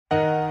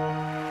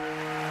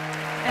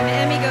And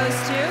the Emmy goes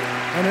to...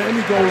 And the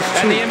Emmy goes to...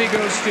 And the Emmy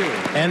goes to...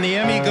 And the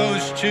Emmy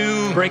goes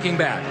to... Breaking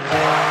Bad.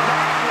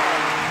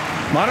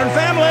 Modern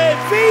Family.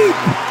 Veep.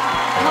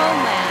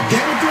 Homeland.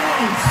 Game of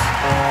Thrones.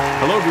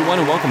 Hello, everyone,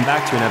 and welcome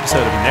back to an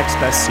episode of Next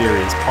Best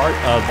Series, part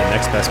of the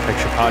Next Best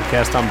Picture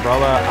podcast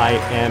umbrella. I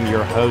am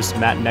your host,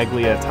 Matt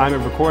Neglia. Time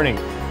of recording,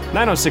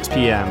 9:06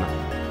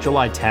 p.m.,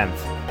 July 10th,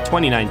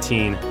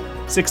 2019,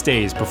 6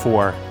 days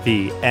before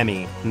the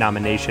Emmy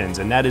nominations.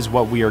 And that is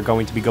what we are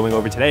going to be going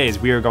over today, is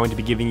we are going to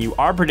be giving you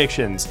our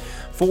predictions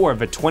for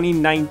the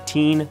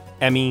 2019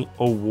 Emmy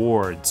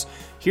Awards.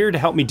 Here to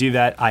help me do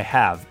that, I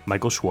have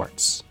Michael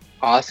Schwartz.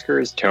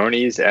 Oscars,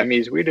 Tonys,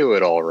 Emmys, we do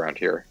it all around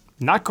here.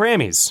 Not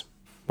Grammys.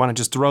 Want to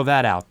just throw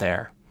that out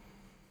there.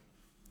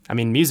 I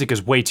mean, music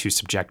is way too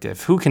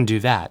subjective. Who can do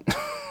that?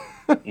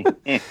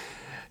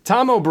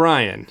 Tom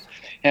O'Brien.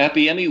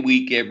 Happy Emmy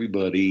week,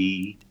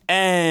 everybody.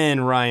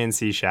 And Ryan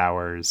C.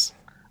 Showers.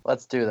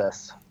 Let's do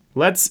this.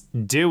 Let's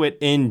do it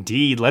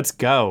indeed. Let's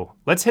go.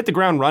 Let's hit the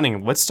ground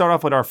running. Let's start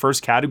off with our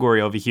first category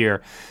over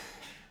here.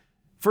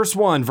 First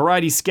one,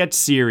 Variety Sketch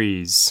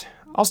Series.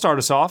 I'll start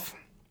us off.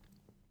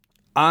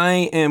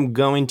 I am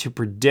going to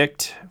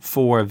predict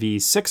for the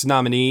 6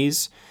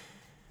 nominees,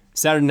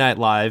 Saturday Night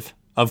Live,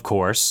 of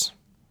course.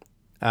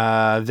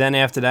 Then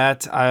after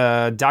that,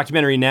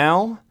 Documentary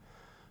Now,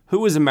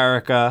 Who is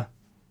America,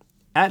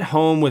 At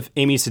Home with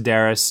Amy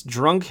Sedaris,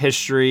 Drunk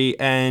History,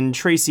 and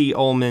Tracy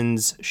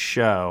Ullman's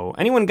Show.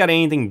 Anyone got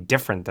anything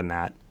different than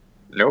that?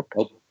 Nope.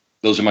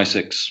 Those are my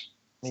 6.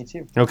 Me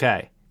too.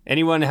 Okay.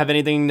 Anyone have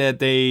anything that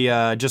they,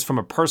 just from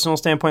a personal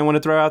standpoint, want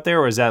to throw out there,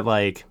 or is that,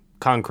 like,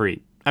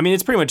 concrete? I mean,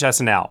 it's pretty much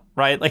SNL,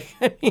 right? Like,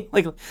 it's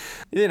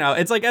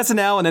like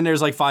SNL, and then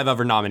there's like 5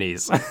 other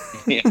nominees.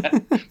 Yeah.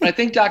 But I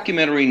think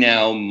Documentary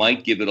Now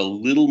might give it a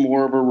little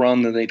more of a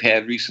run than they've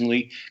had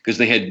recently, because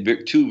they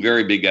had 2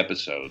 very big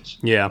episodes.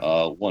 Yeah.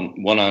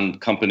 One on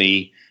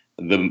Company,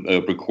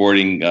 the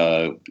recording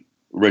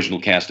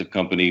original cast of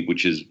Company,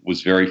 which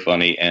was very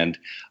funny, and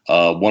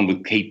one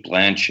with Cate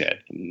Blanchett,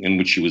 in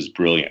which she was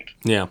brilliant.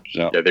 Yeah.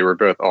 Yeah, they were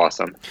both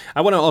awesome.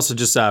 I want to also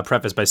just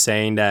preface by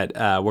saying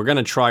that we're going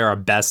to try our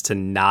best to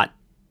not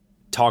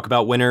talk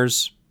about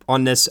winners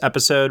on this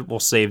episode. We'll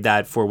save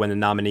that for when the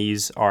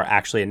nominees are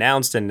actually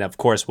announced, and of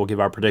course, we'll give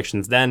our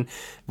predictions then.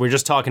 We're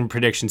just talking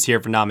predictions here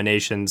for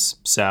nominations.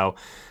 So,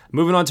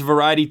 moving on to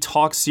Variety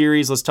Talk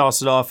Series, let's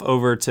toss it off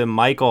over to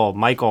Michael.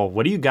 Michael,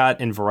 what do you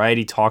got in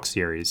Variety Talk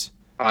Series?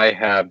 I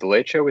have The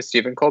Late Show with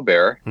Stephen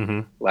Colbert,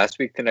 Last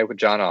Week Tonight with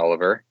John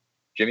Oliver,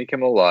 Jimmy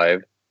Kimmel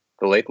Live,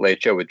 The Late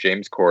Late Show with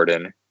James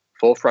Corden,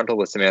 Full Frontal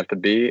with Samantha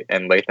Bee,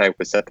 and Late Night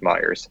with Seth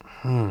Meyers.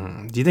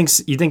 Do you think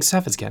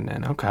Seth is getting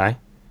in? Okay.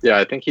 Yeah,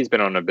 I think he's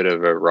been on a bit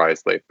of a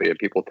rise lately, and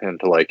people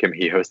tend to like him.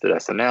 He hosted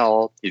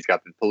SNL. He's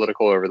gotten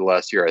political over the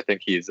last year. I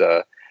think he's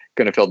going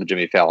to fill the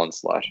Jimmy Fallon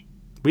slot.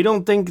 We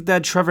don't think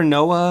that Trevor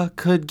Noah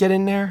could get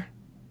in there?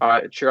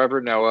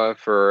 Trevor Noah,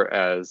 for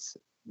as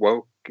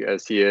woke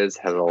as he is,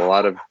 has a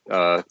lot of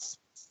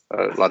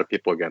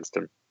people against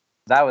him.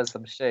 That was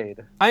some shade.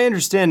 I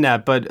understand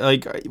that, but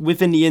like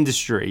within the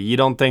industry, you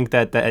don't think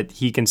that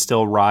he can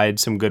still ride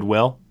some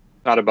goodwill?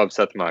 Not above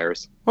Seth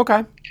Meyers.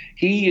 Okay.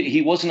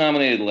 He wasn't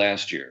nominated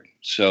last year,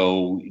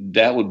 so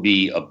that would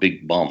be a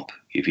big bump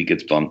if he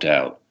gets bumped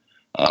out.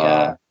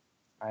 Yeah,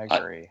 I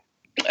agree.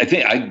 I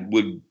think I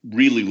would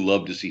really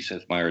love to see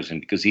Seth Meyers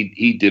in, because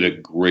he did a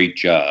great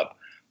job.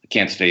 I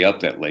can't stay up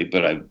that late,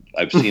 but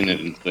I've seen it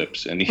in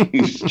clips, and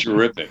he's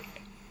terrific.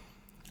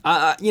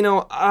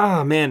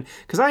 Man,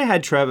 because I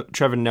had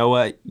Trevor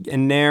Noah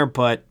in there,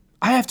 but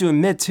I have to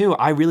admit too,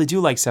 I really do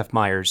like Seth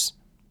Meyers,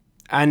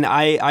 and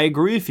I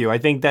agree with you. I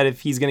think that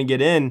if he's gonna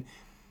get in,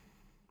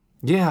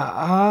 you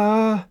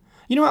know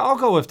what? I'll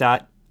go with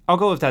that. I'll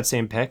go with that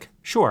same pick.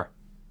 Sure.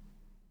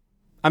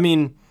 I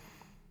mean,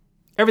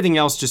 everything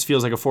else just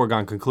feels like a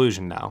foregone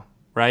conclusion now,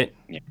 right?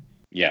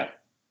 Yeah.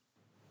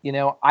 You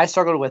know, I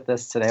struggled with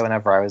this today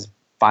whenever I was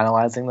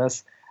finalizing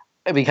this,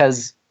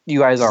 because you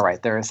guys are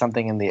right. There is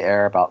something in the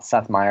air about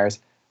Seth Meyers,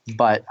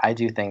 but I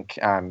do think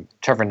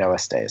Trevor Noah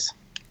stays.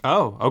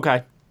 Oh,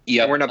 okay.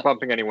 Yeah, we're not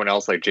bumping anyone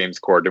else like James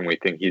Corden. We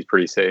think he's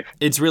pretty safe.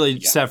 It's really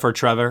set for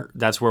Trevor.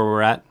 That's where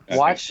we're at.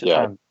 Watch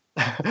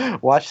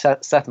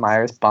Seth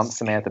Meyers bump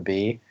Samantha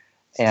Bee,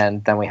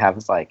 and then we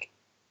have like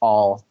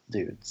all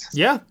dudes.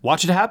 Yeah,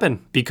 watch it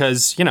happen,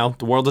 because, the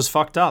world is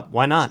fucked up.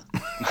 Why not?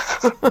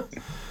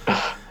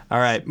 All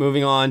right,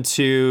 moving on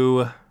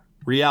to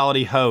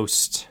reality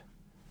host,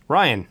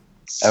 Ryan.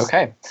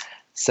 Okay,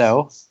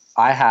 so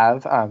I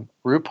have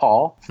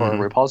RuPaul for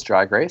RuPaul's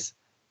Drag Race,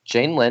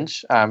 Jane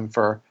Lynch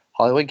for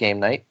Hollywood Game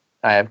Night.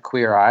 I have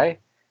Queer Eye.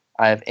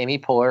 I have Amy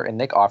Poehler and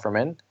Nick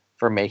Offerman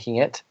for Making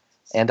It.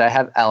 And I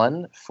have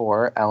Ellen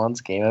for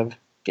Ellen's Game of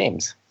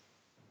Games.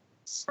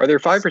 Are there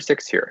 5 or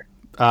 6 here?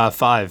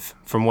 5,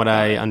 from what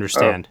I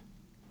understand.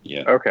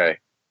 Yeah. Okay.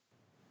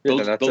 Yeah,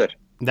 then that's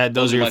it.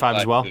 Those are your 5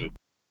 as well? Too.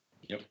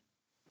 Yep.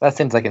 That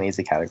seems like an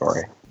easy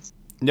category.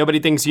 Nobody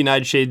thinks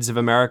United Shades of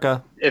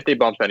America? If they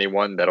bump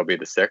anyone, that'll be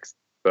the 6th.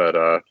 But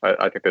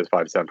I think those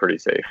 5 sound pretty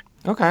safe.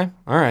 Okay.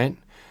 All right.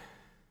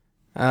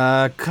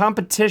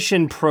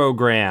 Competition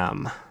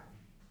program.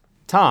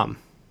 Tom.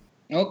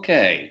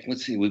 Okay,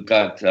 let's see. We've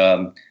got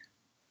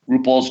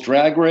RuPaul's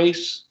Drag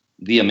Race,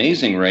 The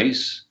Amazing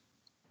Race,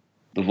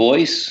 The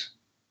Voice,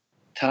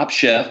 Top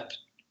Chef.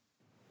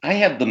 I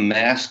have The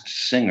Masked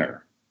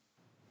Singer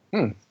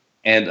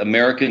and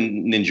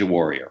American Ninja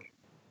Warrior.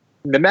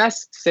 The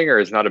Masked Singer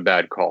is not a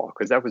bad call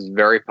because that was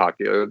very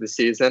popular this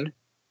season.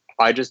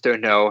 I just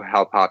don't know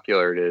how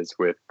popular it is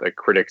with the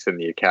critics in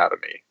the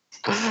Academy.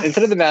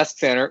 Instead of The Masked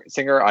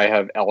Singer, I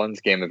have Ellen's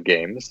Game of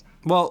Games.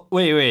 Well,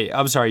 wait.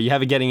 I'm sorry. You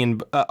have it getting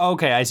in.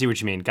 Okay, I see what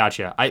you mean.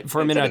 Gotcha.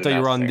 For a minute, I thought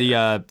you were on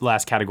the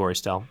last category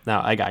still. No,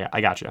 I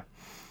gotcha.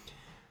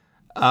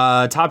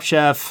 Top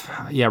Chef.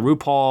 Yeah,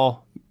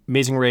 RuPaul,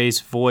 Amazing Race,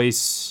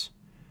 Voice,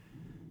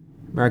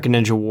 American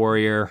Ninja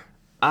Warrior.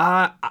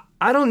 I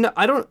don't know.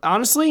 I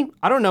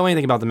don't know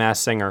anything about The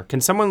Masked Singer.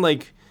 Can someone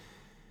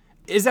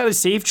is that a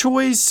safe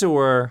choice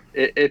or?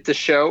 It's a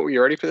show.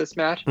 You ready for this,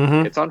 Matt?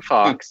 Mm-hmm. It's on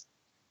Fox,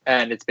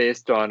 and it's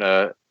based on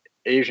a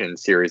Asian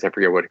series. I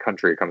forget what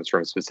country it comes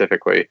from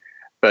specifically,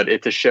 but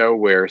it's a show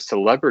where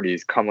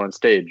celebrities come on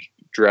stage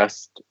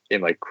dressed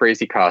in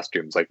crazy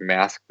costumes,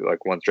 masked.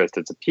 One's dressed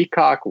as a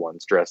peacock,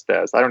 one's dressed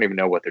as, I don't even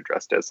know what they're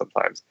dressed as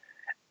sometimes,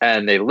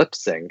 and they lip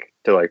sync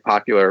to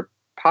popular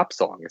pop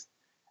songs.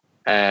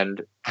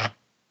 And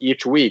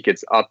each week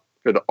it's up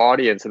for the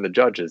audience and the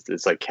judges.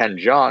 It's Ken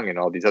Jeong and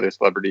all these other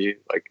celebrity,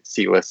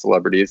 C-list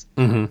celebrities,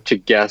 to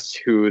guess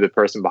who the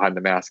person behind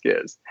the mask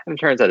is. And it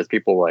turns out it's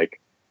people like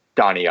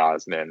Donny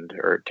Osmond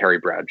or Terry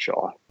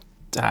Bradshaw.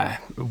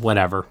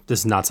 Whatever. This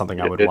is not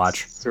something I would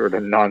watch. Sort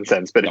of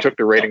nonsense, but it took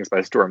the ratings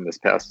by storm this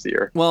past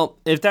year. Well,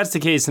 if that's the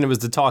case and it was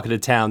the talk of the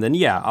town, then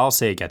yeah, I'll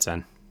say it gets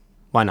in.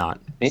 Why not?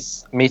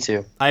 Me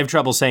too. I have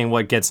trouble saying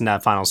what gets in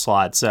that final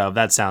slot, so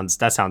that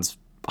sounds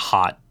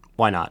hot.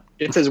 Why not?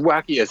 It's as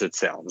wacky as it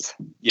sounds.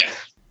 Yeah.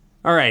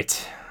 All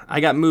right. I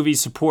got movie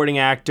supporting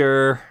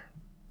actor.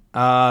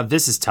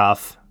 This is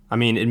tough. I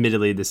mean,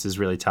 admittedly, this is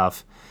really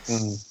tough.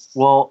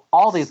 Well,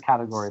 all these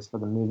categories for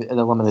the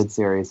limited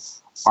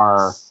series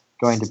are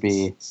going to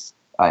be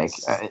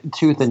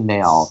tooth and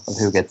nail of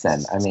who gets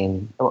in. I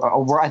mean,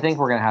 I think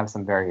we're going to have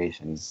some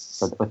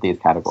variations with these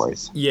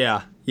categories.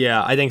 Yeah,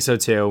 I think so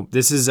too.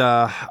 This is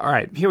all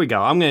right. Here we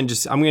go. I'm gonna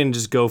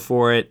just go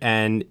for it.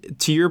 And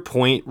to your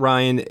point,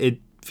 Ryan, it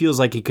feels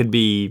like it could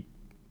be.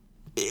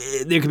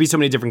 There could be so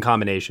many different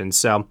combinations.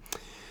 So,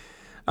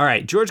 all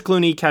right, George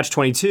Clooney,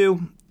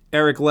 Catch-22.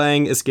 Eric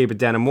Lang, Escape at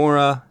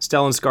Dannemora.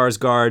 Stellan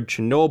Skarsgård,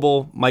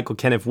 Chernobyl. Michael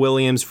Kenneth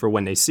Williams for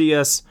When They See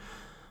Us.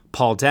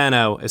 Paul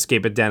Dano,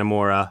 Escape at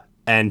Dannemora.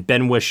 And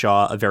Ben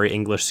Whishaw, A Very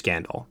English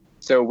Scandal.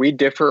 So we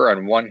differ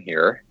on one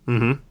here.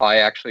 Mm-hmm. I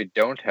actually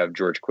don't have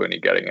George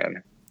Clooney getting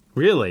in.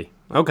 Really?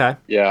 Okay.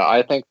 Yeah,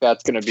 I think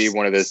that's going to be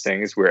one of those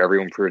things where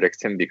everyone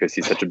predicts him because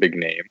he's such a big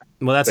name.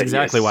 Well, that's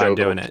exactly why I'm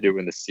doing it. To do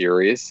in the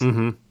series.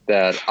 Mm-hmm.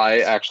 That I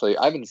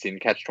haven't seen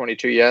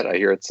Catch-22 yet. I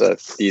hear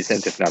it's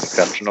decent, if not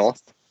exceptional.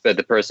 But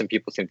the person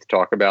people seem to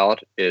talk about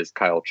is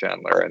Kyle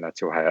Chandler, and that's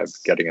who I have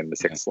getting in the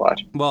sixth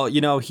slot. Well,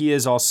 he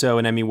is also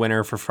an Emmy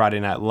winner for Friday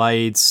Night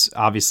Lights.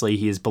 Obviously,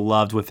 he is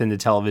beloved within the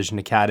Television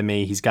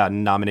Academy. He's gotten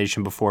a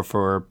nomination before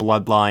for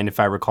Bloodline, if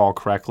I recall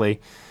correctly.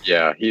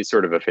 Yeah, he's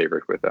sort of a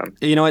favorite with them.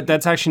 You know what?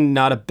 That's actually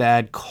not a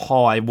bad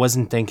call. I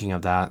wasn't thinking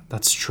of that.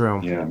 That's true.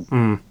 Yeah.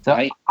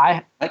 So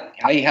I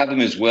have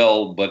him as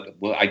well, but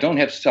I don't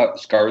have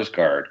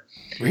Skarsgård.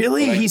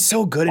 Really? He's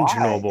so good in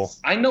Chernobyl.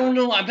 I know.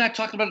 No, I'm not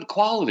talking about the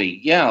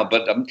quality. Yeah,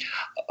 but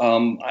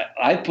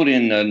I put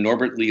in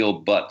Norbert Leo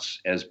Butz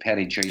as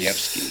Patty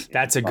Chayefsky.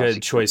 That's a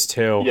good choice,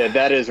 too. Yeah,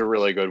 that is a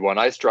really good one.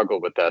 I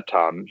struggled with that,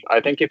 Tom.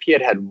 I think if he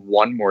had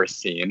one more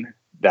scene,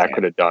 that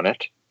could have done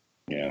it.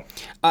 Yeah.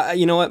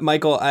 You know what,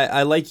 Michael?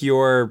 I like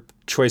your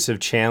choice of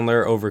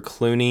Chandler over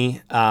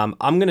Clooney.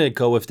 I'm going to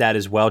go with that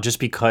as well, just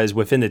because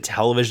within the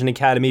Television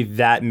Academy,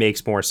 that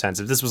makes more sense.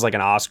 If this was like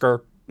an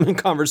Oscar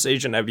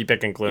conversation, I'd be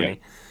picking Clooney.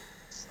 Yeah.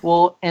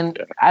 Well, and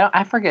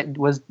I forget,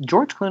 was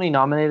George Clooney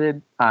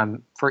nominated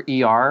for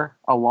ER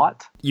a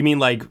lot? You mean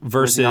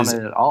versus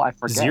nominated at all? I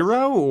forget.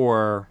 Zero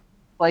or?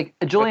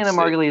 Juliana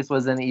Margulies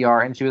was in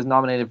ER and she was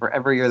nominated for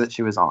every year that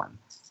she was on.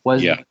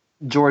 Was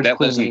George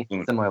Clooney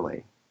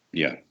similarly?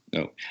 Yeah,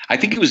 no. I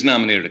think he was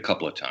nominated a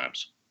couple of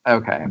times.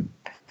 Okay.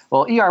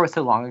 Well, ER was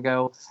so long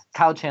ago.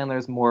 Kyle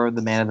Chandler's more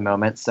the man of the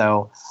moment,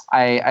 so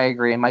I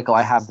agree. And Michael,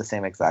 I have the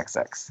same exact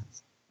 6.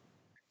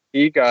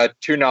 He got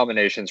 2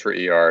 nominations for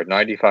ER,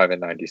 95 and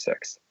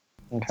 96.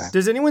 Okay.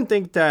 Does anyone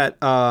think that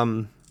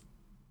John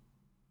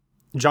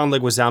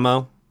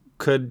Leguizamo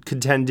could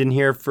contend in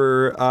here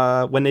for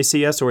When They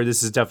See Us, or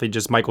this is definitely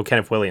just Michael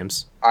Kenneth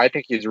Williams? I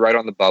think he's right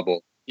on the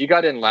bubble. He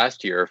got in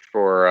last year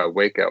for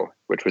Waco,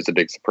 which was a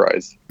big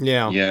surprise.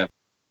 Yeah. Yeah.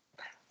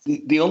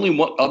 The only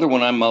other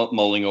one I'm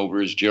mulling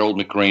over is Gerald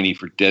McRaney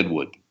for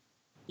Deadwood.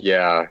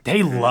 Yeah.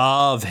 They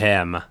love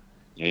him.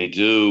 They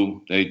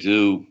do.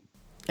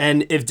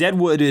 And if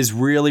Deadwood is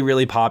really,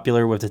 really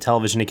popular with the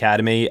Television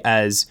Academy,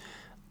 as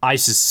I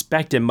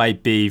suspect it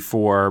might be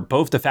for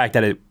both the fact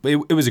that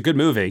it was a good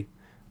movie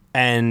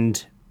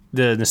and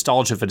the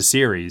nostalgia for the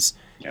series,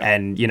 Yeah.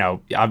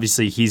 And,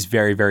 obviously he's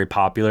very, very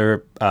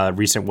popular.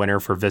 Recent winner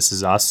for This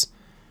Is Us.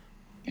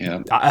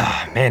 Yeah.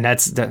 Man, I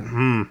just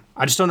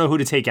don't know who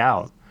to take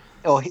out.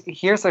 Oh,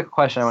 here's a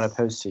question I want to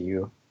pose to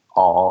you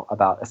all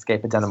about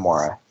Escape at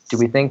Dannemora. Do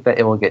we think that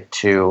it will get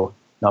 2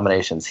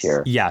 nominations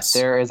here? Yes.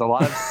 There is a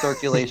lot of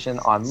circulation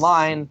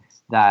online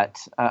that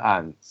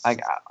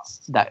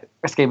that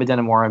Escape at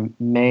Dannemora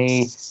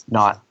may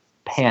not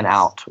pan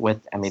out with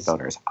Emmy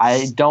voters.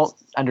 I don't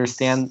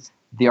understand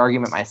the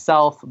argument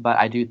myself, but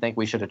I do think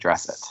we should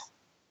address it.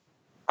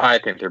 I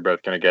think they're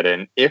both going to get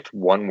in. If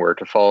one were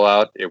to fall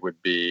out, it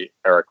would be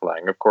Eric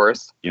Lang, of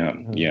course. Yeah.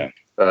 Mhm. Yeah.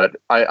 But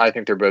I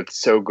think they're both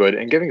so good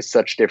and giving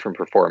such different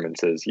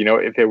performances.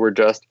 If it were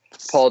just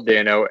Paul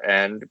Dano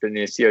and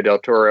Benicio del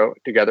Toro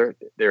together,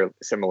 they're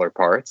similar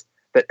parts.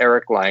 But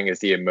Eric Lang is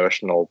the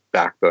emotional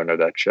backbone of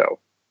that show.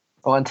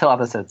 Well, until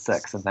episode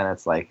 6, and then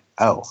it's like,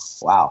 oh,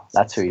 wow,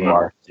 that's who you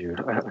are,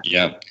 dude.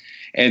 Yeah.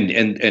 And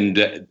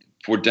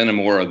for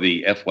Dannemora,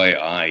 the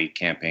FYI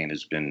campaign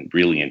has been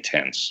really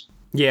intense.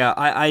 Yeah,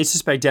 I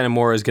suspect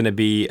Dannemora is going to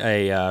be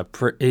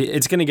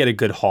it's going to get a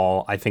good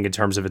haul, I think, in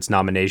terms of its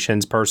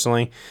nominations,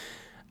 personally.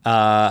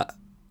 Yeah,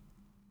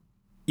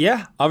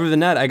 other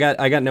than that, I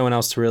got no one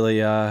else to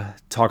really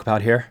talk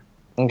about here.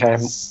 Okay.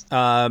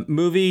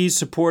 Movie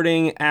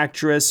supporting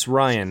actress,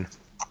 Ryan.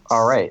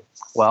 All right.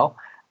 Well,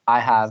 I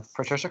have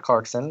Patricia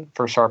Clarkson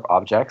for Sharp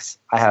Objects.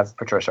 I have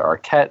Patricia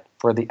Arquette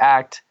for The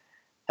Act,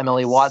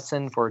 Emily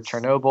Watson for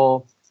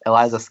Chernobyl,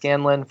 Eliza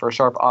Scanlon for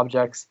Sharp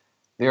Objects,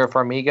 Vera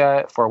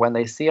Farmiga for When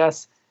They See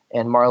Us,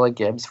 and Marla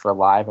Gibbs for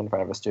Live in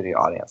front of a studio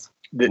audience.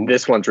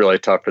 This one's really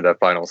tough for that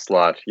final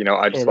slot.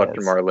 I just It watched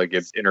is. Marla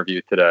Gibbs'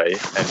 interview today,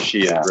 and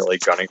she is really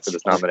gunning for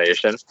this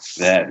nomination.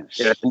 That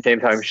At the same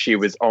time, she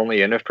was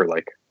only in it for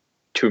like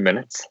 2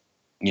 minutes.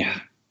 yeah.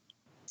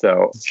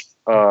 So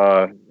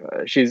I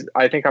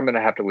think I'm going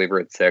to have to leave her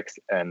at 6.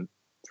 And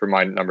for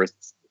my number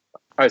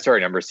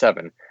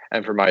 7.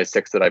 And for my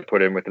 6 that I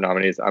put in with the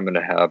nominees, I'm going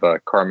to have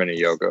Carmen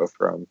Ejogo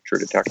from True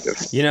Detective.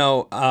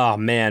 Oh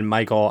man,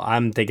 Michael,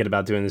 I'm thinking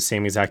about doing the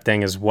same exact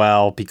thing as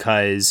well,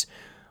 because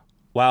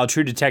while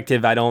True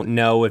Detective, I don't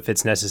know if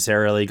it's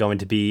necessarily going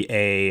to be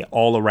a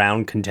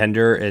all-around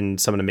contender in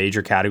some of the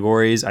major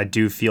categories. I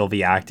do feel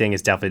the acting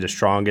is definitely the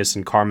strongest,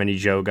 and Carmen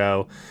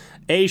Ejogo,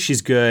 A,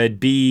 she's good,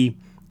 B,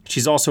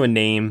 she's also a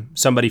name,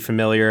 somebody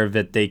familiar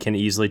that they can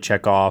easily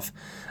check off.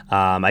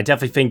 I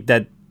definitely think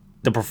that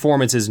the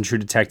performances in True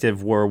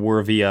Detective were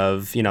worthy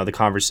of, the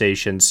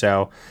conversation.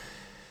 So,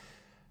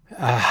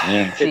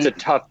 It's a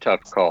tough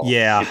call.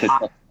 yeah.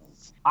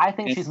 I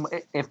think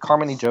if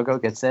Carmen Ejogo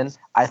gets in,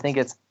 I think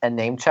it's a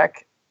name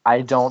check.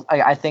 I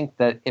think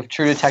that if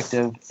True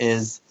Detective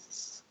is,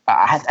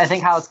 I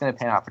think how it's going to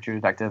pan out for True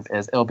Detective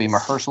is it'll be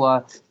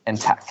Mahershala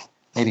and Tech,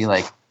 maybe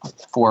like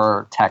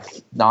 4 Tech,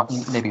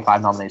 maybe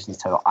 5 nominations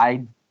total.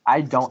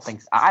 I don't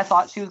think I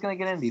thought she was going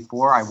to get in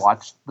before I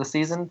watched the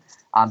season,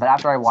 but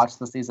after I watched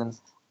the season,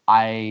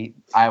 I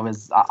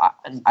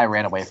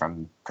ran away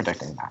from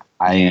predicting that.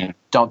 I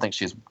don't think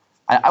she's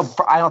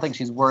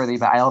worthy,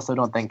 but I also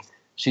don't think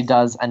she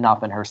does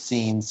enough in her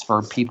scenes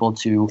for people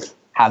to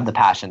have the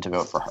passion to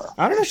vote for her.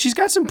 I don't know. She's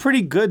got some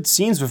pretty good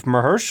scenes with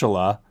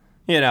Mahershala,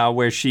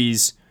 where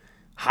she's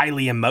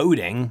highly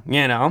emoting,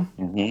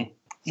 Mm-hmm.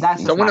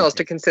 That's Someone else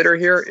to consider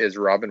here is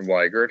Robin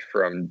Weigert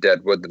from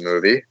Deadwood, the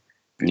movie.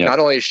 Yeah. Not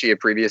only is she a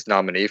previous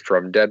nominee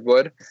from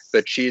Deadwood,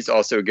 but she's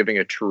also giving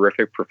a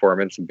terrific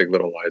performance in Big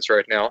Little Lies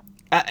right now.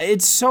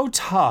 It's so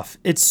tough.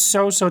 It's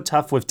so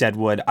tough with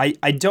Deadwood.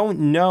 I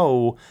don't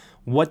know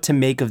what to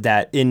make of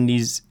that in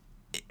these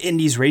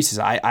races.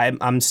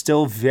 I'm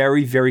still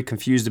very, very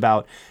confused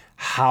about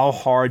how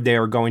hard they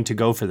are going to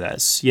go for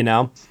this,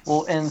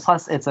 Well, and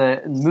plus,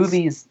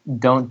 movies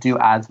don't do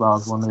as well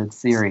as limited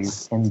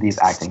series in these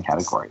acting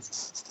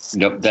categories.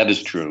 No, that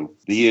is true.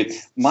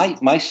 My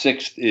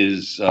 6th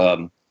is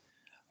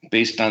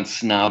based on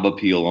snob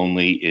appeal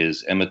only,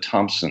 is Emma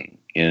Thompson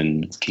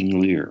in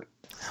King Lear.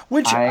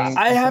 Which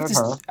I have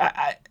to.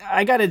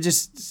 I gotta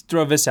just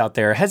throw this out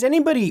there. Has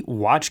anybody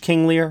watched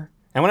King Lear?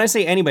 And when I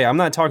say anybody, I'm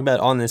not talking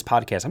about on this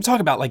podcast. I'm talking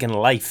about like in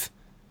life.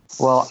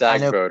 Well, I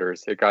SAG know,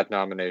 voters, it got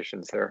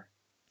nominations there.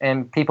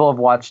 and people have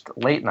watched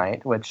Late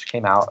Night, which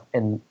came out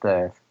in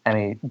the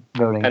Emmy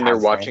voting. And they're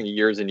timeframe. watching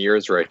Years and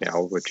Years right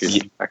now, which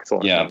is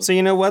excellent. Yeah. So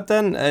you know what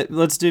then?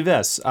 Let's do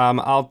this.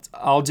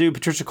 I'll do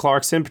Patricia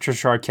Clarkson,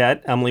 Patricia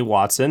Arquette, Emily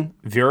Watson,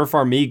 Vera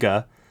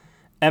Farmiga,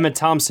 Emma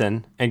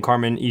Thompson, and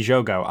Carmen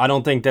Ejogo. I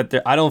don't think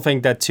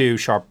that 2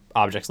 Sharp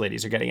Objects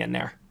ladies are getting in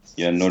there.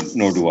 Yeah, nor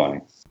do I.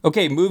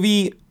 Okay,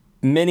 movie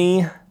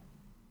mini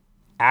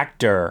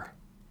actor.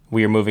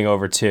 We are moving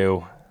over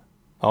to,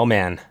 oh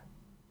man,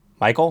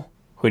 Michael,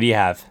 who do you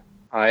have?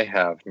 I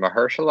have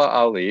Mahershala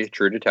Ali,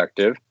 True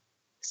Detective,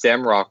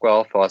 Sam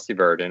Rockwell, Fosse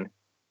Verdon,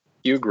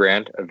 Hugh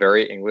Grant, A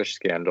Very English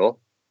Scandal,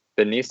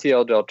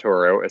 Benicio del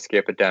Toro,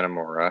 Escape at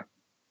Dannemora,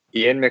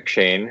 Ian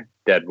McShane,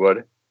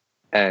 Deadwood,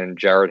 and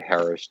Jared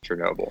Harris,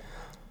 Chernobyl.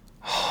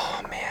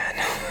 Oh man.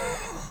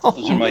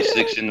 Those are my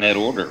 6 in that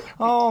order.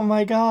 Oh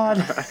my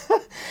God.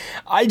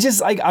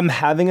 I'm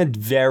having a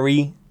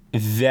very,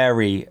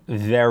 very,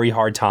 very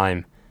hard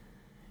time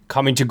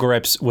coming to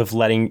grips with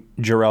letting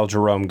Jarrell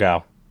Jerome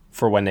go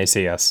for When They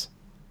See Us.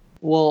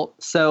 Well,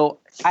 so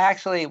I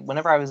actually,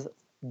 whenever I was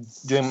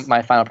doing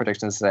my final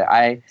predictions today,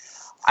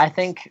 I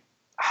think,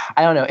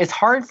 I don't know, it's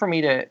hard for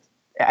me to,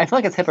 I feel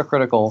like it's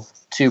hypocritical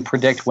to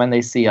predict When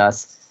They See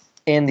Us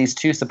in these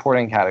two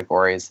supporting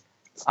categories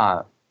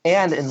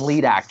and in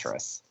lead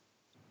actress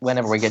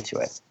whenever we get to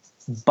it,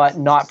 but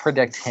not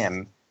predict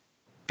him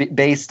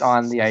based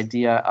on the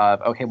idea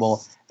of, okay,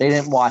 well, they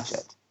didn't watch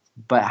it,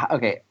 but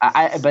okay,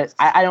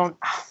 I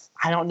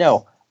don't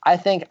know.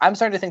 I'm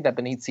starting to think that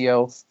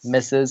Benicio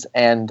misses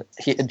and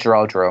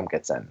Jarrell Jerome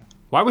gets in.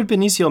 Why would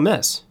Benicio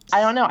miss?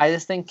 I don't know. I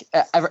just think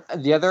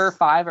the other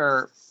five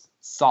are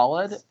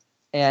solid,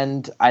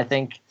 and I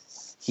think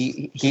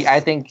I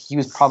think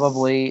he's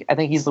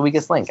the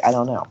weakest link. I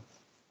don't know.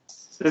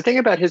 The thing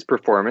about his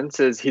performance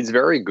is he's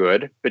very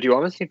good, but you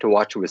almost need to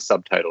watch it with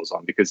subtitles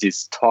on because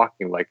he's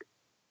talking like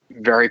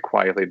very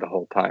quietly the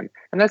whole time.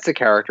 And that's the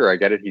character. I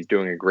get it. He's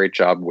doing a great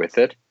job with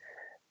it,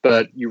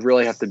 but you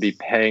really have to be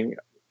paying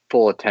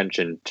full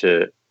attention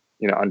to,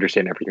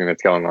 understand everything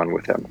that's going on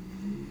with him.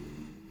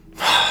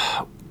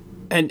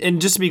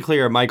 And just to be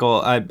clear,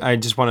 Michael, I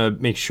just want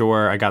to make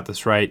sure I got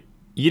this right.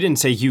 You didn't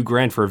say Hugh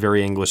Grant for A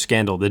Very English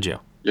Scandal, did you?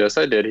 Yes,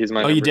 I did. He's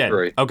my number you did?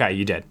 3. Okay,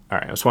 you did. All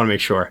right, I just want to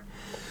make sure.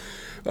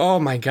 Oh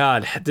my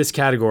God, this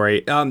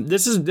category.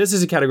 This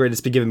is a category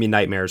that's been giving me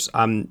nightmares.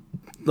 Because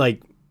I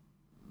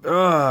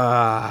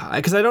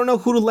don't know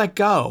who to let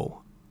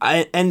go.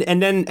 And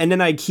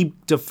then I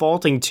keep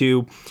defaulting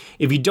to,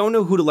 if you don't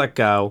know who to let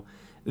go,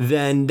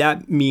 then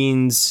that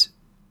means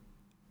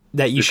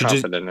that you should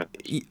just.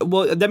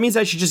 Well, that means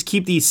I should just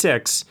keep these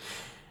 6,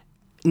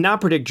 not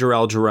predict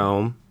Jarrell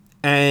Jerome,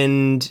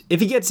 and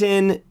if he gets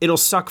in, it'll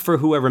suck for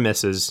whoever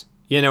misses.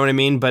 You know what I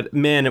mean? But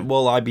man,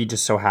 will I be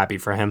just so happy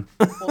for him.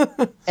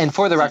 And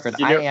for the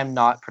record, I am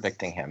not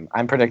predicting him.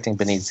 I'm predicting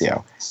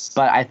Benicio.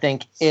 But I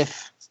think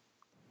if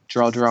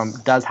Jarrell Jerome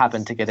does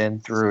happen to get in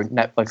through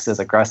Netflix's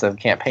aggressive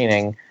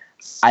campaigning,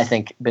 I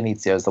think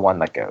Benicio is the one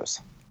that goes.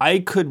 I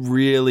could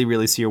really,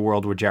 really see a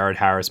world where Jared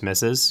Harris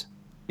misses.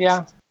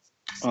 Yeah.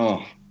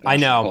 Oh, I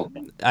know.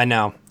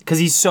 Because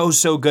he's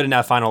so good in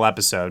that final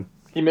episode.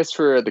 He missed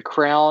for The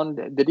Crown.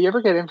 Did he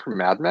ever get in for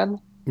Mad Men?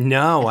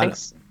 No,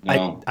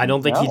 No. I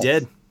don't think he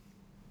did.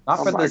 Not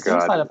for the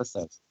Suicide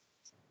episode.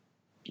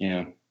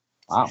 Yeah.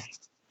 Wow.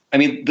 I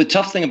mean, the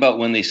tough thing about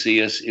When They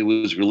See Us, it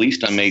was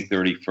released on May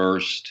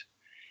 31st,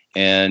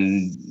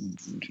 and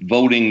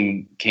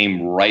voting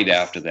came right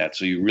after that,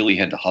 so you really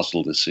had to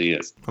hustle to see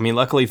it. I mean,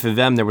 luckily for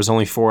them, there was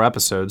only 4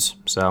 episodes,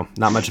 so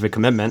not much of a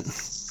commitment.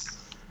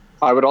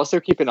 I would also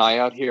keep an eye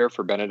out here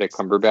for Benedict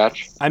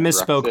Cumberbatch. I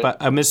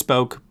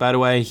misspoke. By the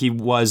way, he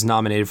was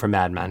nominated for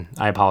Mad Men.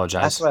 I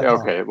apologize.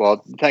 Okay,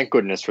 well, thank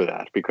goodness for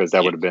that, because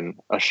that would have been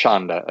a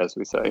shanda, as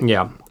we say.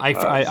 Yeah,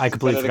 I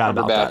completely forgot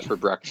about that. Benedict Cumberbatch for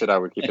Brexit, I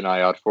would keep an eye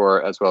out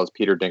for, as well as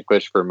Peter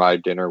Dinklage for My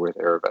Dinner with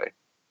Hervé.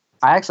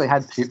 I actually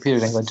had Peter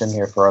Dinklage in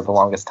here for the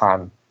longest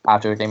time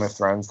after Game of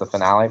Thrones, the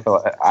finale.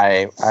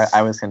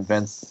 I was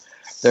convinced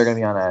they're going to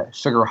be on a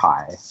sugar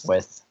high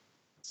with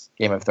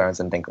Game of Thrones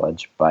and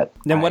Dinklage, but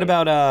then what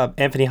about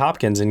Anthony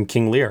Hopkins and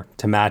King Lear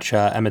to match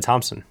Emma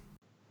Thompson?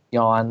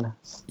 Yawn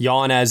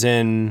as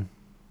in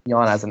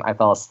I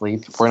fell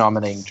asleep. We're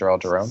nominating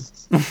Jarrell Jerome.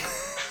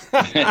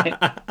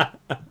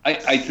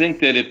 I think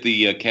that if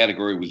the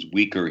category was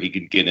weaker, he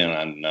could get in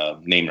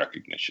on name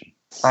recognition.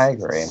 I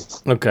agree.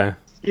 Okay.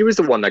 He was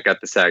the one that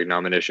got the SAG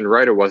nomination,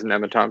 right? Or wasn't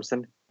Emma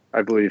Thompson?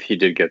 I believe he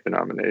did get the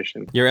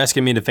nomination. You're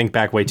asking me to think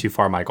back way too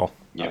far, Michael.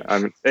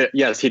 Yeah.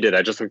 Yes, he did.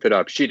 I just looked it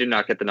up. She did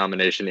not get the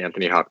nomination.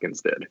 Anthony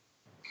Hopkins did.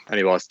 And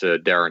he lost to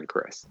Darren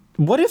Criss.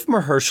 What if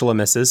Mahershala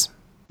misses?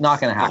 Not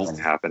going to It won't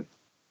happen. happen.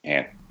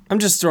 Yeah. I'm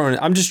just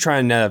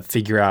trying to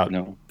figure out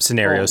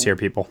scenarios here,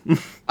 people.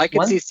 I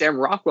could see Sam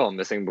Rockwell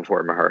missing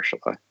before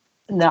Mahershala.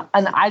 No,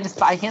 and I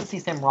can't see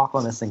Sam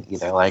Rockwell missing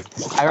either. Like,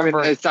 I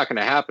remember, it's not going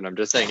to happen. I'm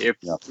just saying if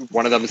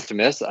one of them is to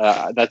miss,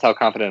 that's how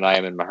confident I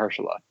am in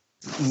Mahershala.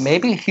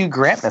 Maybe Hugh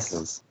Grant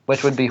misses,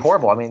 which would be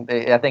horrible. I mean,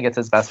 I think it's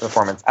his best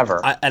performance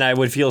ever. And I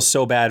would feel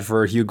so bad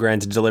for Hugh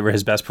Grant to deliver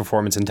his best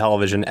performance in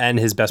television and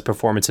his best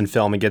performance in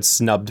film and get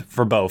snubbed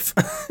for both.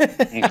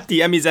 The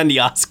Emmys and the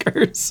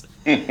Oscars.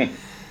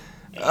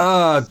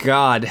 Oh,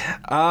 God.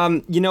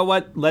 You know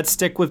what? Let's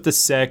stick with the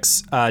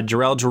 6.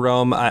 Jarrell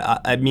Jerome,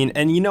 I mean,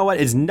 and you know what?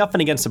 It's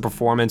nothing against the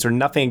performance or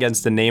nothing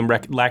against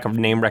the lack of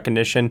name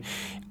recognition.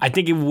 I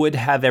think it would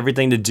have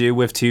everything to do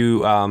with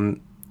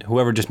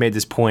whoever just made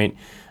this point,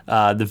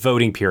 the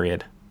voting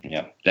period.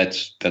 Yeah,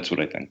 that's what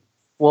I think.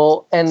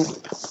 Well, and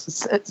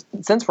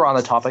since we're on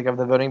the topic of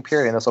the voting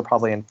period, and this will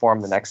probably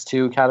inform the next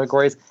 2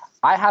 categories,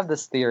 I have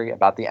this theory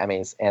about the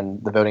Emmys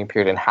and the voting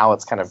period and how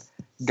it's kind of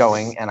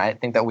going, and I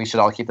think that we should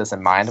all keep this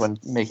in mind when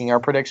making our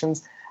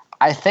predictions.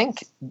 I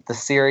think the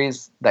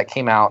series that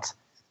came out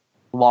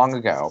long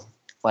ago,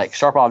 like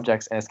Sharp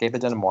Objects and Escape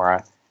at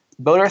Dannemora,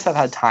 voters have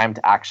had time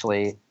to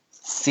actually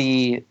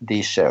see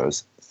these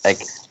shows.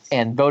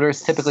 And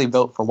voters typically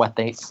vote for what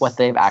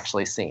they've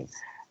actually seen.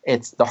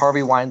 It's the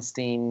Harvey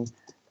Weinstein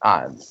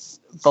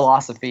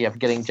philosophy of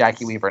getting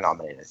Jackie Weaver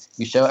nominated.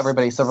 You show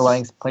everybody Silver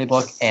Linings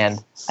Playbook,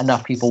 and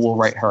enough people will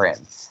write her in.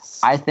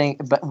 I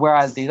think, but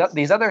whereas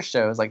these other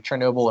shows like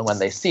Chernobyl and When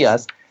They See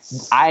Us,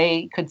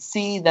 I could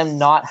see them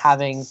not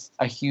having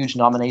a huge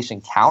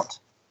nomination count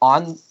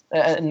on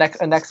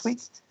next week,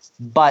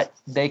 but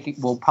they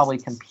will probably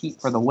compete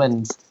for the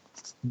wins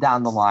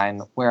down the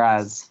line.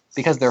 Whereas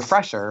because they're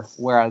fresher,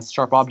 whereas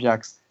Sharp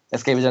Objects,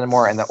 Escape of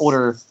Dinamore, and the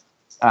older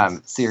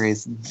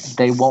series,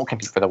 they won't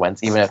compete for the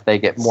wins, even if they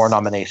get more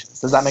nominations.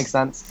 Does that make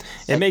sense?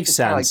 It makes it's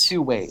sense. Kind of like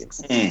two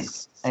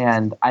waves,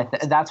 and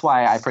that's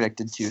why I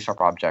predicted 2 Sharp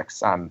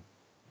Objects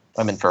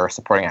women for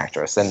supporting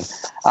actress, and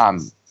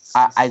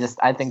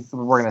I think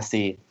we're gonna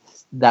see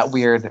that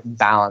weird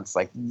balance,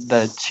 like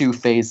the 2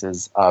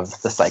 phases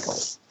of the cycle,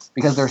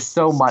 because there's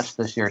so much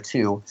this year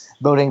too.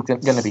 Voting's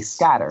going to be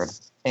scattered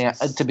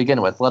to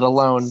begin with, let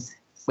alone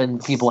when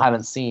people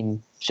haven't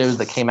seen shows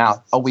that came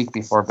out a week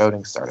before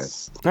voting started.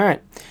 All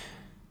right.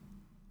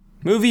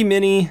 Movie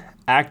mini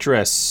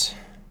actress.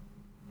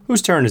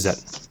 Whose turn is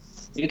it?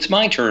 It's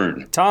my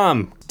turn.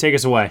 Tom, take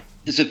us away.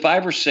 Is it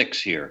 5 or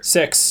 6 here?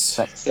 6.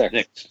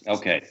 6.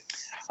 Okay.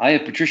 I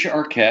have Patricia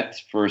Arquette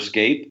for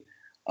Escape,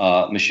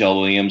 Michelle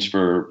Williams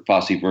for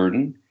Fosse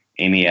Verdon,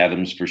 Amy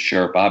Adams for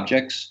Sharp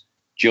Objects,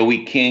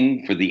 Joey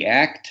King for The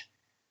Act,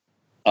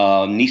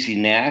 Niecy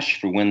Nash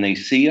for When They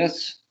See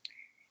Us,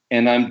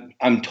 and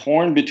I'm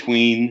torn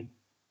between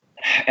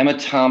Emma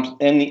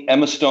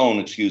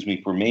Stone,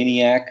 for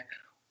Maniac,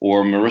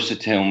 or Marissa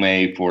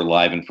Tomei for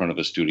Live in Front of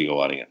a Studio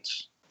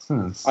Audience.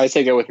 I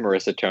say go with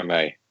Marissa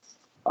Tomei.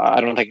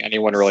 I don't think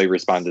anyone really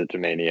responded to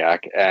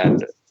Maniac,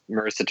 and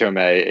Marissa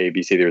Tomei,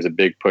 ABC, there was a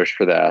big push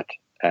for that,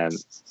 and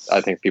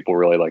I think people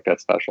really like that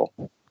special.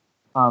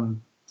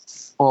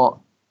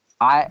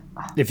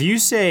 If you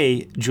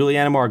say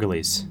Juliana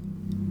Margulies,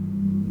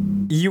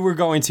 you were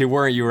going to,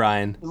 weren't you,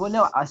 Ryan? Well,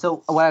 no.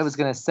 So what I was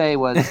going to say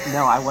was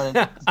no. I wanted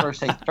to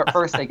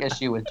first take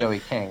issue with Joey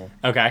King.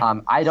 Okay.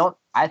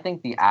 I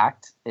think The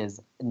Act is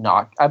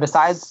not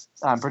besides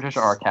Patricia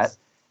Arquette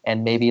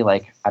and maybe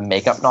like a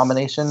makeup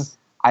nomination.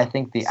 I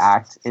think The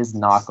Act is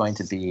not going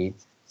to be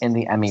in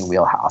the Emmy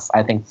wheelhouse.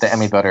 I think the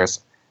Emmy voters,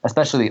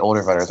 especially the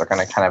older voters, are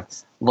going to kind of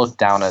look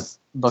down at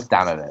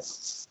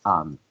it.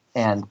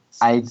 And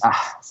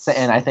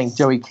I think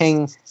Joey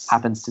King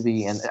happens to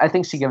be, and I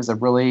think she gives a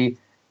really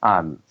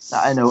an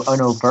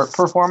overt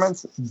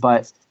performance,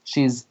 but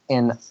she's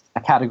in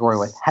a category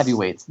with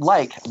heavyweights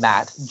like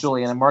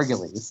Juliana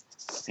Margulies,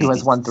 who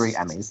has won 3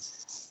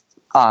 Emmys,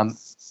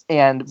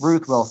 and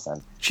Ruth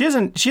Wilson. She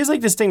has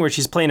like this thing where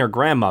she's playing her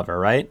grandmother,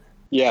 right?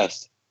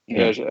 Yes.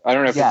 Yeah. I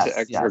don't know if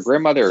it's her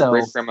grandmother or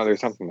great grandmother or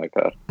something like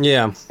that.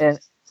 Yeah.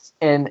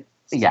 And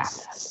yeah.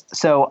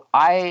 So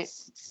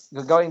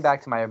going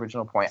back to my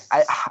original point,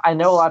 I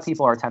know a lot of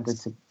people are tempted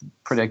to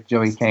predict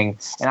Joey King,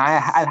 and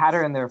I've had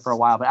her in there for a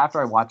while, but after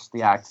I watched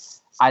The Act,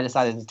 I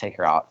decided to take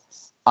her out.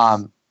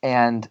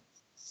 And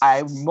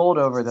I mulled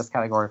over this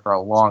category for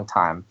a long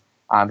time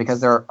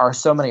because there are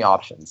so many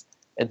options.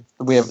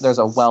 There's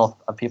a wealth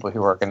of people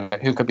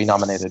who could be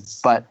nominated,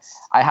 but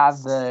I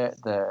have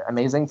the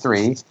amazing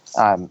 3: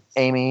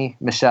 Amy,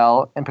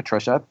 Michelle, and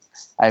Patricia.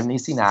 I have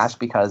Niecy Nash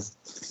because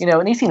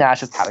Niecy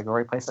Nash's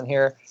category placement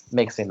here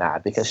makes me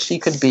mad because she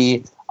could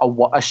be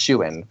a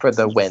shoo-in for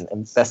the win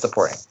and Best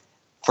Supporting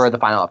for the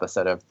final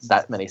episode of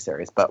that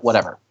miniseries, but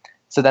whatever.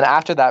 So then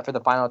after that, for the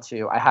final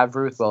 2, I have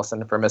Ruth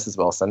Wilson for Mrs.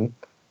 Wilson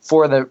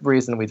for the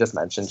reason we just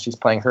mentioned. She's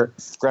playing her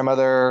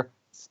grandmother.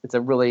 It's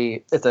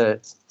a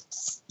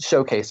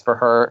showcase for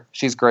her.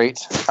 She's great.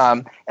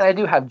 And I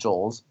do have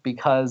Joel's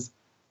because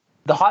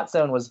the Hot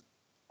Zone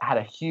had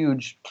a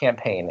huge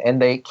campaign, and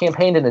they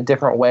campaigned in a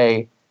different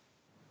way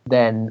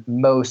than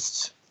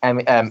most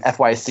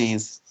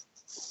FYCs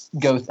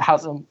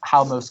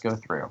how most go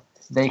through.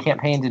 They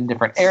campaigned in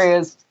different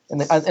areas in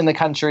the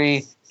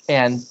country,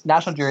 and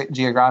National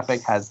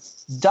Geographic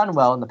has done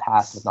well in the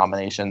past with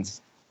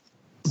nominations.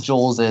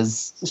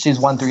 Joel's she's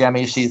won 3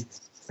 Emmys. She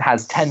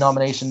has 10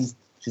 nominations.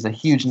 She's a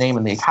huge name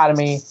in the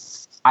Academy.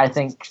 I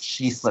think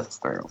she slips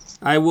through.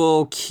 I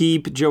will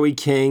keep Joey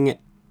King,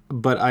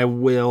 but I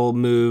will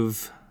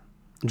move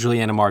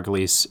Juliana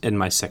Margulies in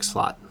my 6th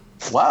slot.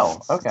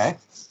 Wow. Okay.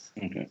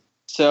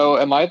 So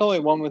am I the only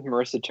one with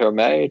Marissa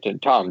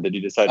Tomei? Tom, did you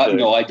decide to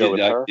No, I go did.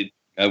 with her?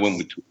 I went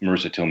with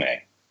Marissa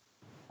Tomei.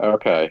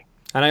 Okay.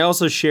 And I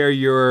also share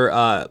your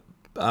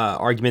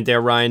argument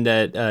there, Ryan,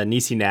 that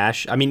Niecy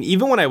Nash, I mean,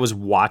 even when I was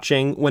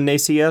watching When They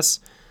See Us,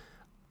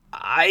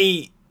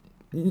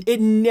 it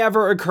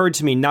never occurred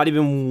to me, not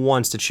even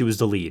once, that she was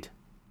the lead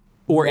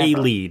or a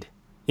lead,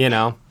 You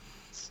know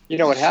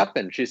what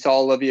happened? She saw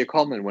Olivia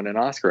Colman win an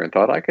Oscar and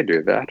thought, I could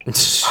do that.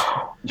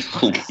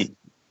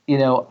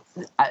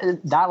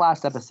 That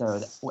last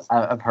episode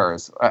of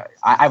hers,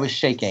 I was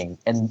shaking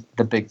in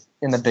the big.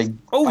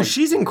 Oh,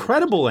 she's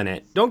incredible in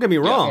it. Don't get me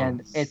wrong.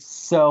 And it's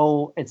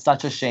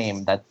such a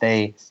shame that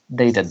they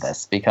did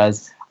this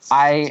because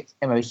I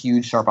am a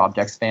huge Sharp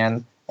Objects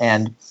fan,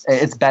 and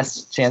its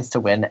best chance to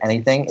win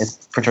anything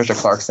is Patricia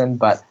Clarkson,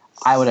 but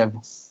I would have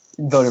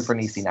voted for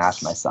Niecy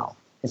Nash myself.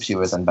 if she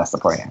was in Best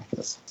Supporting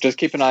Actress. Just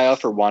keep an eye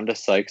out for Wanda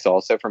Sykes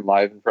also from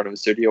Live in front of a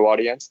studio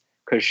audience,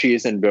 because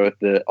she's in both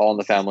the All in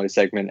the Family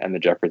segment and the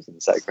Jefferson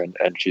segment,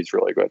 and she's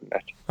really good in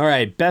it. All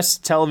right,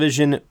 best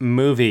television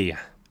movie.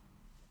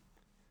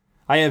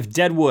 I have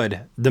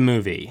Deadwood, the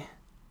movie,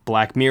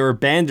 Black Mirror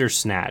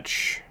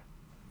Bandersnatch,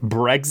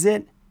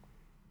 Brexit,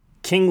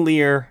 King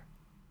Lear,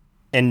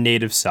 and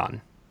Native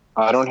Son.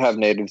 I don't have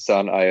Native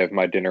Son. I have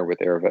My Dinner with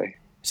Hervé.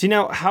 See,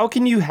 now, how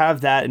can you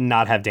have that and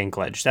not have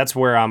Dinklage? That's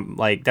where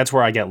that's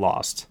where I get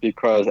lost.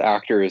 Because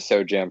actor is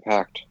so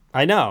jam-packed.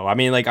 I know. I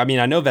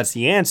know that's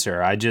the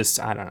answer. I don't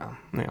know.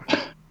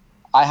 Yeah.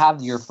 I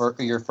have your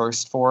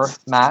first four,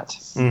 Matt,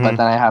 but then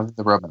I have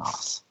the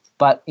Romanoffs.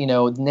 But,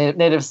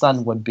 Native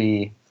Son would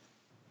be...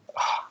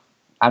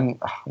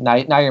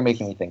 Now you're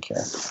making me think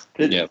here.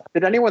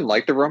 Did anyone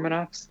like the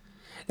Romanoffs?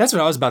 That's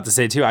what I was about to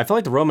say, too. I feel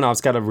like the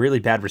Romanoffs got a really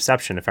bad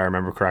reception, if I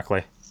remember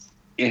correctly.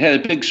 It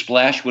had a big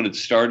splash when it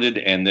started,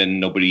 and then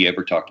nobody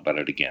ever talked about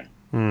it again.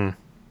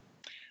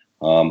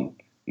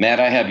 Matt,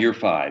 I have your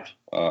 5.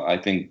 I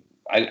think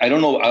I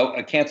don't know.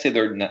 I can't say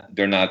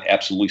they're not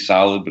absolutely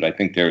solid, but I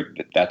think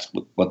that's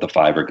what the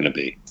 5 are going to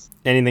be.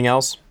 Anything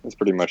else? That's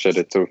pretty much it.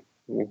 It's a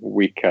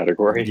weak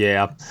category.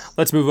 Yeah.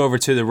 Let's move over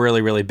to the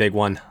really, really big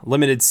one.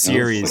 Limited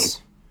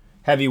series.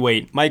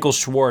 Heavyweight. Michael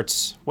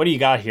Schwartz. What do you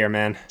got here,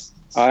 man?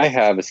 I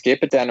have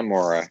Escape at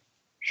Dannemora,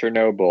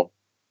 Chernobyl,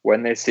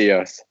 When They See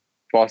Us,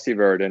 Fosse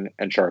Verdon,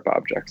 and Sharp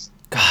Objects.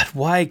 God,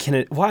 why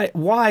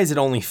is it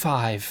only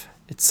 5?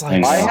 It's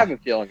like I have a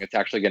feeling it's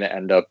actually going to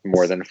end up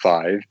more than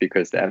 5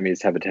 because the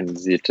Emmys have a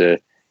tendency to,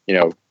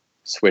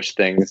 switch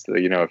things. So,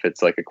 if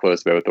it's like a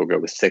close vote, they'll go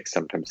with 6,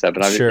 sometimes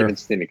 7. I've even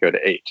seen it go to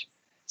 8.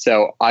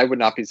 So I would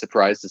not be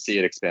surprised to see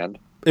it expand.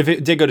 If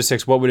it did go to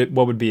 6, what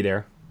would be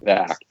there?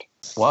 The Act.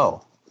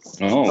 Whoa.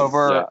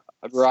 Yeah.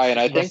 Ryan,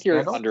 I think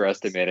you're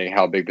underestimating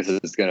how big this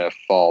is going to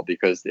fall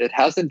because it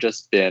hasn't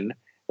just been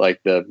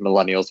like the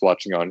millennials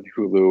watching on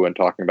Hulu and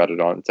talking about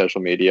it on social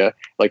media.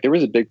 Like there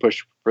was a big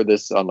push for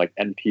this on like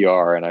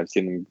NPR, and I've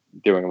seen them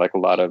doing like a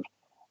lot of,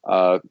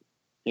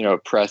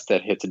 press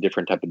that hits a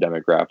different type of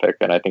demographic.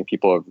 And I think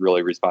people have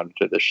really responded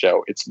to this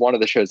show. It's one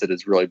of the shows that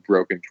has really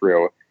broken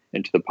through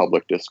into the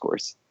public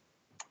discourse.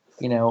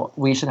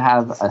 We should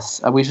have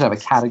a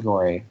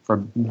category for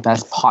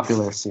best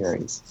popular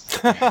series.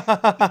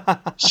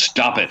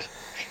 Stop it.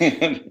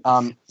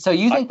 So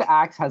you think The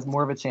Act has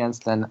more of a chance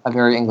than A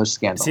Very English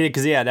Scandal? See,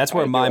 because that's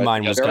where my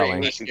mind was Very going.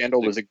 English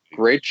Scandal was a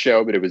great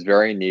show, but it was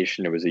very niche,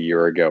 and it was a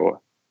year ago.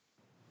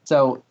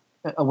 So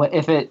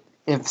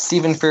if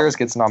Stephen Frears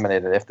gets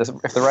nominated, if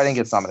the writing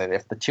gets nominated,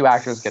 if the 2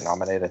 actors get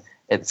nominated,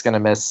 it's going to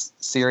miss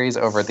series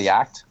over The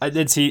Act. I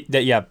did see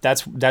that. Yeah,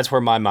 that's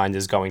where my mind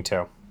is going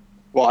to.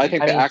 Well, I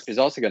think The Act is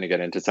also going to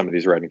get into some of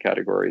these writing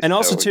categories. And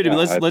also,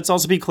 let's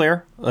also be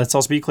clear.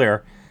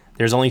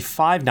 There's only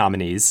 5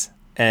 nominees,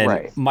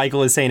 and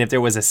Michael is saying if there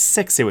was a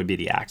 6, it would be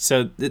The Act.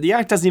 So the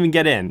Act doesn't even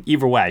get in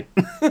either way.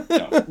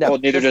 Well,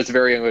 neither does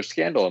Very English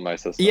Scandal in my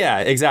system. Yeah,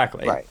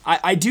 exactly. Right.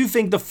 I do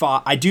think the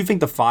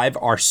 5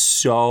 are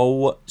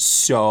so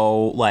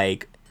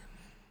like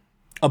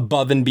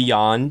above and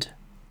beyond,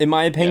 in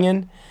my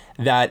opinion.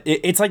 That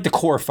it's like the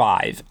core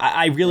 5.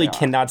 I really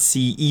cannot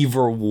see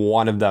either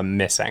one of them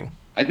missing.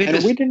 I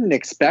think we didn't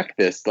expect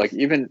this. Like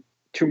even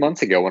 2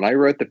 months ago, when I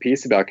wrote the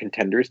piece about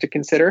contenders to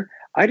consider,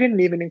 I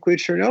didn't even include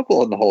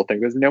Chernobyl in the whole thing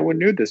because no one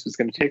knew this was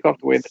going to take off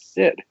the way that it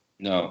did.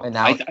 No,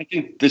 I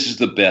think this is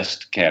the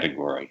best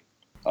category.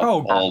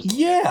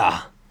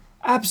 Yeah,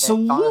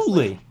 absolutely.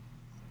 Honestly,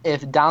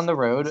 if down the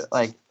road,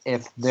 like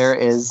if there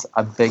is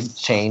a big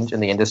change in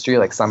the industry,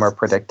 like some are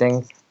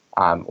predicting,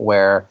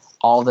 where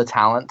all the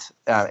talent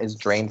is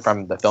drained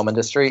from the film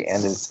industry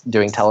and is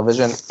doing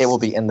television, it will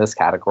be in this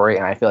category.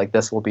 And I feel like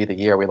this will be the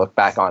year we look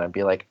back on and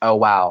be like, oh,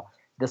 wow,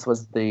 this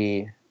was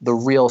the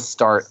real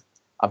start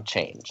of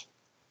change.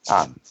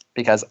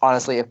 Because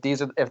honestly, if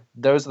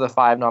those are the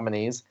 5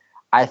 nominees,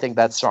 I think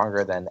that's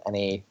stronger than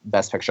any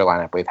Best Picture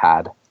lineup we've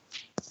had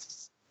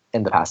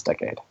in the past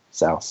decade.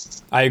 So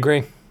I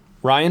agree.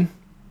 Ryan,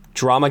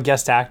 drama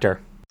guest actor.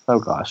 Oh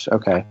gosh.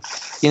 Okay.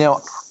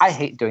 I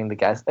hate doing the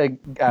guest.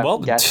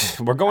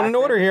 We're going in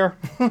order here.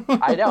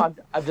 I know.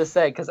 I'm just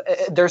saying because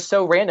they're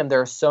so random. There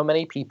are so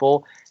many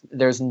people.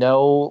 There's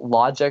no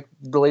logic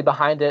really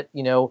behind it.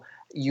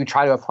 You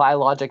try to apply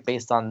logic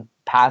based on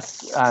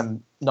past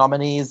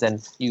nominees,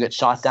 and you get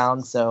shot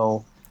down.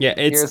 So yeah,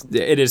 it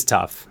is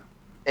tough.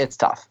 It's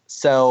tough.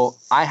 So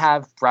I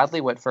have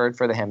Bradley Whitford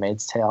for The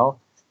Handmaid's Tale,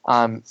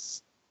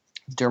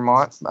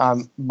 Dermot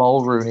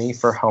Mulrooney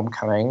for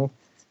Homecoming.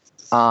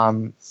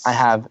 I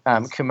have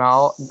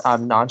Kumail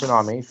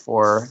Nanjiani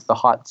for The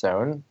Hot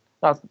Zone.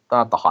 Not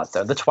The Hot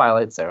Zone, The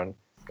Twilight Zone.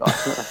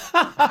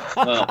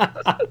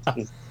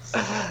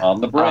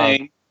 On the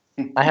brain.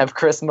 I have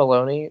Chris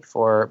Maloney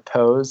for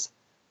Pose,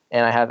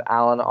 and I have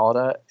Alan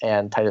Alda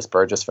and Titus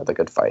Burgess for The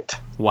Good Fight.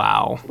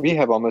 Wow. We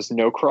have almost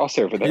no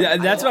crossover there. Yeah,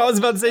 that's what I was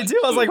about to say too.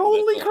 I was like,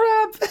 holy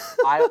crap.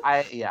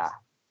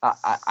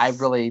 I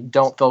really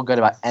don't feel good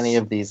about any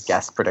of these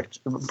guest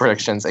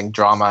predictions in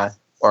drama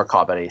or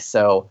comedy.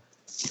 So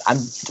I'm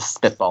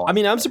just spitballing. I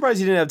mean, I'm surprised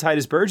you didn't have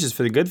Titus Burgess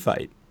for the good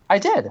fight. I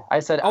did. I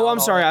said. Oh, Alan I'm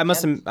sorry.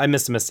 Alda I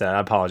missed that. I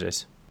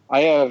apologize.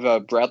 I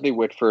have Bradley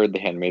Whitford, The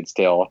Handmaid's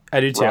Tale. I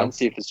do too. Ron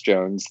Cephas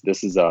Jones,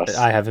 This Is Us.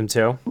 I have him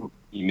too.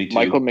 Me too.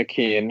 Michael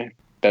McKean,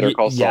 Better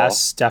Call Saul.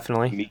 Yes,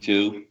 definitely. Me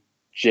too.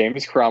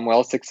 James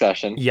Cromwell,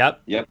 Succession.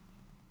 Yep.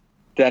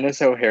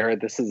 Dennis O'Hare,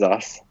 This Is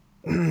Us.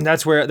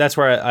 That's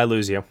where I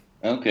lose you.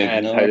 Okay.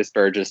 And no. Titus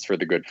Burgess for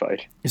The Good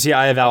Fight. You see,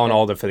 I have Alan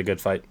Alda for the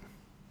good fight.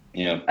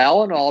 Yeah.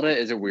 Alan Alda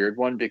is a weird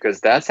one because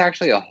that's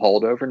actually a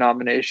holdover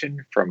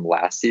nomination from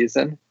last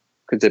season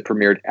because it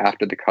premiered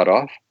after the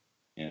cutoff.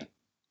 Yeah.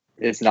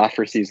 It's not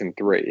for season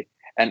 3.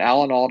 And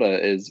Alan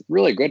Alda is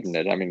really good in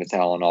it. I mean, it's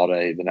Alan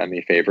Alda, he's an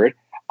Emmy favorite.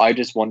 I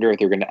just wonder if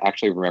they're going to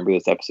actually remember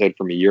this episode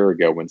from a year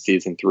ago when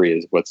season 3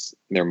 is what's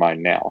in their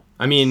mind now.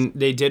 I mean,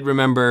 they did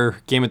remember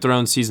Game of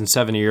Thrones season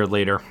 7 a year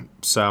later,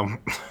 so.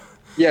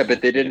 Yeah,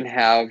 but they didn't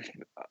have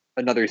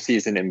another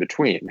season in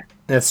between.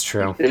 That's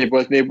true. It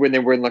was when they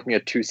were looking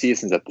at 2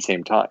 seasons at the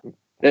same time.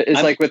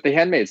 It's like with The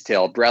Handmaid's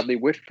Tale, Bradley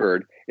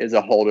Whitford is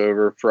a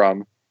holdover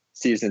from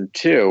season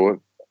 2,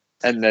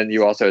 and then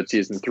you also had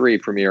season 3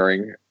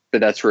 premiering,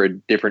 but that's for a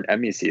different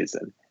Emmy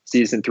season.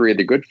 Season 3 of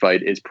The Good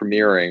Fight is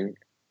premiering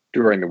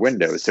during the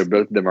window, so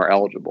both of them are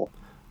eligible.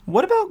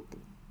 What about,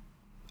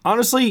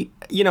 honestly,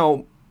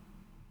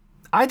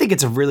 I think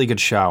it's a really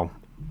good show,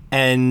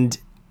 and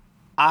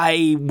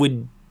it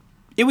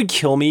would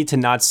kill me to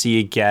not see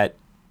it get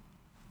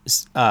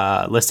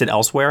listed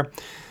elsewhere.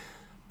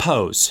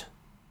 Pose.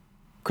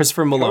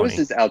 Christopher Maloney. Pose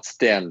is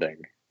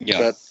outstanding. Yeah.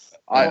 But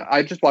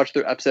I just watched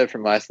the episode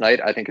from last night.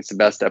 I think it's the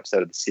best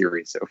episode of the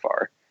series so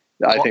far.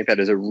 I think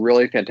that is a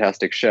really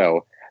fantastic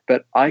show.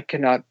 But I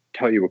cannot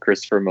tell you what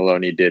Christopher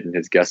Maloney did in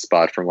his guest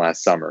spot from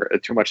last summer.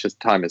 Too much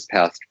time has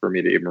passed for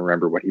me to even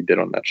remember what he did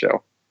on that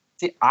show.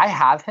 See, I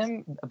have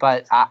him,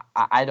 but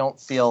I don't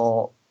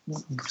feel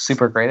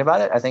super great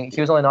about it. I think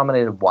he was only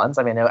nominated once.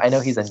 I mean, I know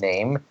he's a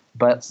name,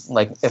 but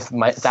like if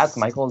that's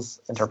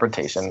Michael's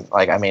interpretation,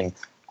 like I mean,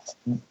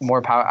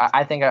 more power.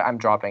 I think I'm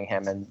dropping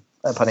him and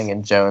putting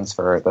in Jones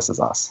for This Is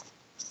Us.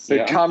 So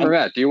Yeah, Tom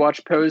Merritt, do you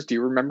watch Pose? Do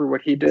you remember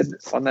what he did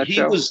on that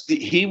show?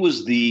 He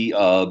was the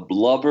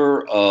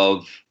lover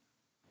of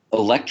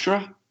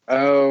Electra.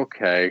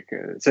 Okay.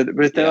 So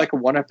was there like a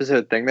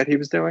 1-episode thing that he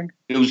was doing?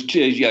 It was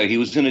he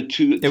was in a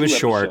 2. It was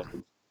short.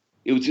 Episodes.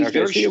 It was just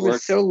very See, short. it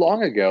was so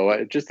long ago.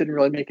 It just didn't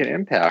really make an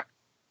impact.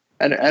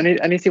 And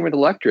anything with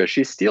Electra,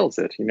 she steals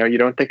it. You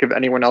don't think of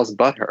anyone else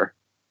but her.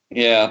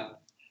 Yeah.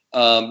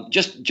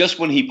 Just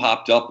when he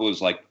popped up, it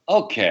was like,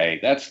 okay,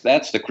 that's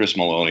the Chris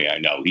Maloney I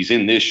know. He's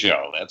in this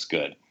show. That's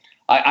good.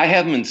 I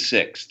have him in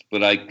 6th,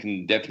 but I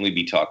can definitely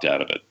be talked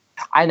out of it.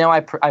 I know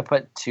I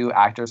put 2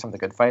 actors from The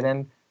Good Fight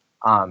in,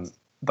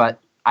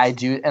 but I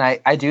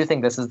do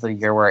think this is the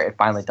year where it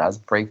finally does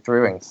break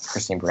through and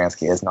Christine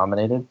Baranski is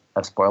nominated.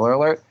 A spoiler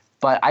alert.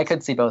 But I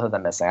could see both of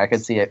them missing. I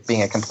could see it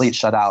being a complete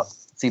shutout.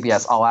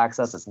 CBS All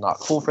Access is not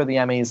cool for the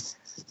Emmys,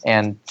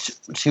 and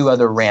 2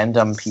 other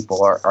random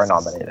people are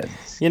nominated.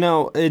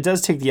 It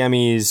does take the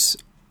Emmys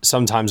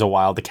sometimes a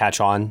while to catch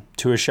on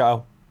to a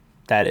show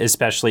that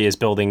especially is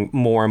building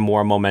more and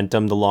more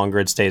momentum the longer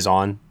it stays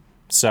on.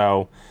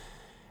 So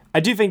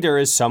I do think there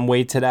is some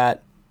weight to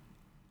that.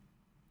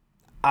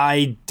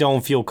 I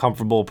don't feel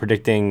comfortable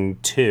predicting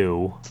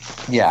 2.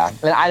 Yeah,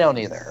 and I don't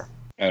either.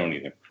 I don't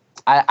either.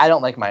 I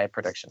don't like my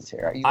predictions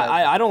here.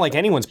 I don't like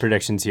anyone's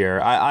predictions here.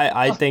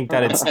 I think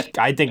that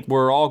I think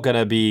we're all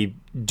gonna be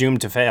doomed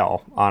to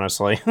fail,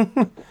 honestly.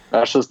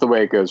 That's just the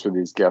way it goes for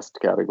these guest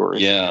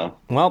categories. Yeah.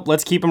 Well,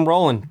 let's keep them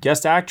rolling.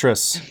 Guest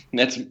actress.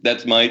 That's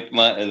that's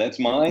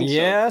mine.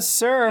 Yes,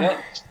 sir.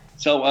 Yeah.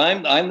 So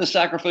I'm the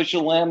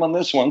sacrificial lamb on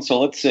this one.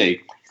 So let's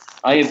see.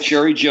 I have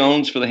Cherry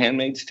Jones for The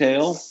Handmaid's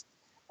Tale,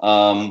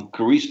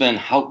 Carice Van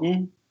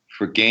Houten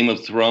for Game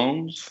of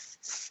Thrones,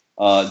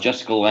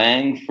 Jessica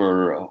Lange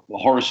for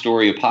Horror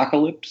Story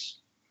Apocalypse,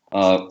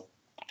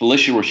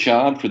 Felicia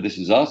Rashad for This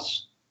Is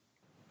Us,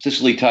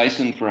 Cicely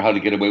Tyson for How to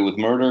Get Away with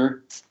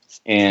Murder,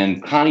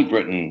 and Connie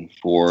Britton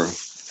for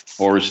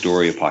Horror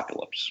Story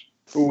Apocalypse.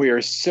 We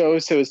are so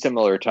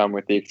similar, Tom,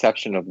 with the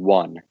exception of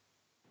one.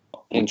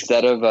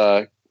 Instead of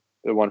the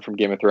one from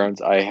Game of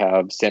Thrones, I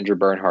have Sandra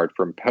Bernhard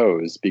from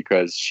Pose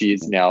because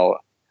she's now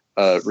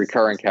a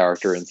recurring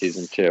character in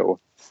season 2.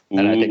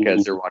 And I think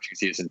as they're watching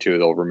season 2,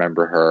 they'll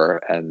remember her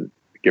and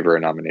give her a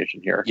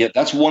nomination here. Yeah,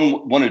 that's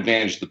one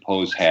advantage the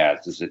Pose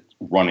has, is it's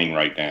running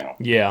right now.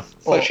 Yeah.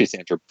 Well, she's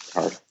Sandra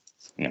Bernhard.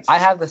 Yeah. I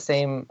have the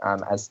same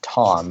as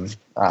Tom,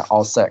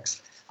 all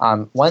 6.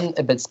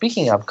 But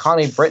speaking of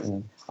Connie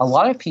Britton, a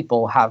lot of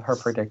people have her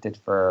predicted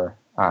for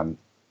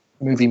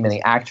movie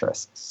mini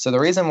actress. So the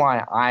reason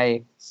why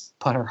I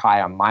put her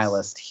high on my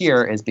list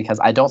here is because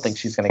I don't think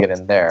she's going to get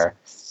in there.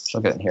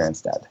 She'll get in here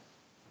instead.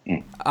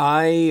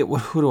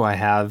 Who do I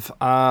have?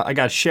 I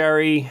got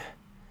Sherry.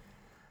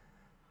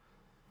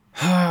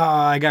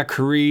 I got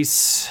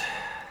Carice.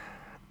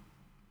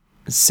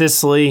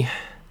 Cicely.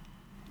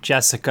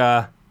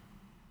 Jessica.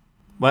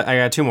 What? I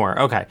got 2 more.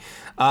 Okay.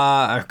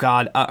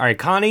 God. All right.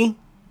 Connie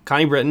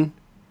Britton.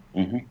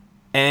 Mm-hmm.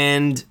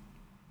 And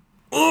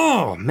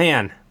Oh,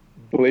 man.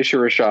 Felicia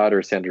Rashad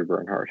or Sandra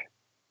Bernhard.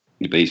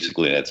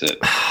 Basically, that's it.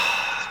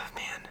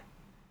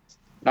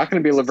 Not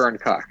going to be Laverne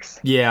Cox.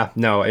 Yeah,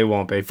 no, it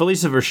won't be.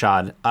 Felicia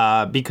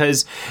Rashad,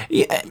 because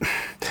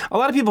a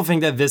lot of people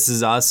think that This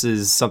Is Us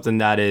is something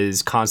that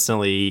is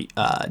constantly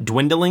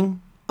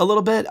dwindling a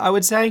little bit, I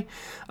would say.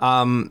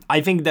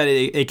 I think that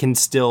it can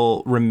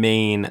still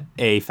remain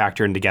a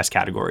factor in the guest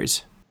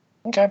categories.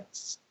 Okay.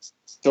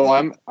 So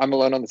I'm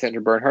alone on the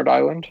Sandra Bernhard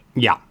Island?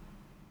 Yeah.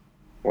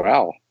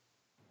 Wow.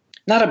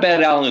 Not a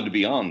bad island to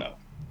be on, though.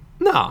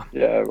 No,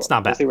 Yeah, it's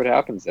not bad. We'll see what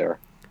happens there.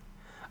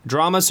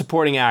 Drama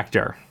supporting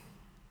actor.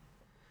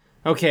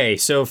 Okay,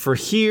 so for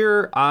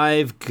here,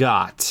 I've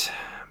got...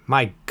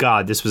 My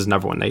God, this was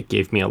another one that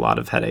gave me a lot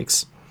of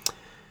headaches.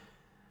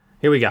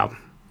 Here we go. I'm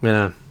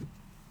going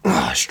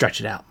to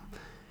stretch it out.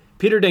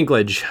 Peter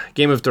Dinklage,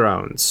 Game of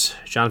Thrones.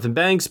 Jonathan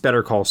Banks,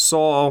 Better Call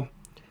Saul.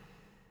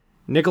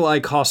 Nikolai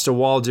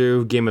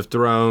Costa-Waldau, Game of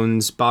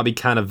Thrones. Bobby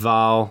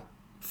Cannavale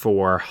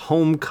for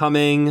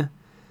Homecoming.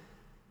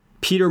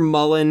 Peter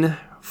Mullen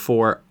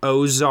for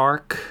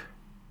Ozark.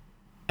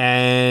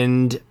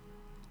 And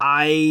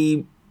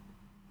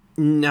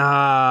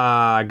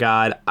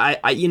God,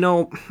 I'm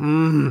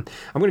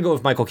gonna go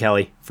with Michael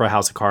Kelly for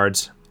House of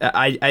Cards.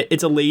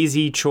 It's a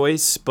lazy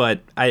choice,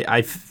 but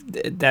I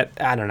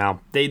don't know.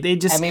 They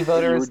just Emmy You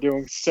voters. were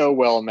doing so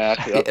well,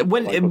 Matt.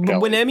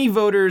 when Emmy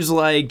voters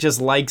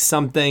just like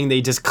something,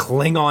 they just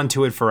cling on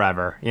to it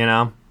forever,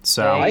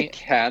 So I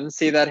can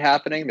see that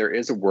happening. There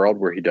is a world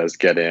where he does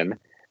get in,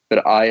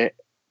 but I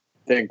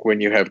think when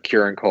you have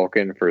Kieran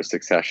Culkin for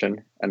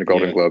Succession and a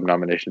Golden Globe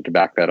nomination to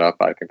back that up,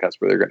 I think that's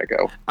where they're going to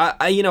go.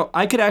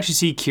 I could actually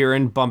see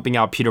Kieran bumping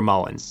out Peter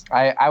Mullen.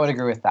 I would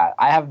agree with that.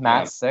 I have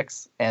Matt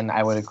 6, and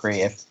I would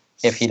agree if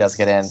he does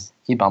get in,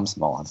 he bumps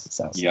Mullen.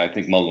 So Yeah, I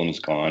think Mullen's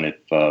gone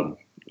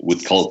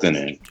with Culkin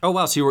in. Oh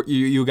wow, so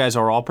you guys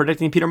are all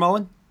predicting Peter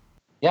Mullen?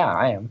 yeah,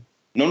 I am.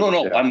 No,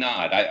 Yeah. I'm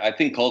not. I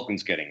think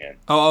Culkin's getting in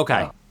Oh,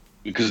 okay.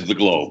 because of the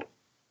Globe.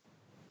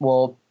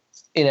 Well,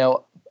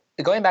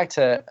 going back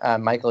to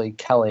Michael E.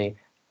 Kelly,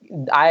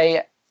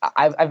 I've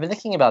been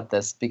thinking about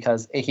this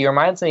because he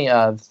reminds me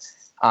of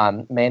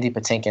Mandy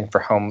Patinkin for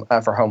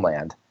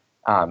Homeland.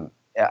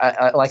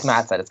 Like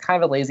Matt said, it's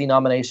kind of a lazy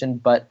nomination,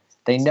 but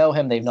they know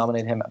him. They've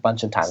nominated him a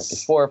bunch of times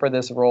before for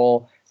this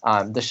role.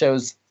 The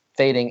show's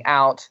fading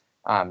out.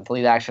 The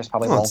lead actress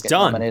probably won't get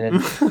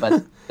nominated,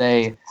 but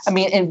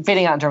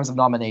fading out in terms of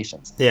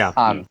nominations.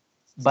 Yeah.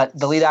 But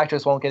the lead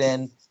actress won't get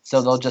in. So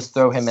they'll just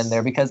throw him in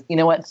there because you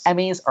know what?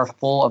 Emmys are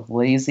full of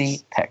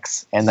lazy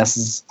picks, and this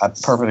is a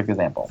perfect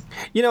example.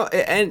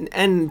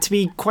 And to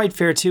be quite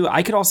fair too,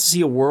 I could also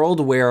see a world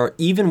where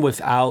even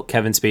without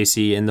Kevin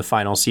Spacey in the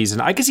final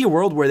season, I could see a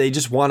world where they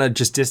just want to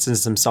just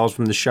distance themselves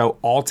from the show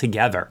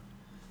altogether.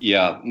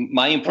 Yeah,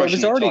 my Well, it impression.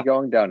 was already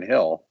going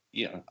downhill.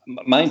 Yeah,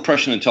 my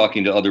impression in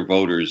talking to other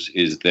voters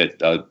is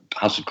that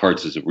House of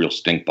Cards is a real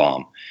stink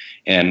bomb.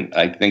 And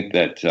I think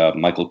that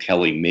Michael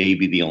Kelly may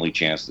be the only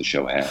chance the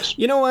show has.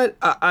 You know what?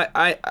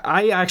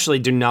 I actually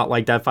do not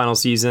like that final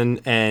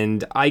season,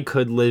 and I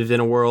could live in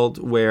a world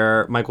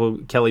where Michael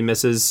Kelly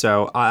misses.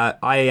 So I'm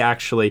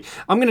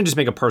going to just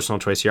make a personal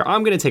choice here.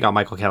 I'm going to take out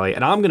Michael Kelly,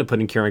 and I'm going to put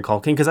in Kieran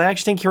Culkin because I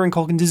actually think Kieran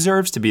Culkin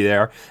deserves to be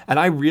there, and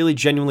I really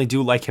genuinely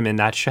do like him in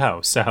that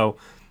show. So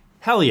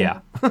hell yeah,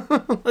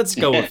 let's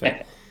go with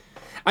it.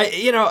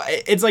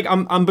 It's like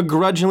I'm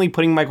begrudgingly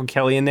putting Michael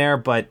Kelly in there,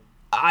 but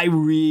I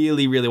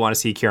really, really want to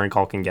see Kieran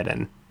Culkin get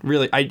in.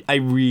 Really, I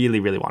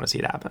really, really want to see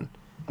it happen.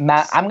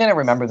 Matt, I'm going to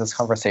remember this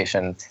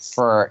conversation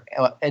for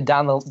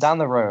down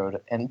the road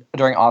and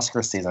during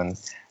Oscar season,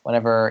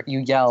 whenever you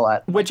yell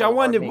at which I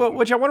want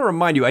to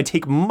remind you, I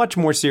take much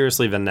more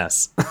seriously than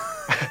this.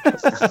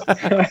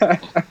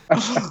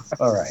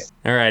 All right.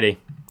 Alrighty.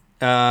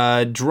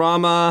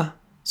 Drama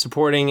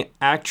supporting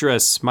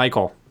actress,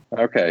 Michael.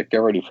 Okay, get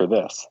ready for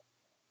this.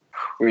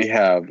 We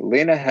have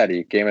Lena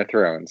Headey, Game of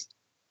Thrones.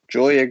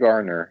 Julia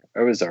Garner,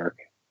 Ozark.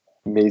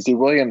 Maisie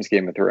Williams,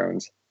 Game of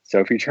Thrones.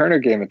 Sophie Turner,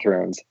 Game of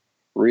Thrones.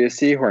 Rhea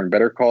Seehorn,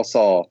 Better Call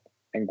Saul.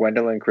 And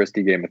Gwendolyn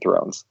Christie, Game of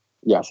Thrones.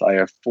 Yes, I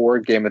have 4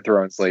 Game of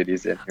Thrones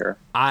ladies in here.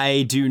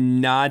 I do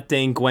not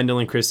think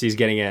Gwendolyn Christie's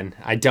getting in.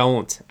 I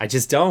don't. I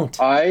just don't.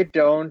 I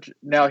don't.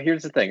 Now,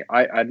 here's the thing.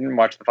 I didn't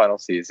watch the final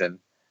season,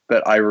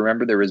 but I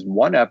remember there was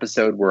one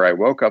episode where I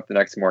woke up the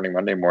next morning,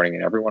 Monday morning,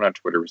 and everyone on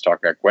Twitter was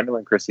talking about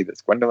Gwendolyn Christie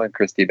this, Gwendolyn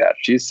Christie that.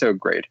 She's so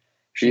great.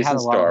 She's in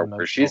Star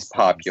Wars. She's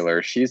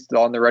popular. She's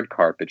on the red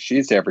carpet.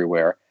 She's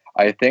everywhere.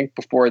 I think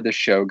before the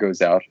show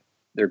goes out,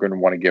 they're going to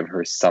want to give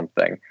her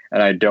something.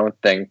 And I don't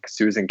think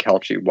Susan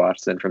Kelchi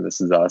Watson from This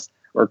Is Us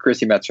or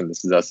Chrissy Metz from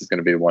This Is Us is going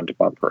to be the one to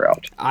bump her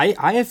out.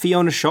 I have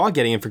Fiona Shaw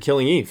getting in for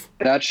Killing Eve.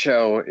 That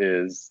show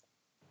is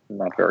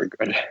not very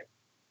good.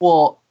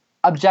 Well,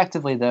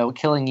 objectively, though,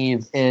 Killing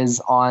Eve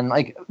is on,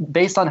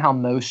 based on how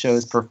most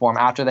shows perform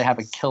after they have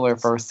a killer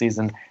first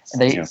season,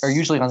 they are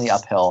usually on the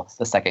uphill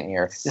the second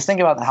year. Just think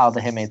about how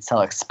The Handmaid's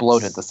Tale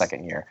exploded the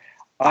second year.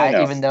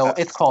 Even though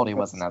its quality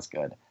wasn't as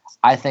good.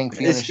 I think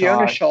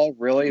Fiona Shaw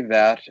really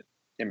that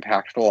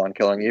impactful on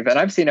Killing Eve? And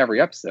I've seen every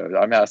episode.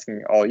 I'm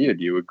asking all you,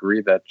 do you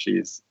agree that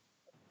she's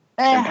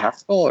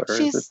impassable, or is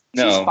it? She's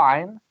No.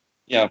 fine.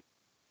 Yeah,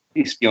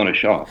 he's Fiona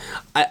Shaw.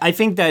 I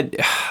think that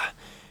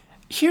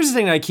here's the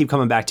thing that I keep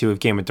coming back to with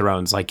Game of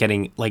Thrones, like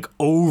getting like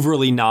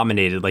overly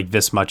nominated like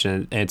this much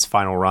in its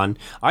final run.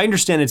 I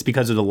understand it's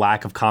because of the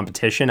lack of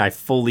competition. I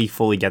fully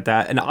get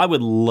that, and I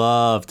would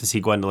love to see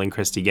Gwendolyn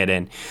Christie get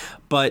in,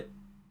 but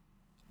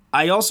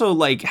I also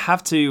like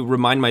have to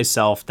remind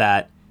myself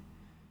that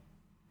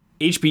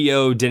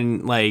HBO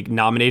didn't like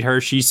nominate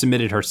her. She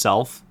submitted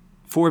herself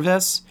for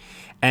this,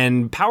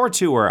 and power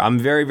to her. I'm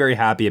very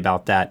happy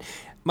about that.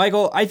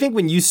 Michael, I think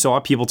when you saw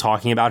people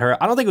talking about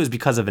her, I don't think it was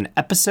because of an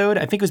episode.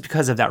 I think it was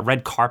because of that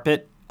red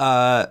carpet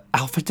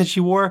outfit that she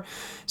wore.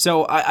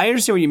 So I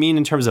understand what you mean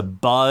in terms of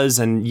buzz,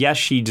 and yes,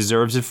 she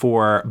deserves it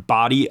for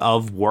body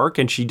of work,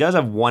 and she does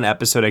have one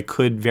episode I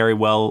could very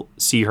well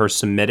see her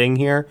submitting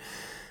here.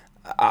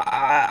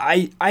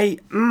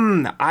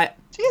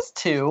 She has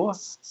two.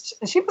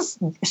 She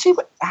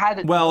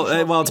had.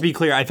 Well, to be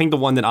clear, I think the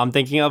one that I'm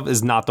thinking of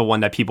is not the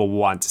one that people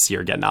want to see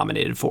her get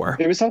nominated for.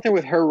 There was something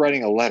with her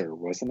writing a letter,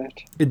 wasn't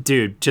it?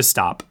 Dude, just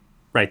stop.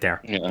 Right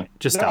there. Yeah.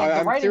 Just No, stop. The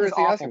I'm writing is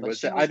seriously awful,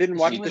 asking. but I didn't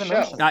watch the show.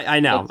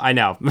 emotional. I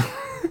know.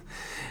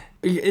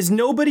 Is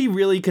nobody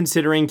really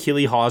considering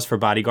Keely Hawes for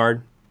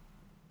Bodyguard?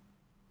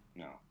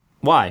 No.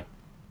 Why?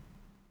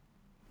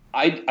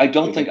 I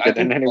don't think. I Fit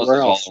think in the anywhere buzz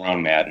is else. all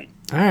around Madden.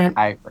 All right.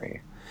 I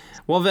agree.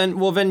 Well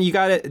then you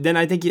got it. Then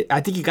I think you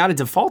got to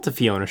default to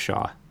Fiona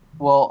Shaw.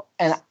 Well,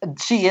 and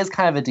she is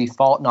kind of a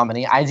default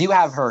nominee. I do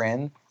have her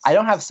in. I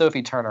don't have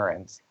Sophie Turner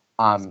in,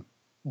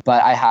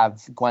 but I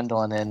have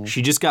Gwendolyn in.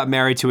 She just got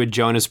married to a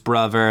Jonas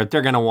brother.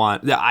 They're gonna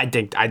want. I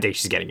think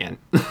she's getting in.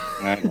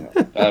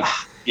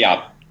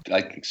 Yeah,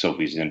 I think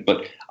Sophie's in,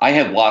 but I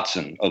have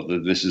Watson of the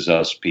This Is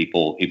Us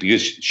people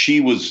because she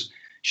was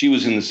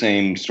in the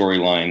same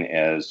storyline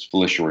as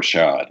Felicia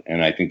Rashad,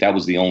 and I think that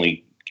was the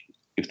only.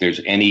 If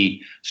there's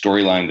any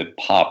storyline that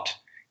popped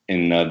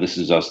in This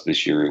Is Us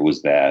this year, it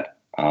was that.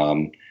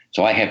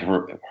 So I have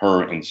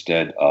her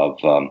instead of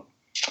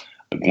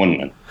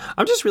Gwendolyn.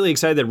 I'm just really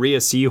excited that Rhea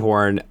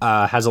Seehorn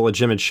has a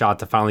legitimate shot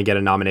to finally get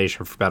a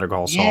nomination for Better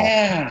Call Saul.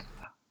 Yeah,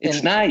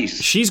 it's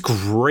nice. She's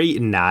great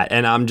in that,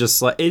 and I'm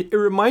just like, it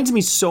reminds me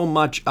so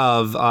much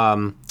of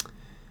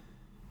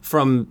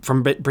from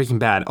Breaking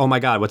Bad. Oh my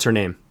God, what's her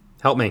name?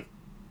 Help me.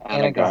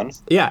 Anna Gunn.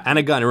 Yeah,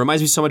 Anna Gunn. It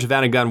reminds me so much of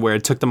Anna Gunn, where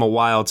it took them a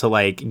while to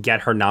like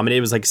get her nominated.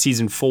 It was like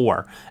season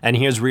 4, and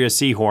here's Rhea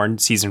Seehorn,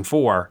 season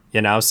 4.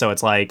 You know, so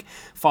it's like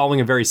following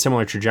a very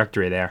similar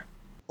trajectory there.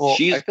 Well,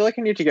 I feel like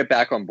I need to get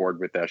back on board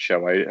with that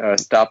show. I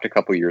stopped a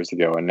couple years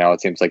ago, and now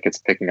it seems like it's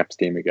picking up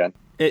steam again.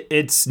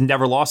 It's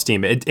never lost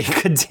steam. It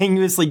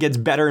continuously gets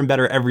better and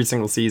better every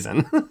single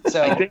season.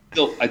 so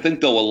I think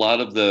though a lot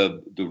of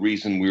the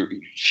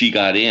reason she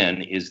got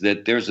in is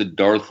that there's a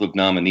dearth of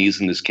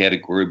nominees in this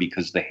category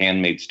because The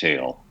Handmaid's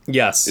Tale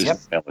Yes.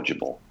 is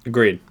eligible,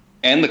 Agreed.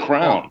 and The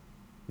Crown.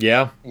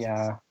 Yeah.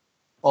 yeah.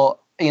 Well,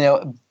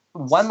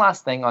 one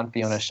last thing on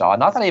Fiona Shaw.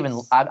 Not that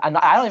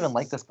I don't even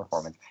like this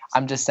performance.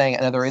 I'm just saying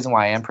another reason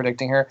why I am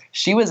predicting her.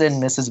 She was in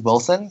Mrs.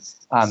 Wilson,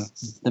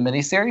 the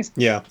miniseries.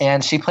 Yeah.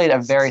 And she played a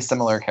very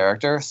similar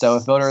character. So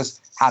if voters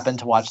happen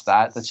to watch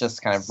that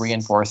just kind of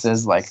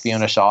reinforces like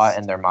Fiona Shaw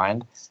in their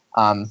mind.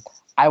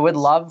 I would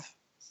love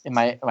in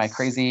my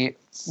crazy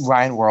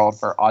Ryan world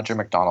for Audra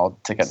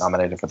McDonald to get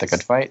nominated for The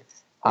Good Fight.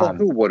 Well,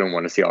 who wouldn't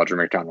want to see Audra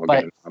McDonald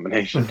get a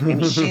nomination?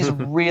 And she's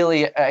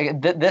really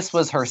this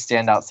was her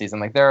standout season.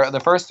 Like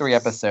the first 3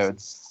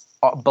 episodes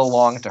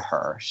belong to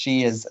her.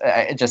 She is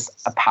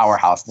just a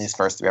powerhouse in these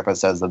first 3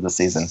 episodes of the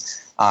season.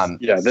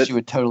 She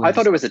would totally. I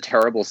thought it was a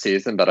terrible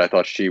season, but I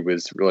thought she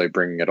was really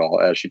bringing it all,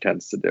 as she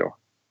tends to do.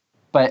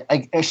 But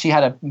she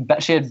had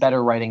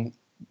better writing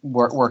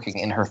working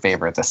in her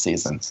favor this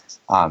season.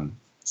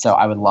 So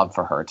I would love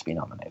for her to be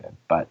nominated,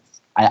 but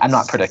I'm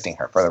not predicting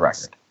her, for the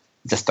record.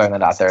 Just throwing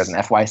that out there as an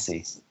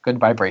FYC. Good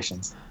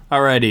vibrations.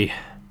 Alrighty.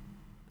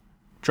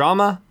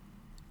 Drama,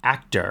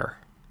 actor,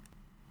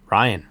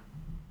 Ryan.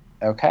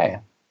 Okay.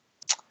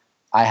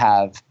 I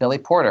have Billy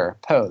Porter,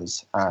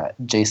 Pose,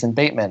 Jason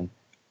Bateman,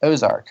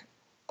 Ozark,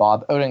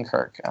 Bob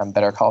Odenkirk,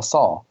 Better Call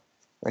Saul,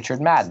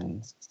 Richard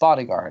Madden,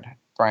 Bodyguard,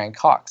 Brian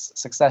Cox,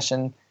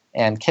 Succession,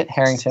 and Kit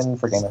Harington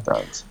for Game of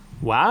Thrones.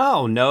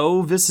 Wow,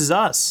 no, This Is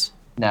Us.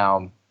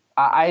 Now,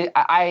 I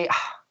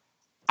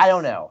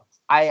don't know.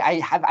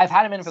 I've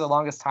had him in for the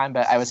longest time,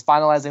 but I was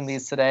finalizing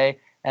these today,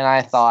 and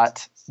I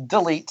thought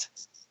delete.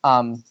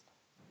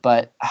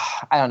 But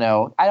I don't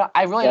know.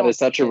 I really That don't. is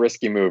such a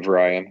risky move,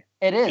 Ryan.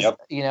 It is, Yep.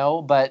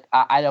 But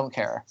I don't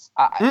care.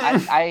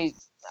 I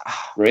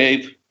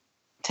Brave.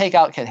 take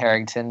out Kit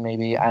Harington,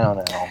 maybe. I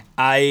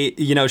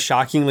don't know.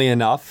 Shockingly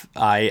enough,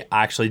 I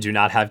actually do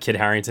not have Kit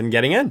Harington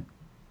getting in.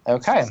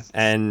 Okay.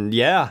 And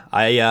yeah,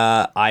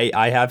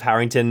 I have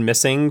Harrington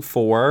missing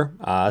for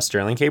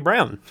Sterling K.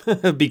 Brown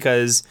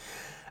because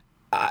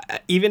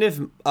even if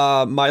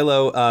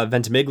Milo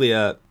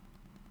Ventimiglia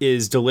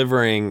is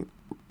delivering,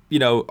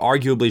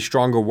 arguably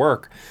stronger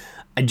work,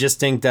 I just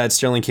think that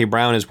Sterling K.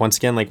 Brown is once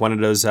again like one of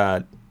those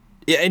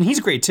Yeah, and he's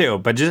great too.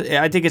 But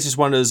I think it's just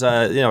one of those.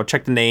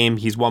 Check the name.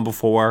 He's won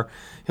before.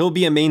 He'll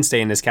be a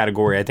mainstay in this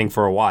category, I think,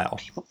 for a while.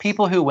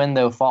 People who win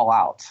though fall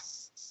out,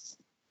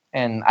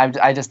 and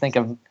I just think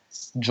of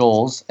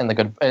Jules in the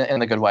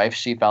Good Wife.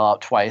 She fell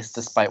out twice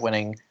despite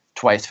winning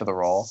twice for the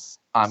role.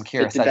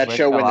 Kira Did that Sedgwick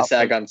show fell win the out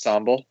SAG for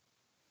Ensemble?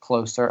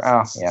 Closer.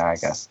 Oh yeah, I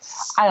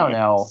guess. I don't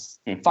know.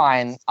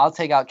 Fine, I'll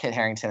take out Kit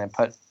Harington and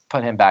put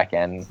him back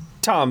in.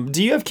 Tom,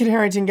 do you have Kit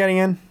Harington getting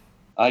in?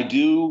 I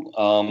do.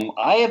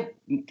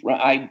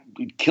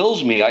 It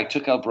kills me. I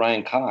took out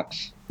Brian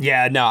Cox.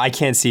 Yeah, no, I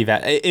can't see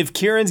that. If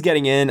Kieran's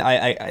getting in,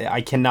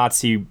 I cannot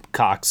see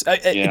Cox.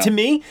 To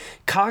me,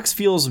 Cox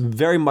feels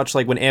very much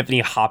like when Anthony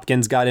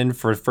Hopkins got in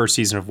for the first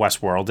season of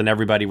Westworld, and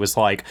everybody was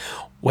like,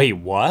 "Wait,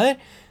 what?"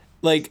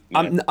 Like,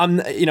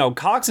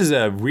 Cox is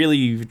a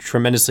really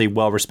tremendously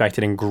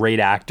well-respected and great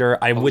actor.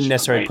 I wouldn't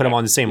necessarily put him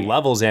on the same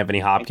level as Anthony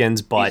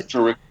Hopkins, but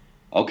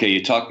okay,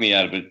 you talked me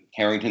out of it.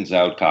 Harrington's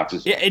out. Cox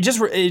is. Yeah, it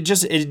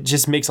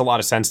just makes a lot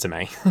of sense to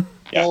me.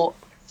 Yeah. Well,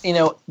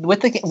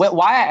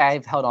 why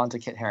I've held on to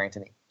Kit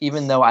Harington,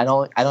 even though I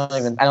don't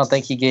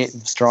think he gave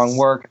strong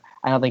work.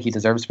 I don't think he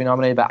deserves to be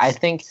nominated, but I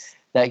think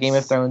that Game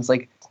of Thrones,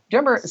 like, do you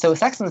remember? So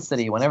Sex and the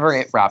City, whenever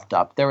it wrapped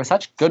up, there was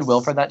such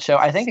goodwill for that show.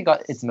 I think it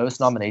got its most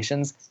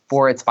nominations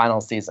for its final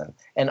season,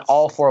 and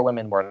all 4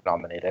 women were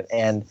nominated.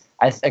 And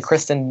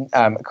Kristen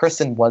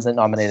wasn't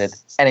nominated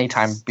any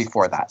time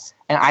before that.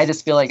 And I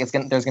just feel like there's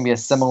going to be a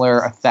similar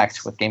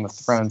effect with Game of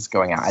Thrones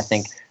going out. I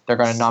think they're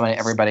going to nominate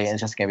everybody, and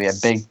it's just going to be a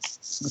big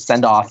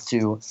send off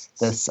to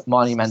this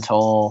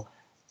monumental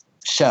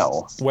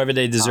show, whether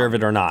they deserve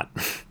it or not.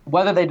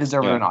 Whether they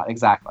deserve it or not,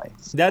 exactly.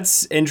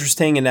 That's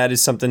interesting, and that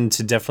is something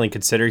to definitely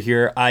consider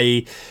here.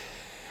 I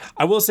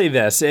will say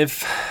this: Matt,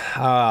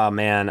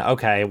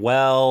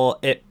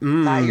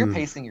 you're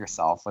pacing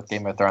yourself with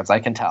Game of Thrones. I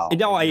can tell.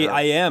 No,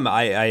 I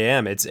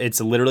am.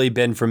 It's literally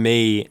been for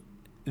me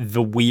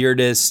the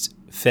weirdest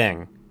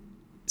thing.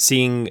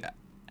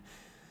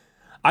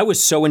 I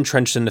was so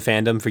entrenched in the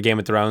fandom for Game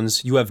of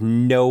Thrones. You have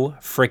no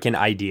freaking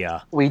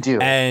idea. We do.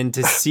 And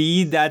to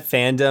see that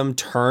fandom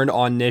turn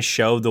on this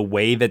show the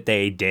way that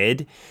they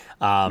did,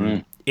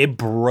 it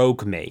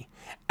broke me.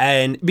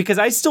 And because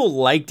I still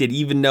liked it,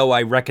 even though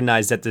I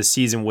recognized that this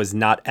season was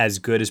not as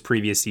good as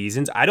previous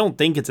seasons, I don't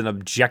think it's an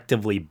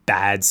objectively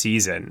bad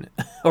season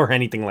or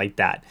anything like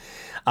that.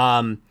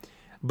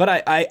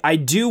 But I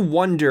do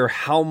wonder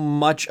how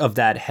much of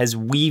that has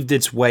weaved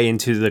its way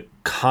into the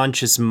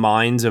conscious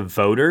minds of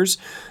voters.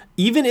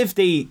 Even if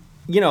they,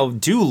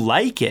 do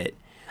like it,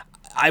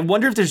 I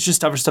wonder if there's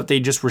just other stuff they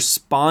just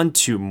respond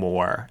to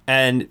more.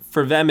 And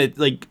for them, it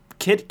like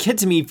Kit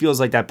to me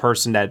feels like that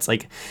person that's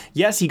like,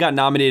 yes, he got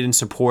nominated in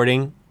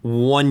supporting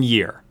 1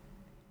 year.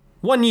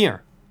 1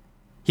 year.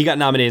 He got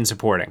nominated in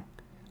supporting.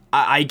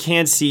 I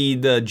can't see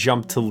the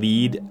jump to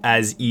lead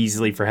as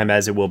easily for him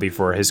as it will be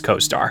for his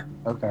co-star.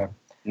 Okay.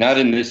 Not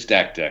in this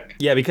stack deck.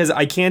 Yeah, because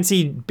I can't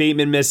see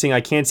Bateman missing. I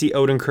can't see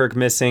Odenkirk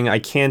missing. I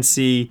can't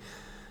see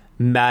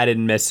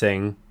Madden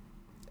missing.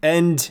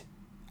 And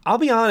I'll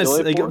be honest,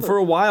 for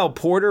a while,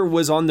 Porter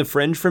was on the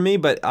fringe for me,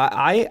 but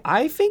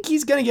I think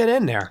he's going to get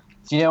in there.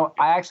 I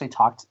actually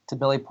talked to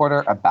Billy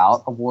Porter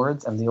about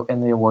awards and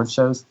in the award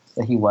shows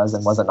that he was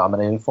and wasn't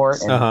nominated for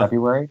in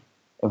February.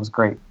 It was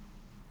great.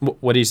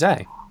 What did he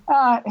say?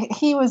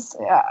 He was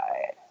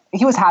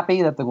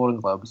happy that the Golden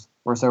Globes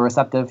were so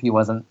receptive. He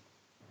wasn't.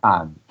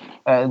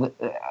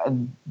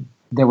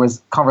 There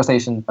was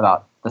conversation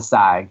about the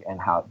SAG and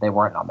how they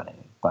weren't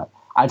nominated, but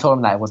I told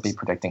him that I would be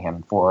predicting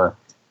him for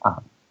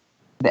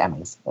the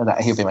Emmys, and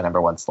that he would be my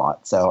number 1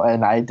 slot. So,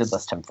 and I did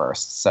list him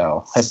first.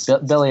 So,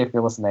 Billy, if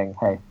you're listening,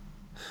 hey.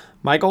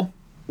 Michael?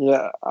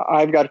 Yeah,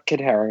 I've got Kit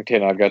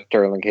Harington, I've got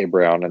Sterling K.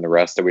 Brown, and the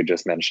rest that we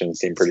just mentioned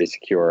seem pretty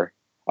secure.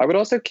 I would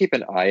also keep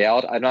an eye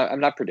out. I'm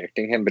not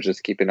predicting him, but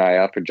just keep an eye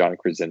out for John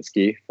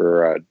Krasinski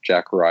for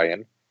Jack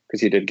Ryan, because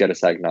he did get a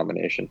SAG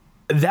nomination.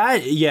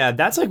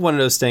 That's like one of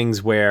those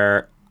things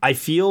where I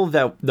feel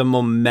that the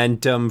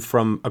momentum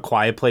from A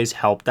Quiet Place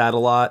helped that a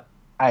lot.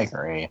 I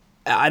agree.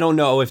 I don't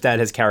know if that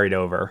has carried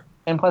over.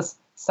 And plus,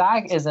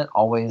 SAG isn't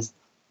always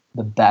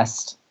the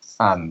best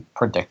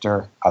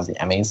predictor of the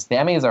Emmys. The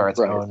Emmys are its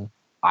own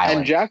island.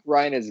 And Jack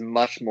Ryan is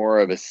much more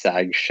of a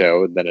SAG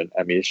show than an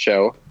Emmys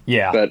show.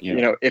 Yeah. But,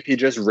 if he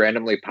just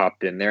randomly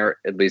popped in there,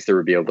 at least there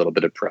would be a little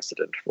bit of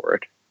precedent for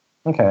it.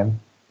 Okay.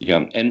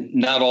 Yeah, and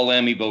not all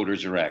Emmy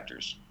voters are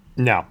actors.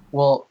 No.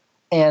 Well,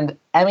 and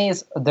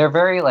Emmys, they're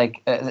very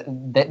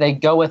they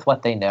go with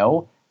what they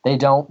know. They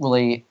don't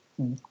really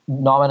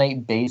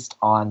nominate based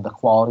on the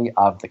quality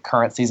of the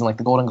current season like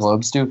the Golden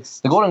Globes do.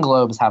 The Golden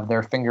Globes have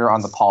their finger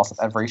on the pulse of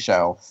every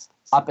show,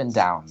 up and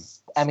down.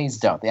 The Emmys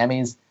don't. The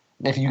Emmys,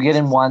 if you get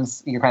in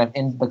once, you're kind of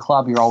in the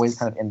club. You're always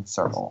kind of in the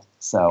circle.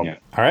 So,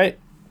 All right,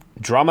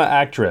 drama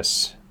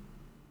actress,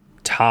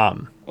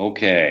 Tom.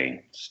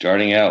 Okay,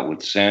 starting out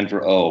with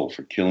Sandra Oh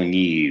for Killing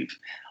Eve,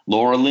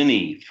 Laura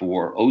Linney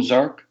for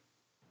Ozark,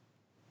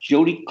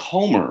 Jodie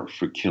Comer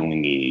for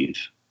Killing Eve,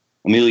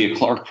 Emilia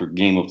Clarke for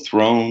Game of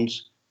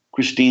Thrones,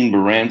 Christine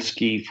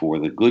Baranski for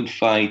The Good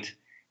Fight,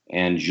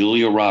 and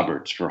Julia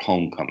Roberts for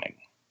Homecoming.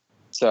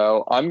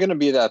 So I'm going to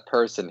be that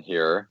person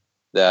here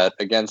that,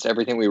 against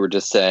everything we were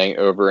just saying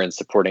over in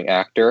supporting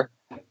actor,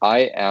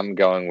 I am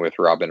going with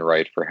Robin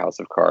Wright for House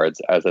of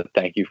Cards as a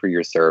thank you for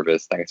your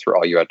service. Thanks for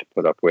all you had to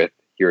put up with.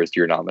 Here is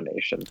your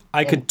nomination.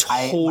 I could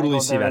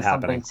totally see that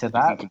happening. To I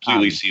that. can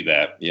completely see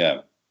that. Yeah.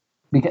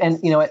 And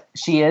you know what?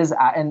 She is,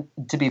 and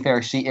to be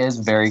fair, she is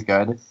very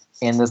good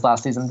in this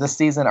last season. This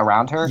season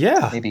around her,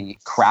 maybe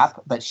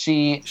crap, but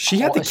she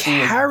had to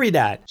carry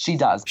that. She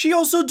does. She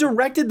also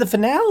directed the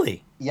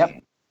finale.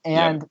 Yep.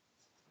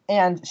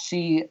 And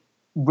she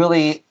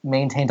really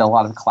maintained a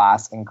lot of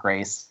class and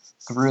grace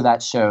through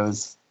that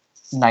show's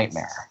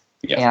nightmare.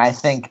 Yeah. And I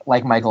think,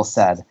 like Michael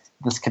said,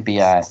 this could be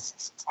a,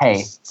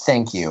 hey,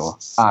 thank you.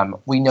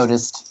 We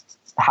noticed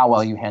how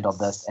well you handled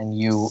this, and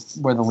you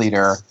were the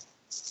leader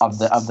of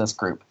this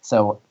group.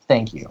 So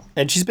thank you.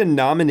 And she's been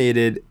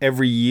nominated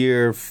every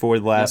year for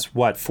the last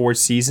 4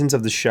 seasons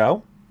of the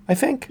show, I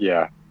think.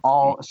 Yeah.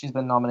 She's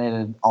been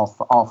nominated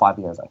all 5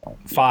 years, I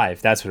think.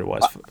 5, that's what it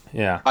was.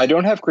 Yeah. I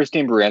don't have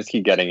Christine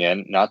Baranski getting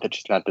in. Not that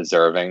she's not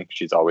deserving.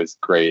 She's always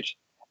great.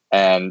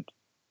 And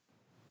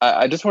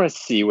I just want to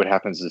see what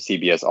happens with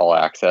CBS All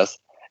Access.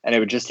 And it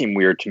would just seem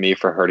weird to me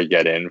for her to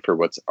get in for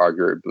what's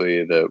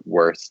arguably the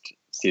worst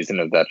season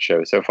of that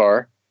show so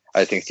far.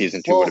 I think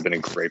season 2 would have been a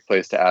great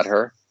place to add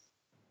her.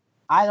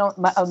 I don't,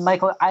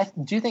 Michael. I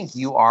do think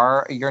you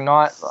are. You're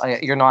not. Season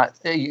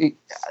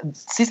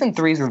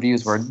 3's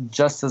reviews were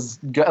just as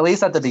good. At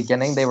least at the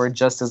beginning, they were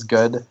just as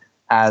good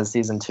as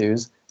season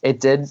 2's. It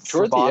did.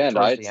 Towards the end,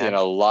 I'd seen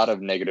a lot of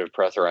negative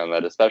press around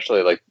that,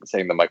 especially like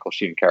saying the Michael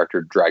Sheen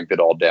character dragged it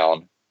all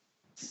down.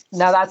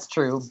 Now that's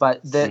true, but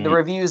the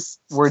reviews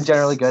were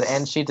generally good,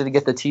 and she did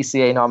get the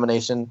TCA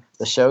nomination.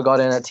 The show got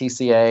in at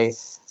TCA.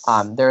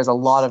 There's a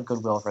lot of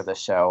goodwill for this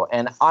show,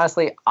 and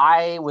honestly,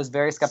 I was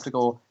very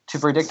skeptical to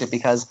predict it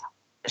because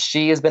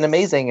she has been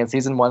amazing in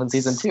season 1 and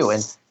season 2,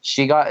 and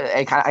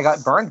I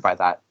got burned by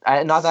that.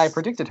 Not that I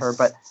predicted her,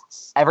 but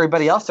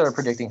everybody else started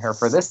predicting her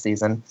for this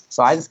season,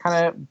 so I just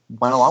kind of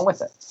went along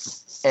with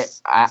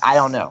it. I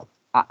don't know.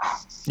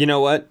 You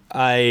know what?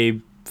 I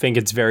think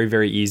it's very,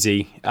 very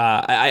easy.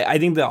 I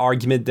think the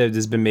argument that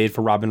has been made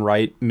for Robin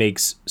Wright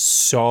makes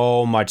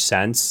so much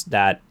sense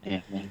that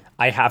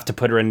I have to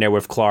put her in there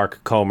with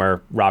Clark,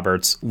 Comer,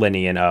 Roberts,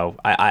 Linney, and O.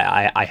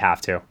 I have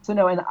to. So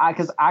no, and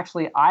because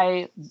actually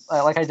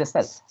like I just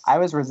said, I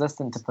was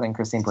resistant to putting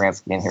Christine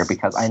Baranski in here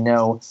because I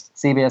know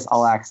CBS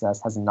All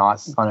Access has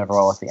not gone over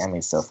well with the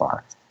Emmys so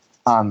far.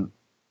 I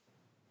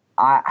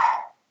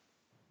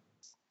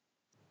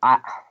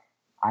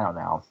don't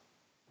know.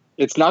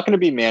 It's not going to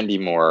be Mandy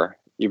Moore,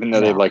 even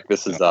though they like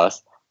This Is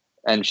Us,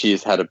 and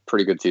she's had a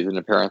pretty good season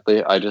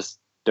apparently. I just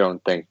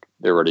don't think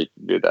they're ready to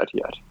do that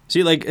yet.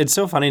 See, like, it's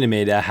so funny to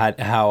me that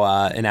how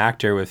an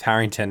actor with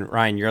Harrington,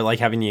 Ryan, you're like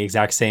having the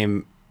exact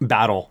same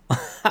battle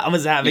I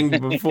was having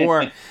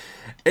before.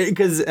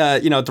 Because,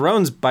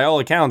 Thrones, by all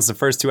accounts, the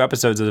first 2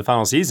 episodes of the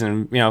final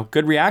season,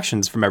 good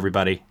reactions from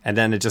everybody. And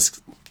then it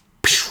just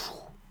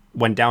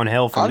went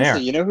downhill from there.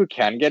 Honestly, you know who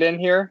can get in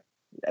here?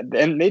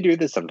 And they do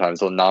this sometimes.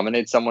 They'll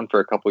nominate someone for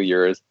a couple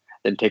years,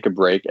 then take a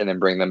break, and then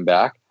bring them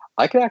back.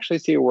 I could actually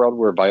see a world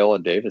where Viola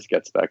Davis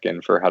gets back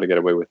in for How to Get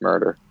Away with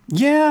Murder.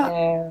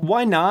 Yeah,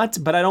 why not?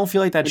 But I don't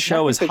feel like that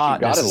show is hot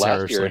she got necessarily.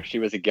 It last year. She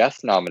was a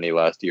guest nominee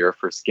last year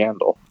for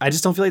Scandal. I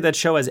just don't feel like that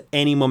show has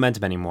any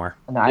momentum anymore.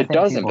 No, it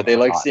doesn't, but they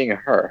like seeing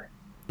her.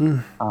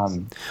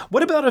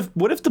 What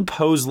if the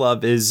Pose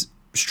love is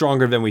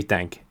stronger than we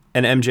think,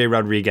 and MJ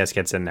Rodriguez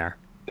gets in there?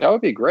 That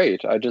would be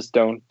great. I just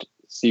don't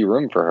see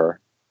room for her.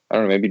 I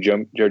don't know, maybe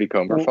Jodie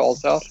Comer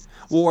falls out.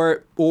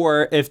 Or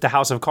if the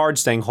House of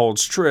Cards thing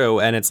holds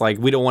true and it's like,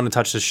 we don't want to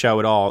touch the show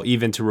at all,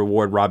 even to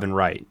reward Robin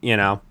Wright,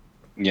 Yeah.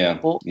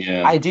 Well,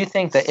 yeah. I do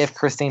think that if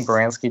Christine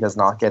Baranski does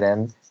not get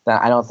in, then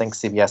I don't think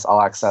CBS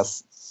All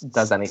Access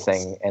does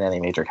anything in any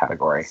major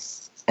category,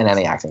 in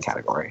any acting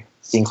category,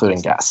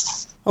 including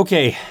guest.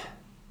 Okay.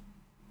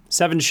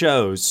 7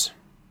 shows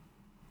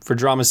for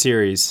drama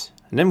series.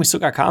 And then we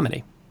still got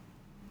comedy.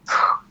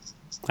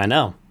 I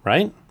know,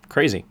 right?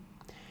 Crazy.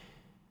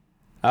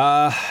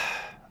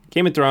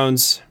 Game of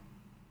Thrones,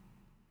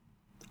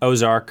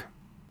 Ozark,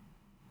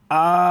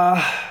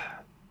 oh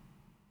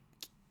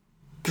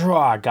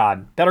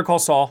God, Better Call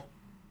Saul,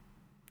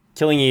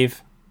 Killing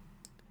Eve,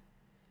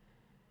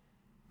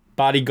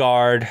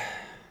 Bodyguard,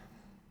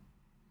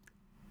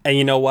 and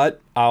you know what?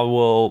 I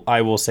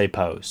will say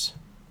Pose.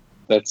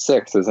 That's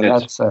 6, isn't it?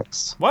 That's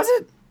 6. Was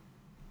it?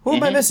 Who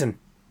am I missing?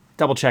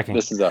 Double checking.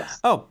 This Is Us.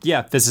 Oh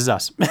yeah, This Is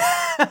Us.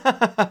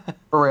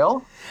 For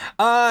real?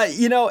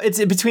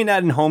 It's between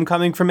that and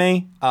Homecoming for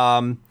me.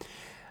 You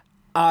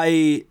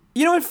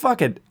know what?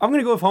 Fuck it. I'm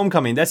gonna go with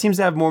Homecoming. That seems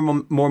to have more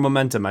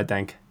momentum, I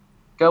think.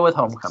 Go with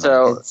Homecoming.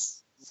 So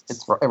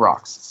it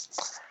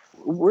rocks.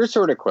 We're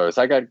sort of close.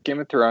 I got Game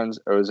of Thrones,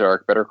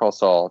 Ozark, Better Call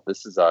Saul,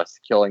 This Is Us,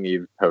 Killing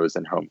Eve, Pose,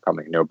 and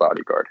Homecoming. No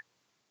Bodyguard.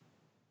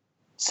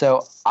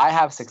 So I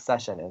have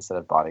Succession instead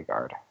of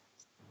Bodyguard.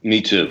 Me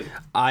too.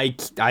 I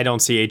don't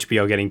see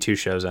HBO getting 2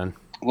 shows in.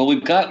 Well,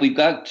 we've got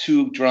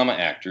 2 drama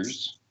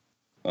actors.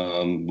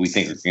 we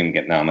think are going to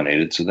get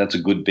nominated. So that's a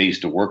good base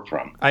to work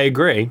from. I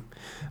agree,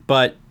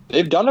 but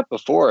They've done it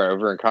before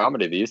over in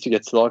comedy. They used to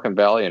get Silicon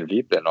Valley and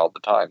Veep in all the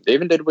time. They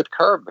even did it with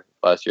Curb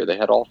last year. They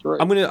had all three.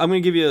 I'm gonna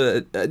give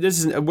you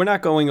we're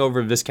not going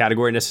over this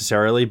category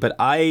necessarily, but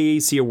I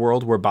see a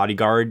world where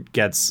Bodyguard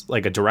gets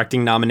like a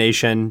directing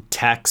nomination,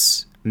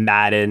 Tex,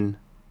 Madden,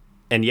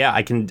 and yeah,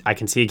 I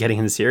can see it getting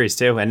in the series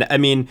too. And I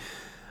mean,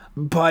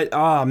 but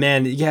oh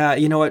man, yeah,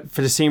 you know what?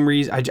 For the same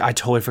reason, I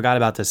totally forgot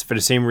about this. For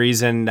the same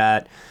reason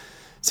that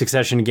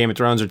Succession and Game of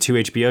Thrones are two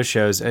HBO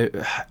shows,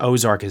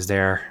 Ozark is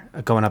there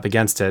going up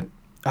against it.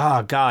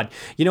 Oh God,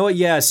 you know what?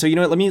 Yeah, so you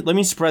know what? Let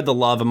me spread the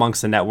love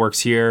amongst the networks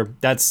here.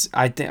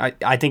 I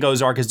think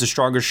Ozark is the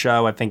stronger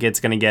show. I think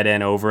it's going to get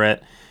in over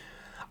it.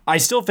 I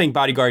still think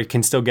Bodyguard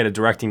can still get a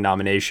directing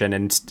nomination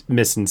and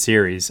miss in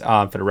series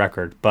for the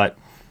record. But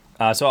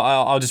so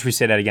I'll just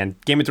restate that again: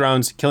 Game of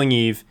Thrones, Killing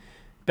Eve,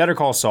 Better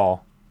Call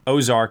Saul,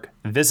 Ozark,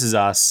 This Is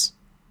Us,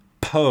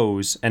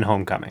 Pose, and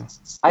Homecoming.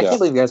 I can't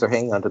believe you guys are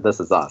hanging on to This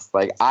Is Us.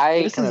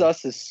 This Is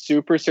Us is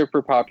super,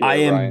 super popular. I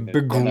am Ryan,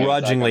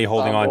 begrudgingly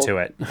holding on to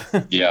it.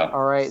 Yeah.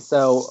 All right.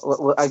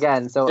 So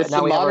again, It's now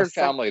the we have Modern our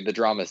Family, the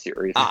drama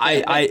series.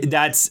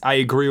 I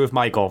agree with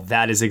Michael.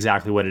 That is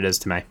exactly what it is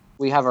to me.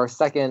 we have our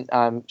second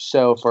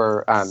show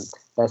for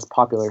best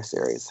popular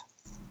series.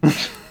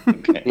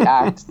 Okay. The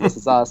Act. This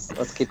Is Us.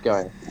 Let's keep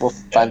going. We'll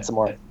find some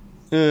more.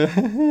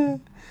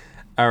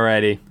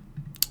 Alrighty.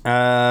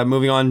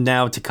 Moving on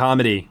now to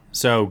comedy.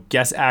 So,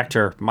 guest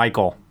actor,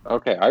 Michael.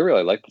 Okay, I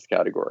really like this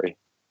category.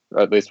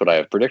 Or at least what I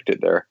have predicted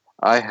there.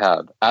 I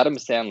have Adam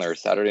Sandler,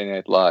 Saturday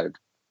Night Live,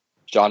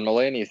 John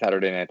Mulaney,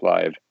 Saturday Night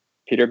Live,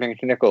 Peter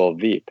McNichol,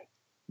 Veep,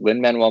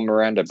 Lin-Manuel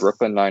Miranda,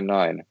 Brooklyn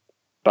Nine-Nine,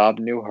 Bob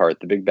Newhart,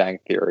 The Big Bang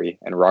Theory,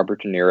 and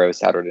Robert De Niro,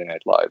 Saturday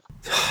Night Live.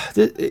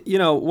 You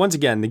know, once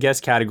again, the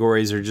guest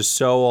categories are just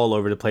so all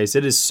over the place.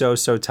 It is so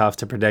tough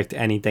to predict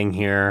anything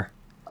here.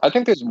 I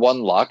think there's one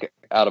lock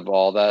out of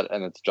all that,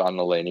 and it's John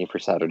Mulaney for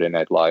Saturday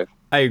Night Live.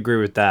 I agree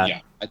with that.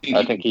 Yeah.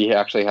 I think he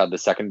actually had the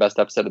second best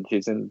episode of the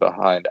season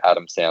behind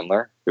Adam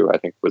Sandler, who I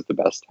think was the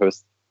best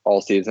host all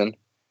season.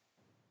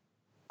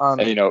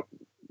 And, you know,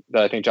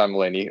 I think John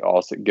Mulaney,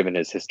 also given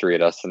his history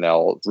at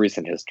SNL,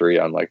 recent history,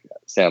 unlike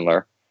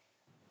Sandler,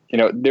 you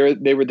know,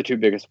 they were the two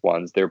biggest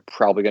ones. They're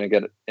probably going to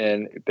get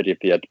in, but if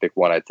you had to pick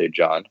one, I'd say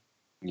John.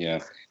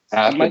 Yeah.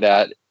 After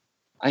that,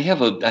 I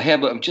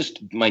have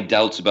just my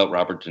doubts about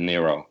Robert De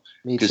Niro.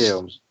 Me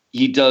too.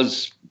 He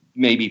does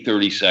maybe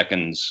 30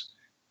 seconds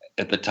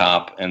at the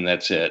top, and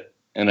that's it.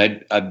 And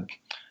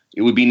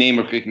it would be name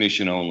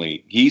recognition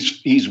only.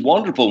 He's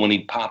wonderful when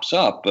he pops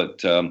up,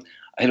 but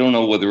I don't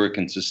know whether it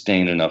can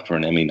sustain enough for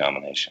an Emmy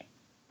nomination.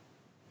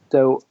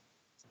 So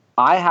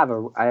I have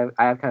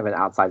kind of an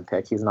outside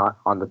pick. He's not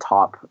on the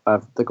top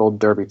of the Gold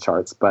Derby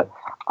charts, but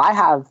I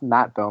have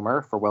Matt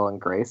Bomer for Will and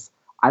Grace.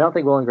 I don't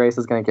think Will and Grace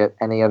is going to get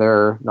any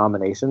other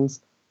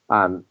nominations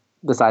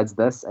besides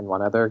this and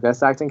one other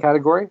guest acting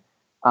category.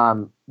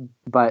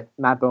 But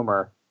Matt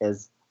Bomer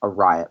is a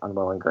riot on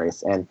Will and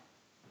Grace, and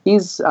he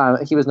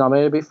was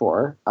nominated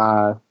before.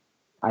 I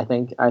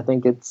think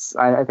it's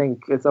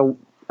a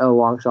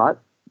long shot,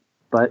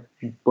 but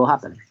will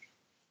happen.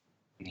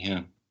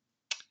 Yeah.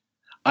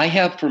 I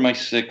have for my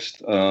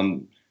sixth, I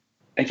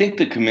think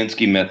the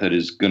Kaminsky method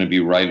is going to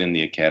be right in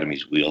the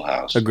Academy's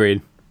wheelhouse.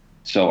 Agreed.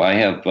 So I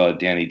have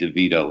Danny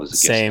DeVito as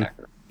a guest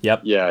actor.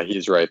 Yep. yeah,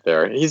 he's right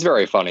there. He's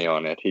very funny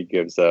on it. He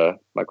gives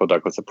Michael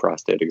Douglas a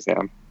prostate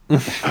exam.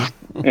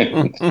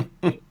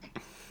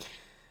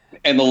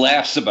 And the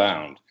laughs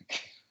abound.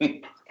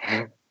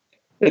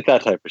 It's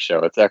that type of show.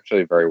 It's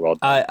actually very well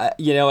done.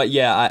 You know what?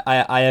 Yeah,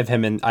 I have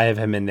him in. I have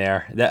him in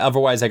there.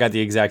 Otherwise, I got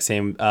the exact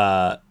same.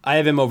 I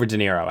have him over De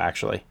Niro,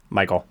 actually,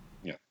 Michael.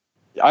 Yeah,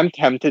 I'm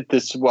tempted to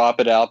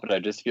swap it out, but I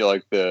just feel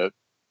like the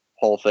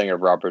whole thing of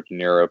Robert De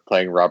Niro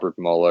playing Robert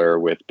Mueller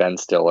with Ben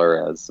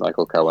Stiller as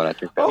Michael Cohen. I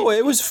think.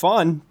 It was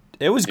fun.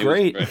 It was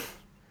great.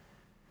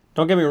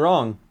 Don't get me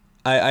wrong.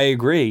 I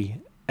agree,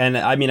 and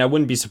I mean, I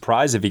wouldn't be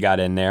surprised if he got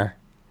in there.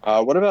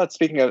 What about,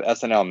 speaking of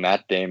SNL,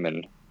 Matt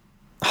Damon?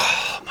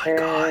 Oh my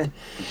God.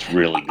 It's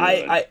really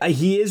good.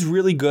 He is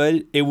really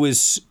good. It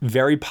was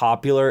very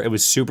popular. It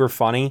was super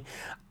funny.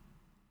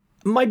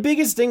 My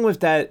biggest thing with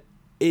that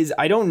is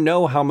I don't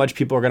know how much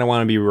people are going to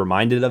want to be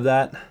reminded of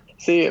that.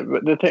 See,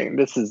 the thing,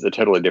 this is a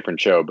totally different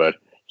show, but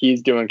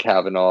he's doing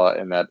Kavanaugh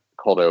in that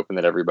cold open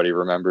that everybody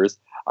remembers.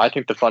 I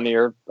think the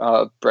funnier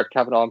Brett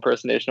Kavanaugh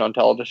impersonation on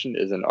television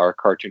is in Our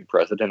Cartoon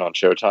President on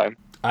Showtime.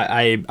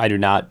 I do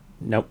not.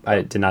 Nope,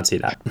 I did not see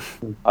that.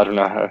 I don't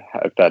know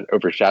if that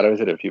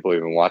overshadows it, if people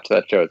even watch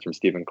that show. It's from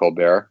Stephen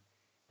Colbert.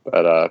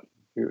 But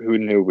who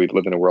knew we'd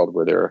live in a world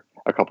where there are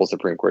a couple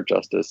Supreme Court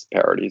justice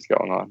parodies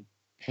going on.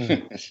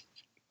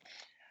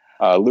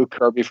 Luke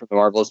Kirby from The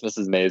Marvelous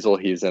Mrs. Maisel,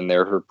 he's in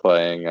there for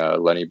playing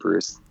Lenny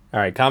Bruce. All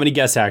right, comedy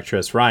guest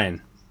actress,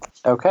 Ryan.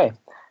 Okay.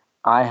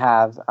 I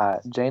have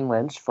Jane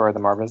Lynch for The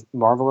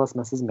Marvelous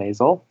Mrs.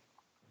 Maisel.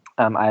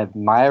 I have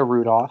Maya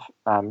Rudolph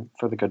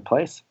for The Good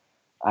Place.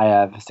 I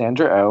have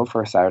Sandra Oh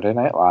for Saturday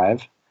Night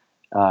Live,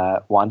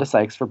 Wanda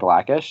Sykes for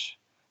Blackish,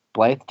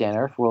 Blythe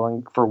Danner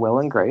for Will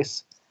and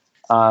Grace,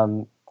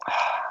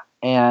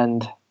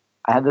 And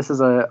this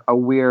is a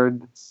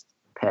weird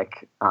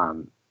pick,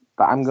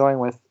 but I'm going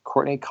with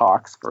Courtney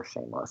Cox for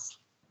Shameless.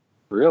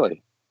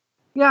 Really?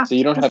 Yeah. So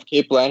you don't have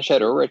Kate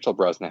Blanchett or Rachel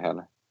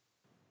Brosnahan?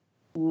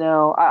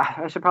 No,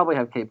 I should probably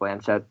have Kate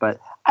Blanchett, but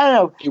I don't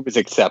know. She was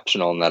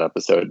exceptional in that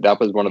episode. That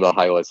was one of the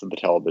highlights of the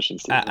television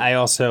season. I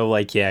also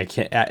I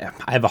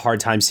have a hard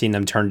time seeing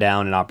them turn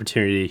down an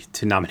opportunity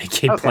to nominate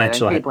Kate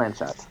Blanchett. Kate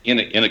Blanchett.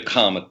 In a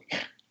comic.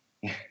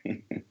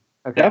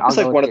 Okay, That was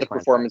I'll go like with one of Kate the Blanchett.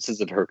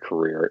 performances of her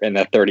career in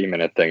that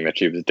 30-minute thing that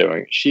she was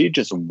doing. She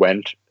just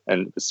went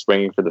and was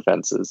swinging for the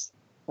fences.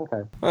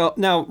 Okay. Well,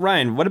 now,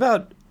 Ryan, what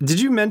about, did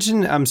you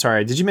mention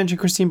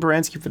Christine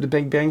Baranski for The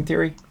Big Bang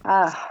Theory?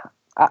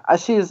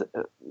 She's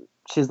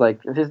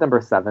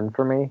number 7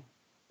 for me.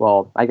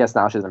 Well, I guess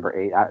now she's number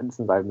 8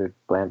 since I've moved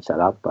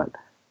Blanchett up, but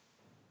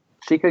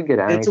she could get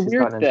any. It's a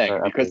weird thing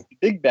because The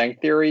Big Bang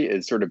Theory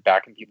is sort of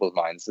back in people's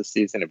minds this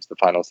season. It was the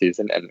final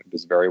season and it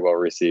was very well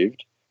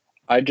received.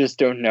 I just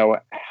don't know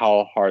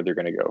how hard they're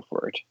going to go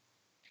for it.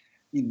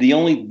 The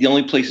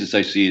only places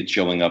I see it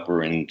showing up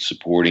are in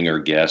supporting or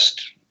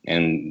guest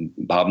and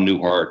Bob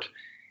Newhart,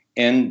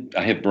 and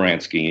I have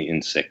Baranski in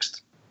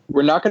 6th.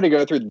 We're not going to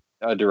go through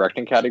a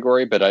directing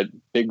category, but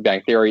Big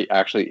Bang Theory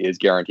actually is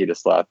guaranteed a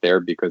slot there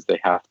because they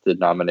have to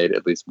nominate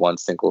at least one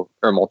single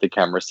or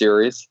multi-camera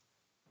series,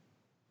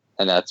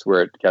 and that's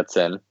where it gets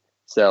in.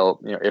 So,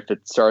 if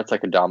it starts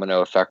like a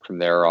domino effect from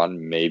there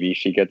on, maybe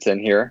she gets in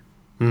here.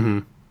 Mm-hmm.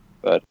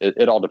 But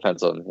it all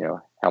depends on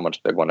how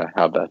much they want to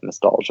have that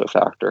nostalgia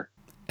factor.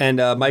 And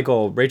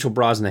Michael, Rachel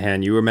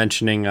Brosnahan, you were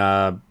mentioning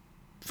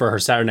for her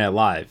Saturday Night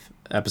Live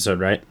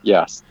episode, right?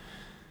 Yes.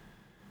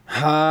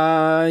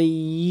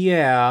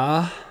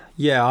 Yeah,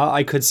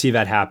 I could see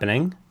that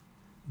happening,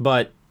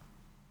 but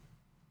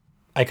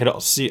I could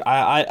also see.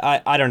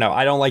 I don't know.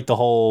 I don't like the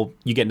whole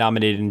you get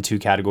nominated in 2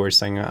 categories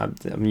thing.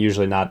 I'm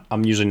usually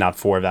not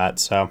for that.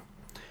 So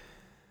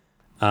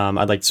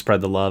I'd like to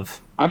spread the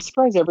love. I'm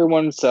surprised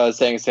everyone's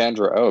saying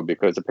Sandra Oh,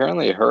 because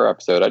apparently her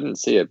episode, I didn't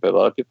see it, but a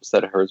lot of people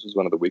said hers was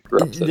one of the weaker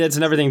episodes. That's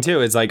another thing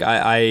too. It's like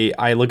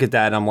I look at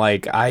that and I'm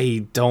like,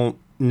 I don't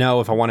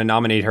know if I want to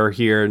nominate her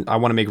here. I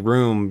want to make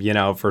room,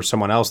 for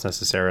someone else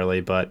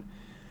necessarily, but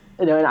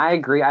and I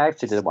agree. I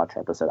actually did watch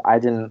her episode. I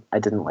didn't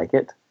like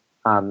it.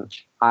 I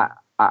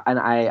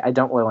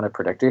don't really want to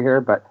predict it here,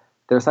 but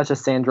there's such a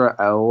Sandra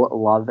Oh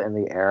love in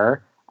the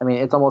air. I mean,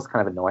 it's almost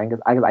kind of annoying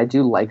because I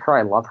do like her.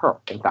 I love her.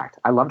 In fact,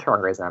 I loved her on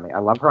Grey's Anatomy. I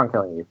love her on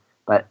Killing Eve.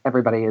 But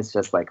everybody is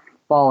just like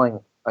falling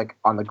like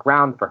on the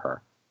ground for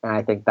her, and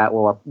I think that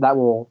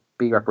will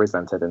be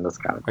represented in this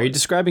category. Are you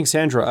describing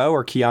Sandra Oh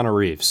or Keanu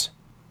Reeves?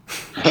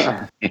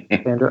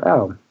 Sandra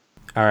Oh.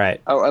 All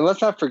right. Oh, and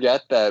let's not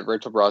forget that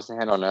Rachel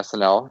Brosnahan on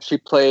SNL, she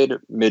played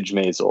Midge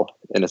Maisel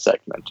in a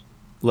segment.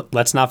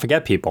 Let's not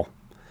forget people.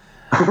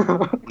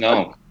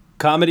 No.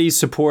 Comedy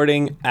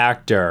supporting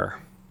actor.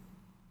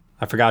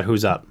 I forgot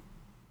who's up.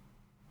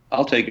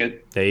 I'll take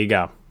it. There you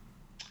go.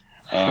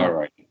 All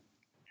right.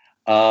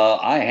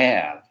 I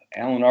have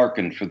Alan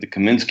Arkin for The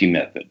Kaminsky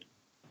Method,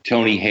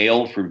 Tony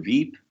Hale for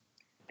Veep,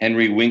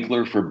 Henry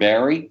Winkler for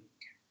Barry,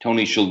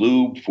 Tony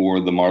Shalhoub for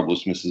The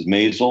Marvelous Mrs.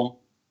 Maisel,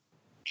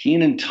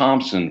 Kenan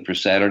Thompson for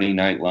Saturday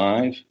Night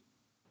Live,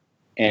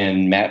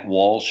 and Matt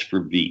Walsh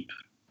for Veep.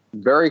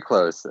 Very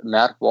close.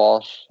 Matt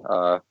Walsh,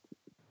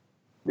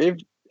 they've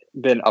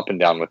been up and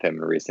down with him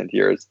in recent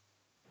years.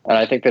 And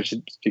I think that's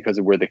just because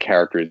of where the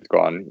character has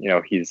gone.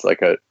 He's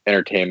like a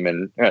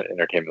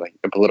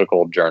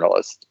political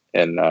journalist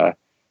in the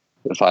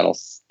final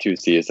 2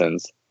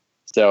 seasons.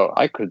 So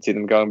I could see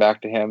them going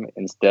back to him.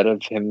 Instead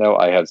of him, though,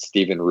 I have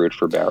Stephen Root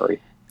for Barry.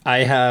 I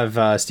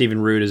have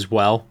Stephen Root as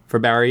well for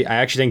Barry. I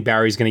actually think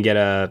Barry's going to get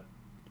a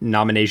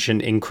nomination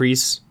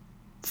increase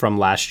from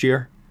last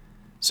year.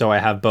 So I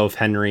have both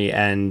Henry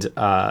and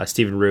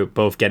Stephen Root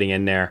both getting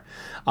in there.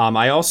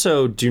 I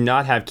also do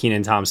not have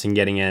Kenan Thompson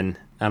getting in,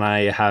 and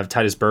I have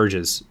Titus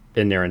Burgess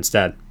in there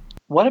instead.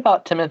 What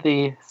about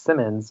Timothy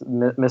Simmons,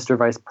 Mr.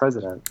 Vice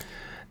President?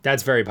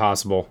 That's very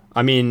possible.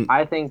 I mean,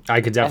 I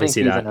could definitely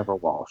see that. Over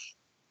Walsh.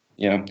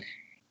 Yeah,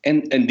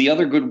 and the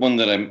other good one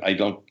that I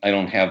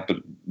don't have but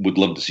would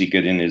love to see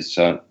get in is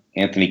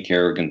Anthony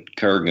Carrigan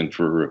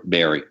for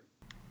Barry.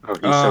 Oh,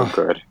 he's so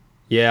good.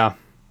 Yeah,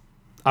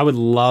 I would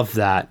love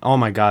that. Oh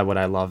my God, would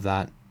I love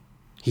that?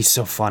 He's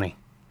so funny.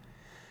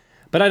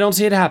 But I don't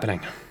see it happening.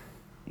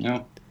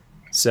 No.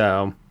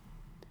 So,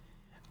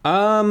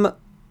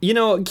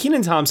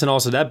 Kenan Thompson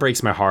also, that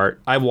breaks my heart.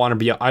 I want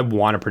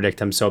to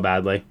predict him so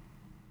badly.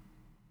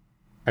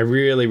 I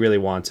really, really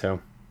want to.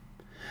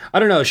 I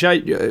don't know. Should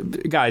I,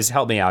 guys,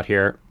 help me out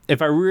here.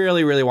 If I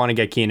really, really want to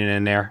get Kenan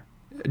in there,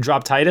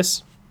 drop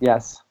Titus?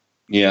 Yes.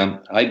 Yeah.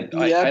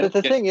 But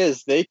the thing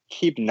is, they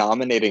keep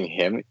nominating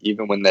him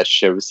even when that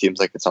show seems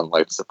like it's on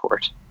life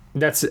support.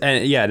 That's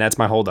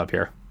my holdup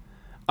here.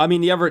 I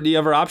mean, the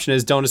other option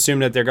is don't assume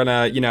that they're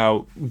gonna,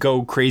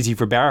 go crazy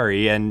for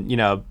Barry and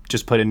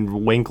just put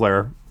in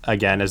Winkler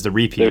again as the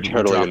repeat. They're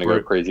totally gonna go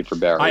crazy for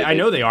Barry. I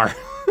know they are.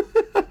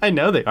 I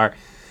know they are.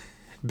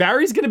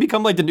 Barry's going to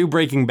become like the new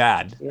Breaking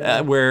Bad,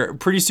 where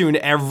pretty soon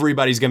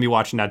everybody's going to be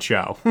watching that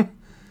show.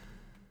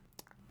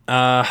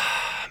 All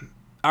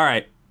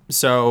right.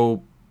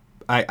 So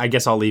I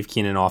guess I'll leave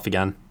Keenan off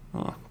again.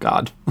 Oh,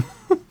 God.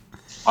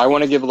 I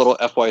want to give a little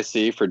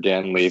FYC for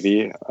Dan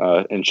Levy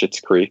in Schitt's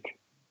Creek.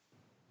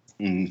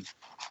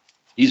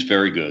 He's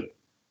very good.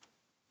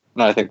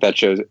 And I think that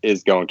show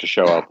is going to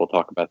show up. We'll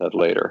talk about that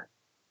later.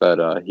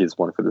 But he's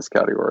one for this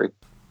category.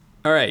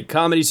 All right,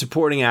 comedy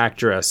supporting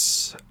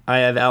actress. I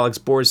have Alex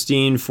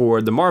Borstein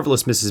for The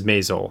Marvelous Mrs.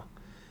 Maisel.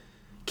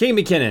 Kate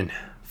McKinnon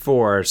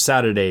for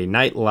Saturday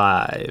Night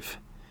Live.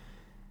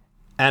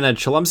 Anna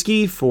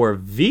Chlumsky for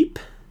Veep.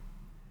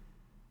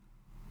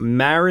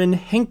 Maren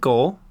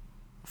Hinkle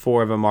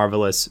for The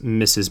Marvelous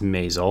Mrs.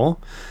 Maisel.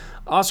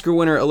 Oscar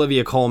winner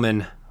Olivia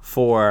Colman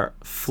for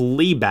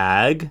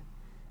Fleabag.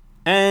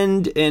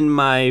 And in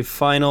my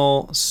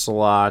final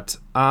slot,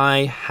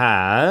 I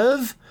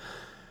have...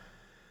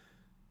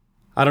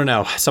 I don't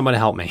know. Someone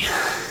help me.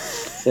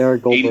 Sarah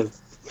Goldberg.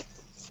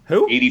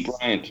 Who? 80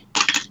 Bryant.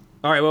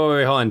 All right,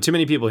 wait, hold on. Too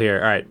many people here.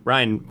 All right,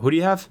 Ryan, who do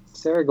you have?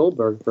 Sarah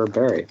Goldberg for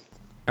Barry.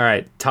 All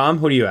right, Tom,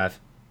 who do you have?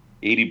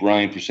 80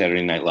 Bryant for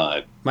Saturday Night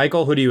Live.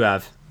 Michael, who do you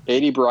have?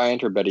 Katie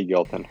Bryant or Betty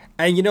Gilpin.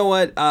 And you know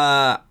what?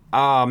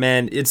 Oh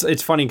man,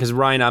 it's funny because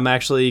Ryan, I'm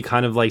actually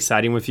kind of like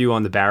siding with you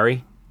on the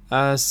Barry.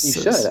 You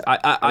should.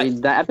 I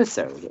mean, that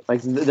episode,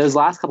 like those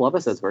last couple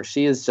episodes where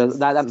she is just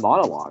that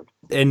monologue.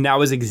 And that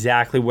was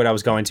exactly what I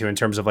was going to in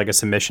terms of like a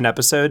submission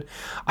episode.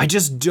 I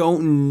just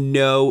don't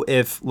know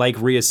if like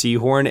Rhea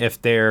Seehorn,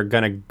 if they're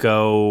gonna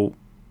go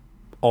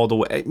all the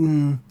way.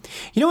 You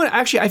know what?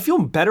 Actually, I feel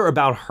better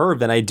about her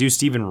than I do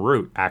Stephen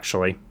Root.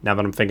 Actually, now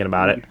that I'm thinking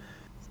about it,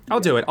 I'll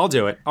do it.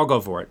 I'll go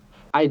for it.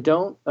 I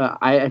don't.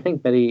 I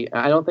think Betty.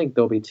 I don't think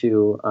there'll be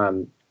two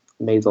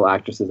Maisel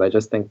actresses. I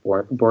just think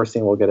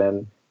Borstein will get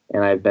in,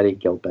 and I have Betty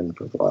Gilpin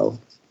for Glow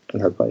in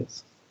her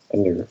place.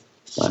 And you're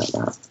mad at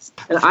that.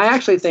 And I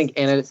actually think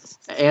Anna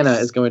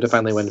is going to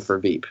finally win for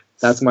Veep.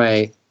 That's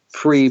my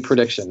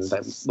pre-prediction.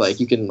 That like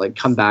you can like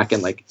come back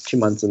in like 2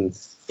 months and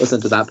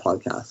listen to that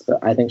podcast. But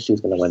I think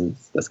she's going to win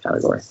this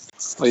category.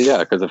 Well, yeah,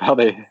 because of how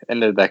they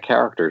ended that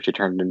character, she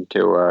turned into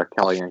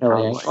Kellyanne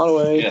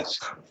Conway. Yes.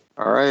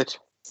 All right,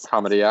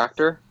 comedy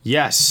actor.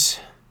 Yes,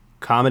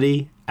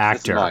 comedy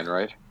actor. This is mine,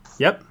 right?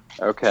 Yep.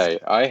 Okay,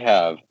 I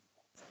have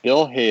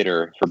Bill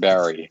Hader for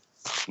Barry,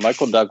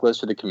 Michael Douglas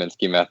for The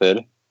Kominsky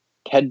Method,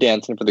 Ted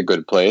Danson for The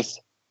Good Place,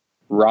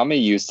 Rami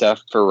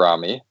Youssef for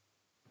Rami,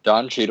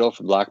 Don Cheadle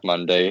for Black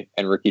Monday,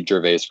 and Ricky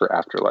Gervais for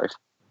Afterlife.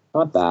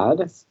 Not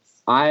bad.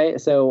 I'm going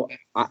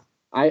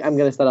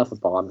to set off a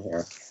bomb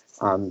here.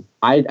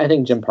 I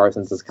think Jim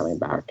Parsons is coming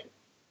back.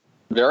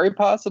 Very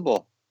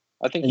possible.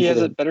 I think he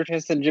has a better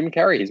chance than Jim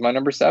Carrey. He's my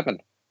number 7.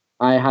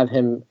 I have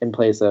him in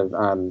place of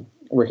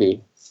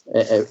Ricky.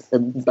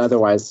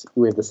 Otherwise,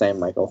 we have the same,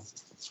 Michael.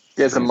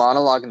 He has a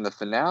monologue in the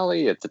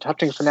finale. It's a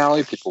touching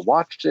finale. People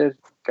watched it.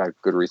 Got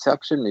good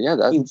reception. Yeah,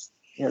 that's...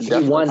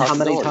 He won how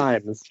many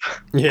times?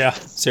 Yeah,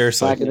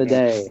 seriously. Back in the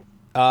day.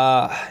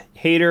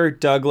 Hader,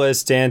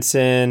 Douglas,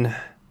 Danson,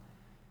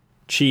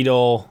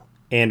 Cheadle,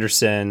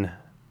 Anderson,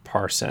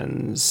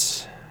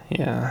 Parsons.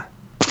 Yeah.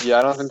 Yeah,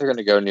 I don't think they're going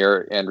to go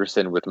near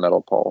Anderson with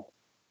Metal Pole.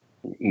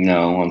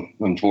 No,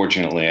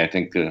 unfortunately, I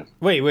think the...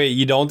 Wait,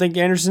 you don't think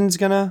Anderson's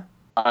gonna?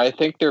 I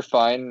think they're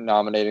fine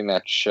nominating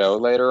that show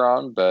later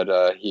on,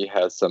 but he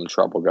has some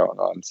trouble going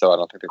on, so I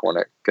don't think they're going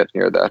to get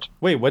near that.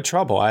 Wait, what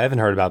trouble? I haven't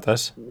heard about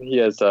this. He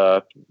has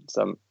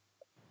some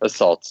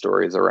assault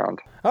stories around.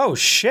 Oh,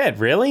 shit,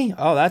 really?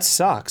 Oh, that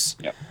sucks.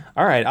 Yep.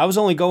 All right, I was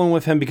only going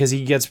with him because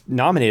he gets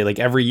nominated like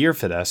every year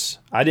for this.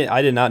 I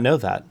did not know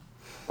that.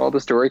 Well, the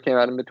story came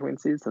out in between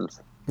seasons.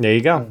 There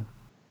you go.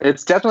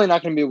 It's definitely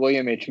not going to be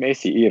William H.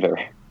 Macy either.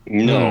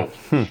 No.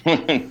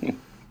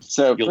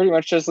 So pretty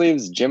much just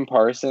leaves Jim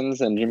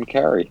Parsons and Jim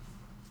Carrey.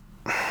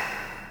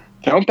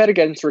 Don't bet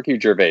against Ricky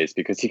Gervais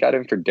because he got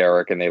in for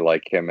Derek and they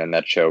like him and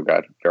that show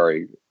got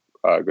very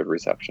good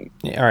reception.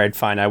 Yeah, all right,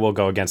 fine. I will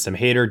go against him.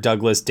 Hader,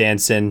 Douglas,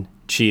 Danson,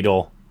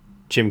 Cheadle,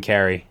 Jim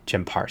Carrey,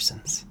 Jim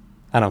Parsons.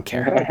 I don't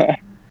care.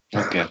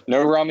 Okay.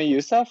 No Rami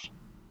Youssef?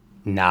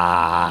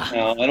 Nah.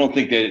 No, I don't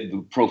think that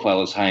the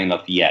profile is high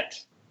enough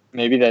yet.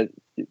 Maybe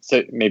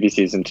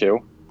season 2.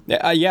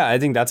 Yeah, I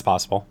think that's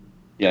possible.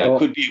 Yeah, Well, it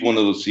could be one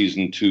of those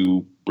season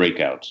 2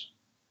 breakouts.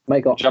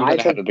 Michael, Jumping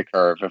ahead of the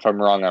curve. If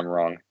I'm wrong, I'm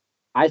wrong.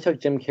 I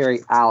took Jim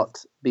Carrey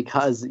out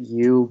because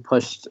you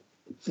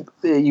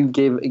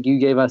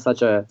gave us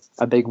such a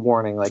big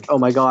warning, like, oh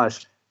my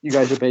gosh, you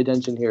guys should pay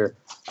attention here.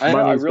 I know,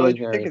 I Money's really good,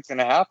 do think Harry. it's going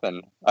to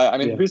happen. I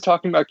mean, Yeah. who's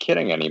talking about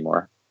kidding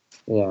anymore?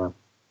 Yeah.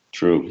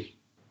 True.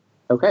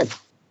 Okay.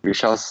 We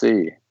shall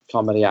see.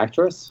 Comedy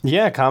actress.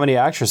 Yeah, comedy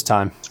actress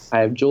time.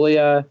 I have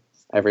Julia.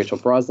 I have Rachel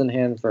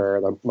Brosnahan for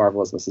The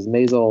Marvelous Mrs.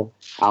 Maisel.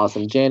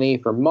 Allison Janney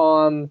for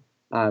Mom.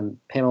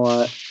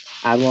 Pamela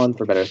Adlon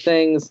for Better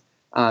Things.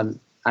 I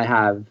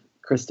have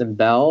Kristen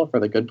Bell for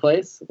The Good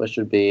Place, which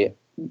would be a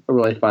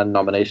really fun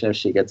nomination if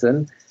she gets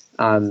in.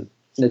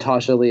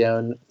 Natasha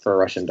Lyonne for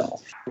Russian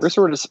Doll. We're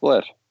sort of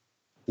split.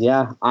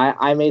 Yeah,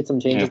 I made some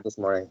changes this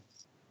morning.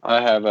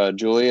 I have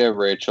Julia,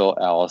 Rachel,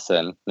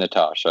 Allison,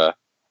 Natasha,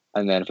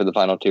 and then for the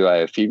final two, I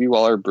have Phoebe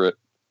Waller-Bridge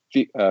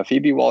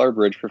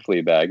for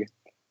Fleabag,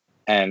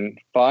 and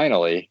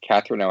finally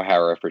Catherine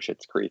O'Hara for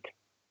Schitt's Creek.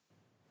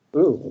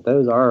 Ooh,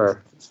 those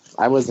are.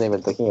 I wasn't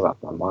even thinking about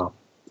them. Wow.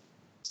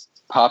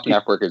 Pop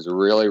Network is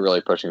really,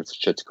 really pushing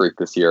Schitt's Creek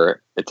this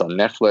year. It's on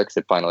Netflix.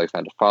 It finally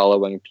found a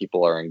following.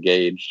 People are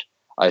engaged.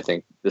 I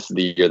think this is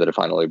the year that it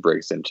finally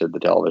breaks into the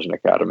television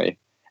academy.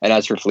 And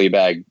as for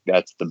Fleabag,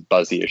 that's the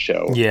buzziest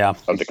show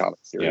of the comic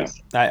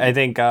series. Yeah. I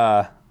think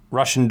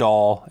Russian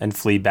Doll and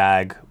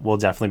Fleabag will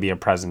definitely be a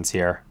presence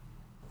here,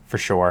 for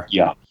sure.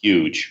 Yeah,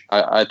 huge.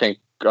 I think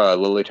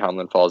Lily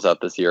Tomlin falls out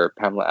this year.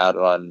 Pamela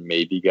Adlon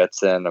maybe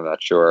gets in. I'm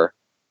not sure.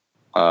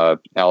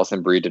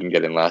 Alison Brie didn't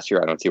get in last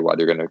year. I don't see why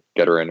they're going to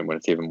get her in when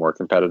it's even more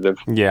competitive.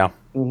 Yeah.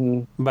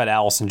 Mm-hmm. But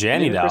Allison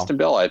Janney, though. Kristen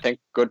Bell, I think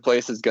Good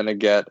Place is going to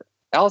get...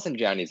 Allison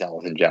Janney's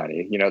Allison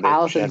Janney. You know,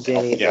 Allison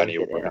Janney.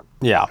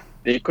 Yeah.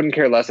 They couldn't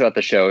care less about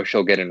the show.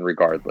 She'll get in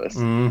regardless.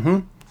 Mm-hmm.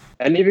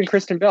 And even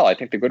Kristen Bell, I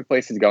think The Good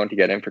Place is going to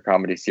get in for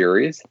comedy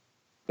series.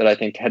 But I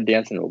think Ted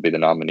Danson will be the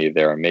nominee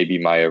there, and maybe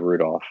Maya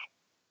Rudolph.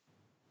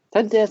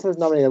 Ted Danson was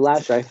nominated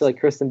last year. I feel like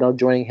Kristen Bell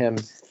joining him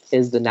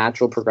is the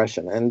natural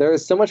progression, and there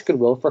is so much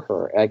goodwill for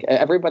her. Like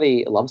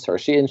everybody loves her.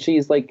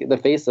 She's like the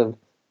face of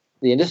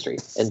the industry,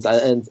 and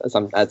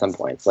at some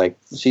points, like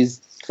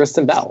she's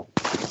Kristen Bell.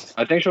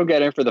 I think she'll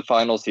get in for the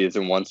final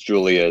season once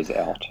Julia is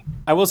out.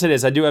 I will say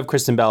this: I do have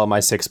Kristen Bell in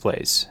my sixth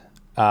place,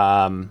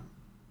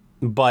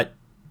 but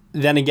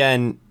then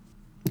again,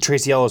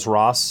 Tracy Ellis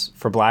Ross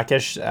for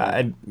Blackish,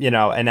 and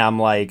I'm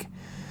like.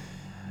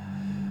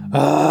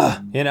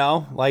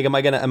 Like, am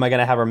I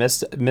gonna have her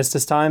miss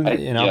this time?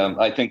 Yeah,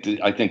 I think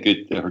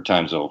her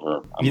time's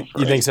over. You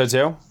think so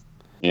too?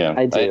 Yeah,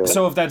 I do.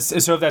 So if that's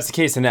the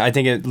case, then I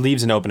think it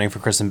leaves an opening for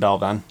Kristen Bell.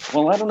 Then.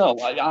 Well, I don't know.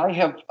 I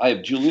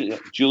have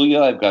Julia.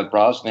 I've got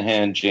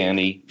Brosnahan,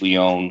 Janney,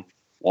 Leone,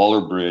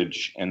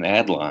 Waller-Bridge, and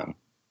Adlon.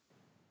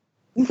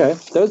 Okay,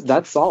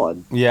 that's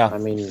solid. Yeah. I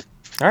mean.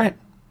 All right.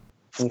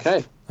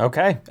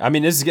 Okay. I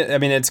mean, it's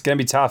gonna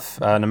be tough,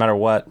 no matter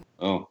what.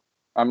 Oh.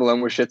 I'm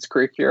alone with Schitt's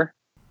Creek here.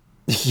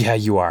 Yeah,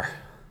 you are.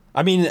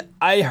 I mean,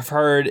 I have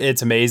heard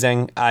it's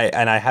amazing.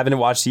 I haven't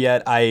watched it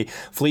yet.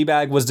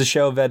 Fleabag was the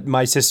show that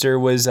my sister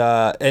was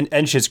and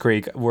Schitt's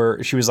Creek,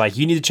 where she was like,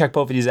 you need to check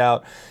both of these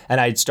out. And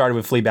I started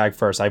with Fleabag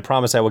first. I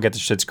promise I will get to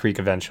Schitt's Creek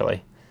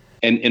eventually.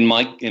 And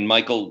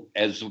Michael,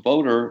 as a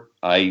voter,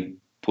 I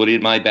put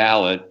in my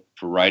ballot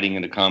for writing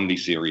in a comedy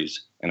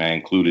series, and I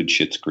included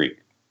Schitt's Creek.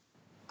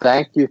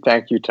 Thank you,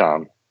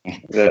 Tom.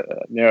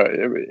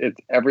 It's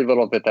every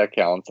little bit that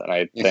counts, and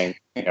I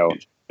think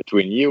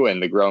between you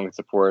and the growing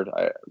support,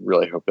 I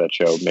really hope that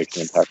show makes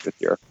an impact this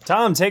year.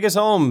 Tom, take us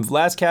home.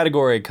 Last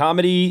category,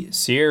 comedy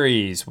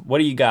series. What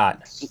do you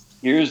got?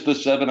 Here's the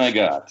 7 I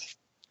got.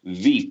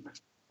 Veep,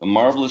 The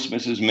Marvelous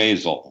Mrs.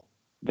 Maisel,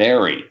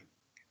 Barry,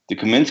 The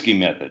Kominsky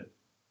Method,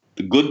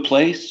 The Good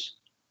Place,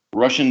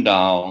 Russian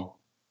Doll,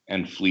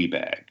 and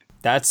Fleabag.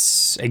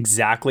 That's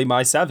exactly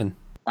my 7.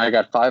 I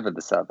got 5 of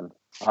the 7.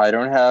 I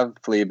don't have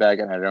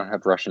Fleabag and I don't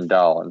have Russian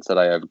Doll. Instead,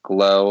 I have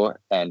Glow.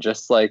 And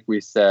just like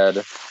we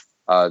said,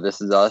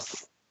 This Is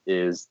Us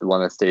is the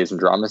one that stays in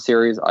drama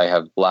series. I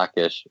have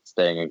Blackish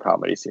staying in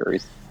comedy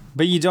series.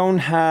 But you don't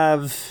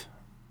have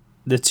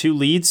the 2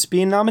 leads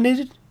being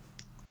nominated?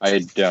 I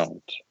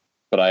don't.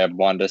 But I have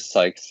Wanda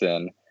Sykes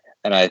in,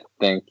 and I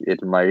think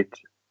it might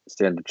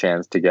stand a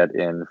chance to get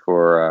in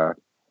for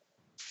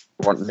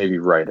maybe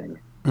writing.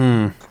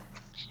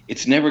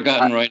 It's never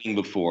gotten writing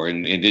before,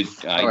 and it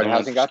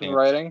hasn't gotten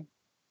writing?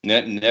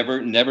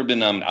 Never been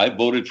nominated. I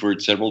voted for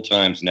it several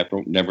times,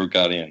 never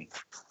got in.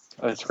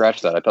 I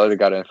scratched that. I thought it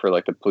got in for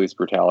like the police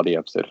brutality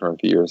episode from a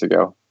few years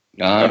ago.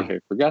 Okay,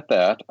 forget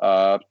that.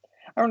 I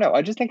don't know.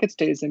 I just think it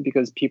stays in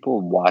because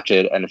people watch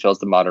it and it fills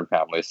the Modern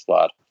Family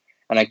slot.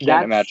 And I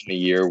can't imagine a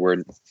year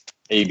where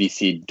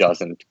ABC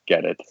doesn't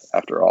get it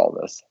after all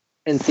this.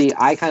 And see,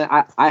 I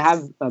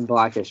have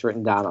Blackish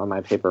written down on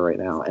my paper right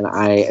now,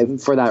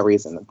 and for that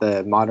reason,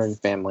 the Modern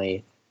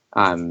Family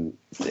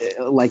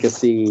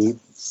legacy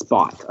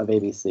spot of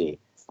ABC.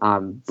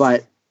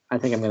 But I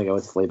think I'm going to go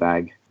with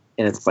Fleabag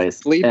in its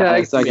place.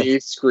 Fleabag to me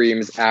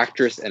screams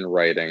actress and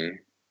writing,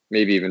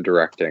 maybe even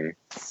directing.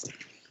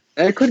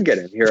 And it could get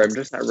in here. I'm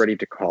just not ready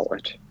to call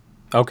it.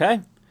 Okay,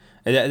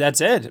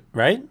 that's it,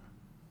 right?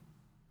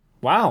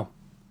 Wow.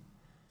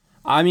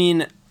 I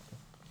mean,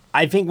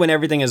 I think when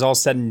everything is all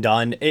said and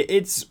done,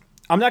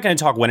 I'm not going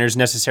to talk winners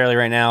necessarily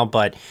right now,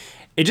 but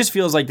it just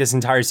feels like this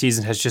entire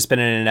season has just been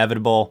an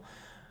inevitable,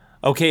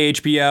 okay,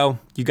 HBO,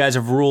 you guys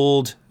have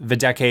ruled the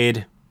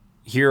decade.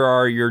 Here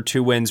are your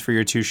 2 wins for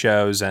your 2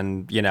 shows,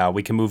 and,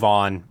 we can move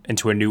on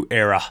into a new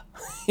era.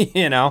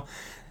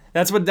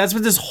 That's what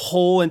this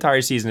whole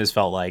entire season has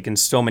felt like in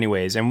so many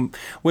ways. And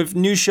with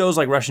new shows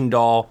like Russian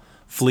Doll,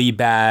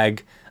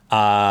 Fleabag,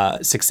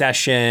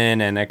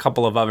 Succession, and a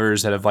couple of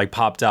others that have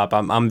popped up,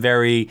 I'm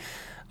very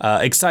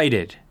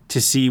excited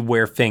to see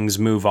where things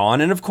move on.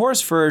 And of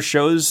course, for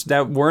shows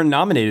that weren't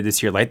nominated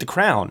this year, like The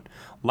Crown,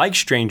 like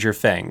Stranger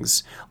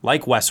Things,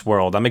 like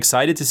Westworld. I'm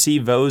excited to see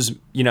those,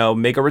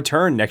 make a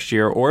return next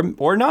year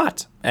or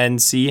not,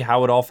 and see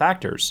how it all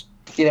factors.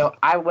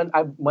 I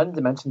wanted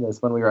to mention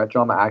this when we were at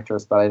Drama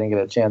Actress, but I didn't get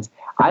a chance.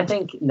 I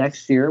think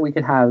next year we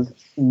could have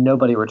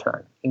nobody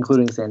return,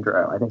 including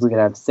Sandra Oh. I think we could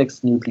have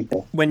 6 new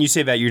people. When you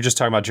say that, you're just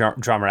talking about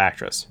Drama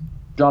Actress.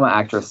 Drama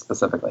Actress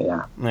specifically,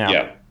 yeah.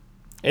 Yeah.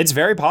 It's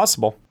very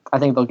possible. I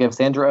think they'll give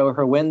Sandra Oh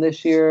her win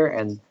this year,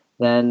 and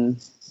then,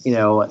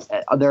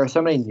 there are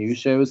so many new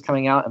shows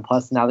coming out, and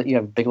plus now that you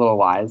have Big Little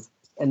Lies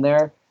in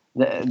there,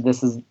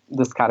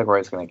 this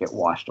category is going to get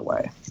washed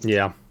away.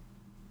 Yeah.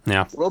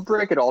 We'll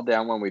break it all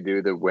down when we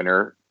do the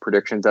winner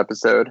predictions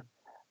episode.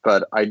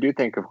 But I do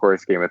think, of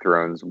course, Game of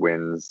Thrones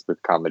wins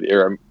with comedy.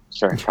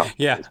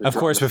 Yeah, of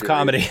course, with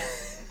comedy.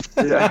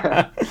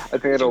 Yeah, I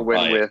think it'll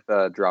win with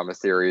drama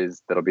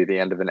series. That'll be the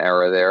end of an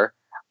era there.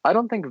 I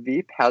don't think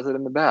Veep has it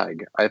in the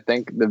bag. I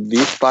think the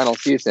Veep final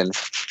season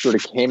sort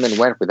of came and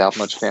went without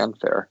much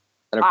fanfare.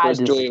 And of course,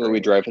 Julia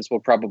Louis-Dreyfus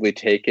will probably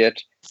take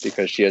it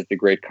because she has the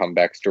great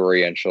comeback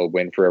story and she'll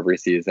win for every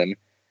season.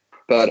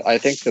 But I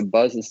think the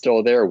buzz is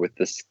still there with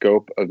the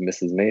scope of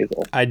Mrs.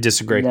 Maisel. I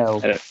disagree.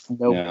 No.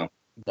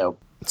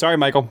 Sorry,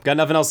 Michael. Got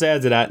nothing else to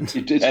add to that.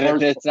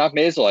 If it's not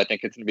Maisel, I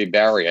think it's going to be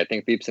Barry. I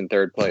think Veep's in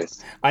 3rd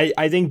place.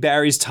 I think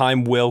Barry's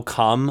time will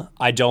come.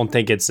 I don't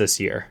think it's this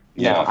year.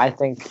 Yeah. No, I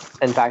think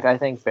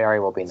Barry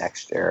will be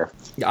next year.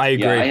 I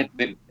agree. I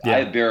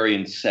have Barry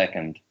in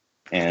 2nd.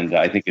 And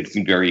I think it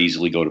can very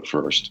easily go to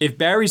 1st. If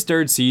Barry's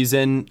 3rd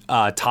season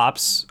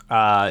tops,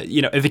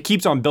 if it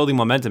keeps on building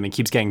momentum and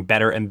keeps getting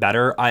better and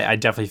better, I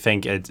definitely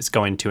think it's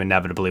going to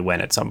inevitably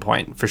win at some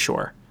point, for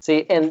sure.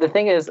 See, and the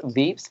thing is,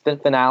 Veep's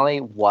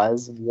finale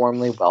was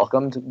warmly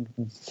welcomed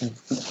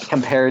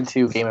compared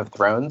to Game of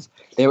Thrones.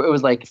 It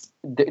was like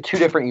 2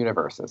 different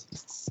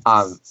universes.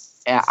 I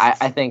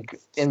think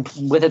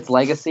with its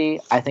legacy,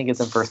 I think it's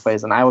in 1st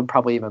place, and I would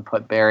probably even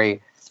put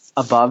Barry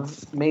above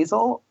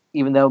Maisel.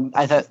 Even though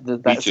I thought the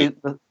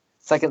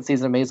 2nd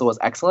season of Maisel was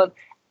excellent,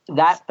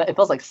 that it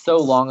feels like so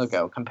long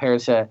ago compared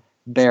to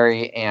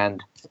Barry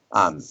and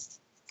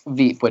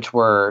Veep, which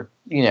were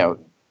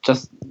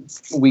just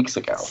weeks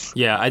ago.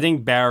 Yeah, I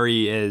think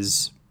Barry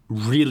is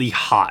really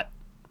hot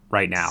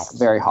right now.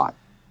 Very hot.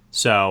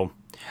 So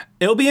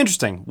it'll be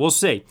interesting. We'll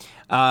see.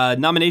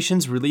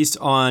 Nominations released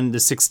on the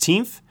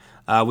 16th.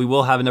 We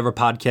will have another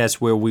podcast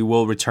where we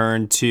will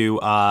return to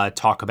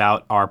talk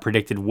about our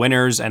predicted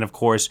winners and, of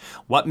course,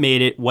 what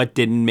made it, what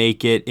didn't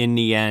make it in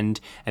the end.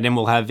 And then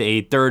we'll have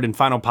a 3rd and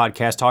final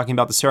podcast talking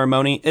about the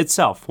ceremony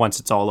itself once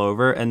it's all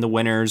over and the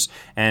winners.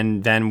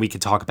 And then we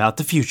could talk about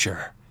the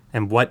future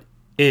and what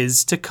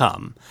is to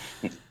come.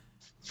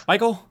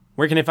 Michael,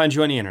 where can I find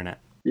you on the internet?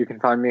 You can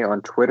find me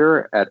on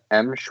Twitter at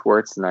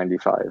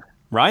mschwartz95.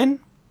 Ryan?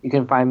 You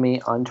can find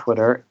me on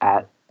Twitter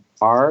at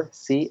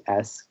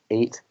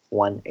RCS818.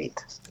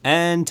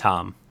 And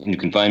Tom. You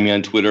can find me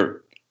on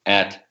Twitter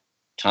at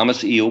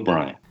Thomas E.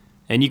 O'Brien.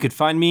 And you could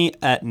find me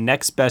at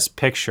Next Best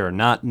Picture,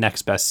 not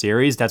Next Best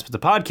Series. That's what the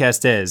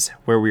podcast is,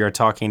 where we are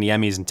talking the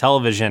Emmys and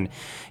television.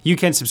 You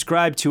can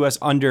subscribe to us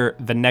under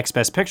the Next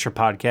Best Picture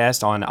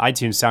podcast on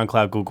iTunes,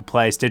 SoundCloud, Google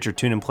Play, Stitcher,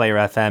 TuneIn, Player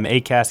FM,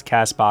 Acast,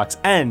 CastBox,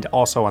 and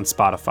also on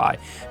Spotify.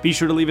 Be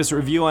sure to leave us a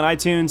review on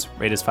iTunes,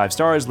 rate us 5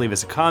 stars, leave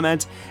us a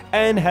comment,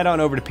 and head on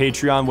over to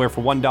Patreon, where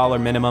for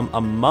 $1 minimum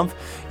a month,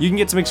 you can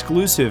get some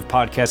exclusive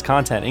podcast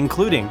content,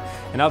 including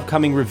an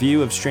upcoming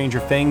review of Stranger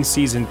Things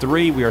Season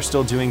 3. We are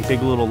still doing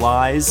Big Little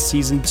Lies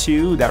Season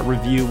 2. That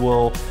review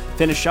will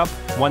finish up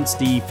once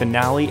the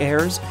finale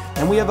airs,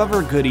 and we have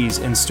other goodies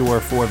in store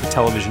for the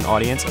television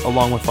audience,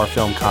 along with our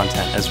film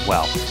content as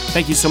well.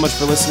 Thank you so much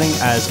for listening,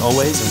 as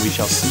always, and we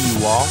shall see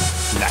you all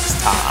next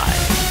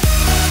time.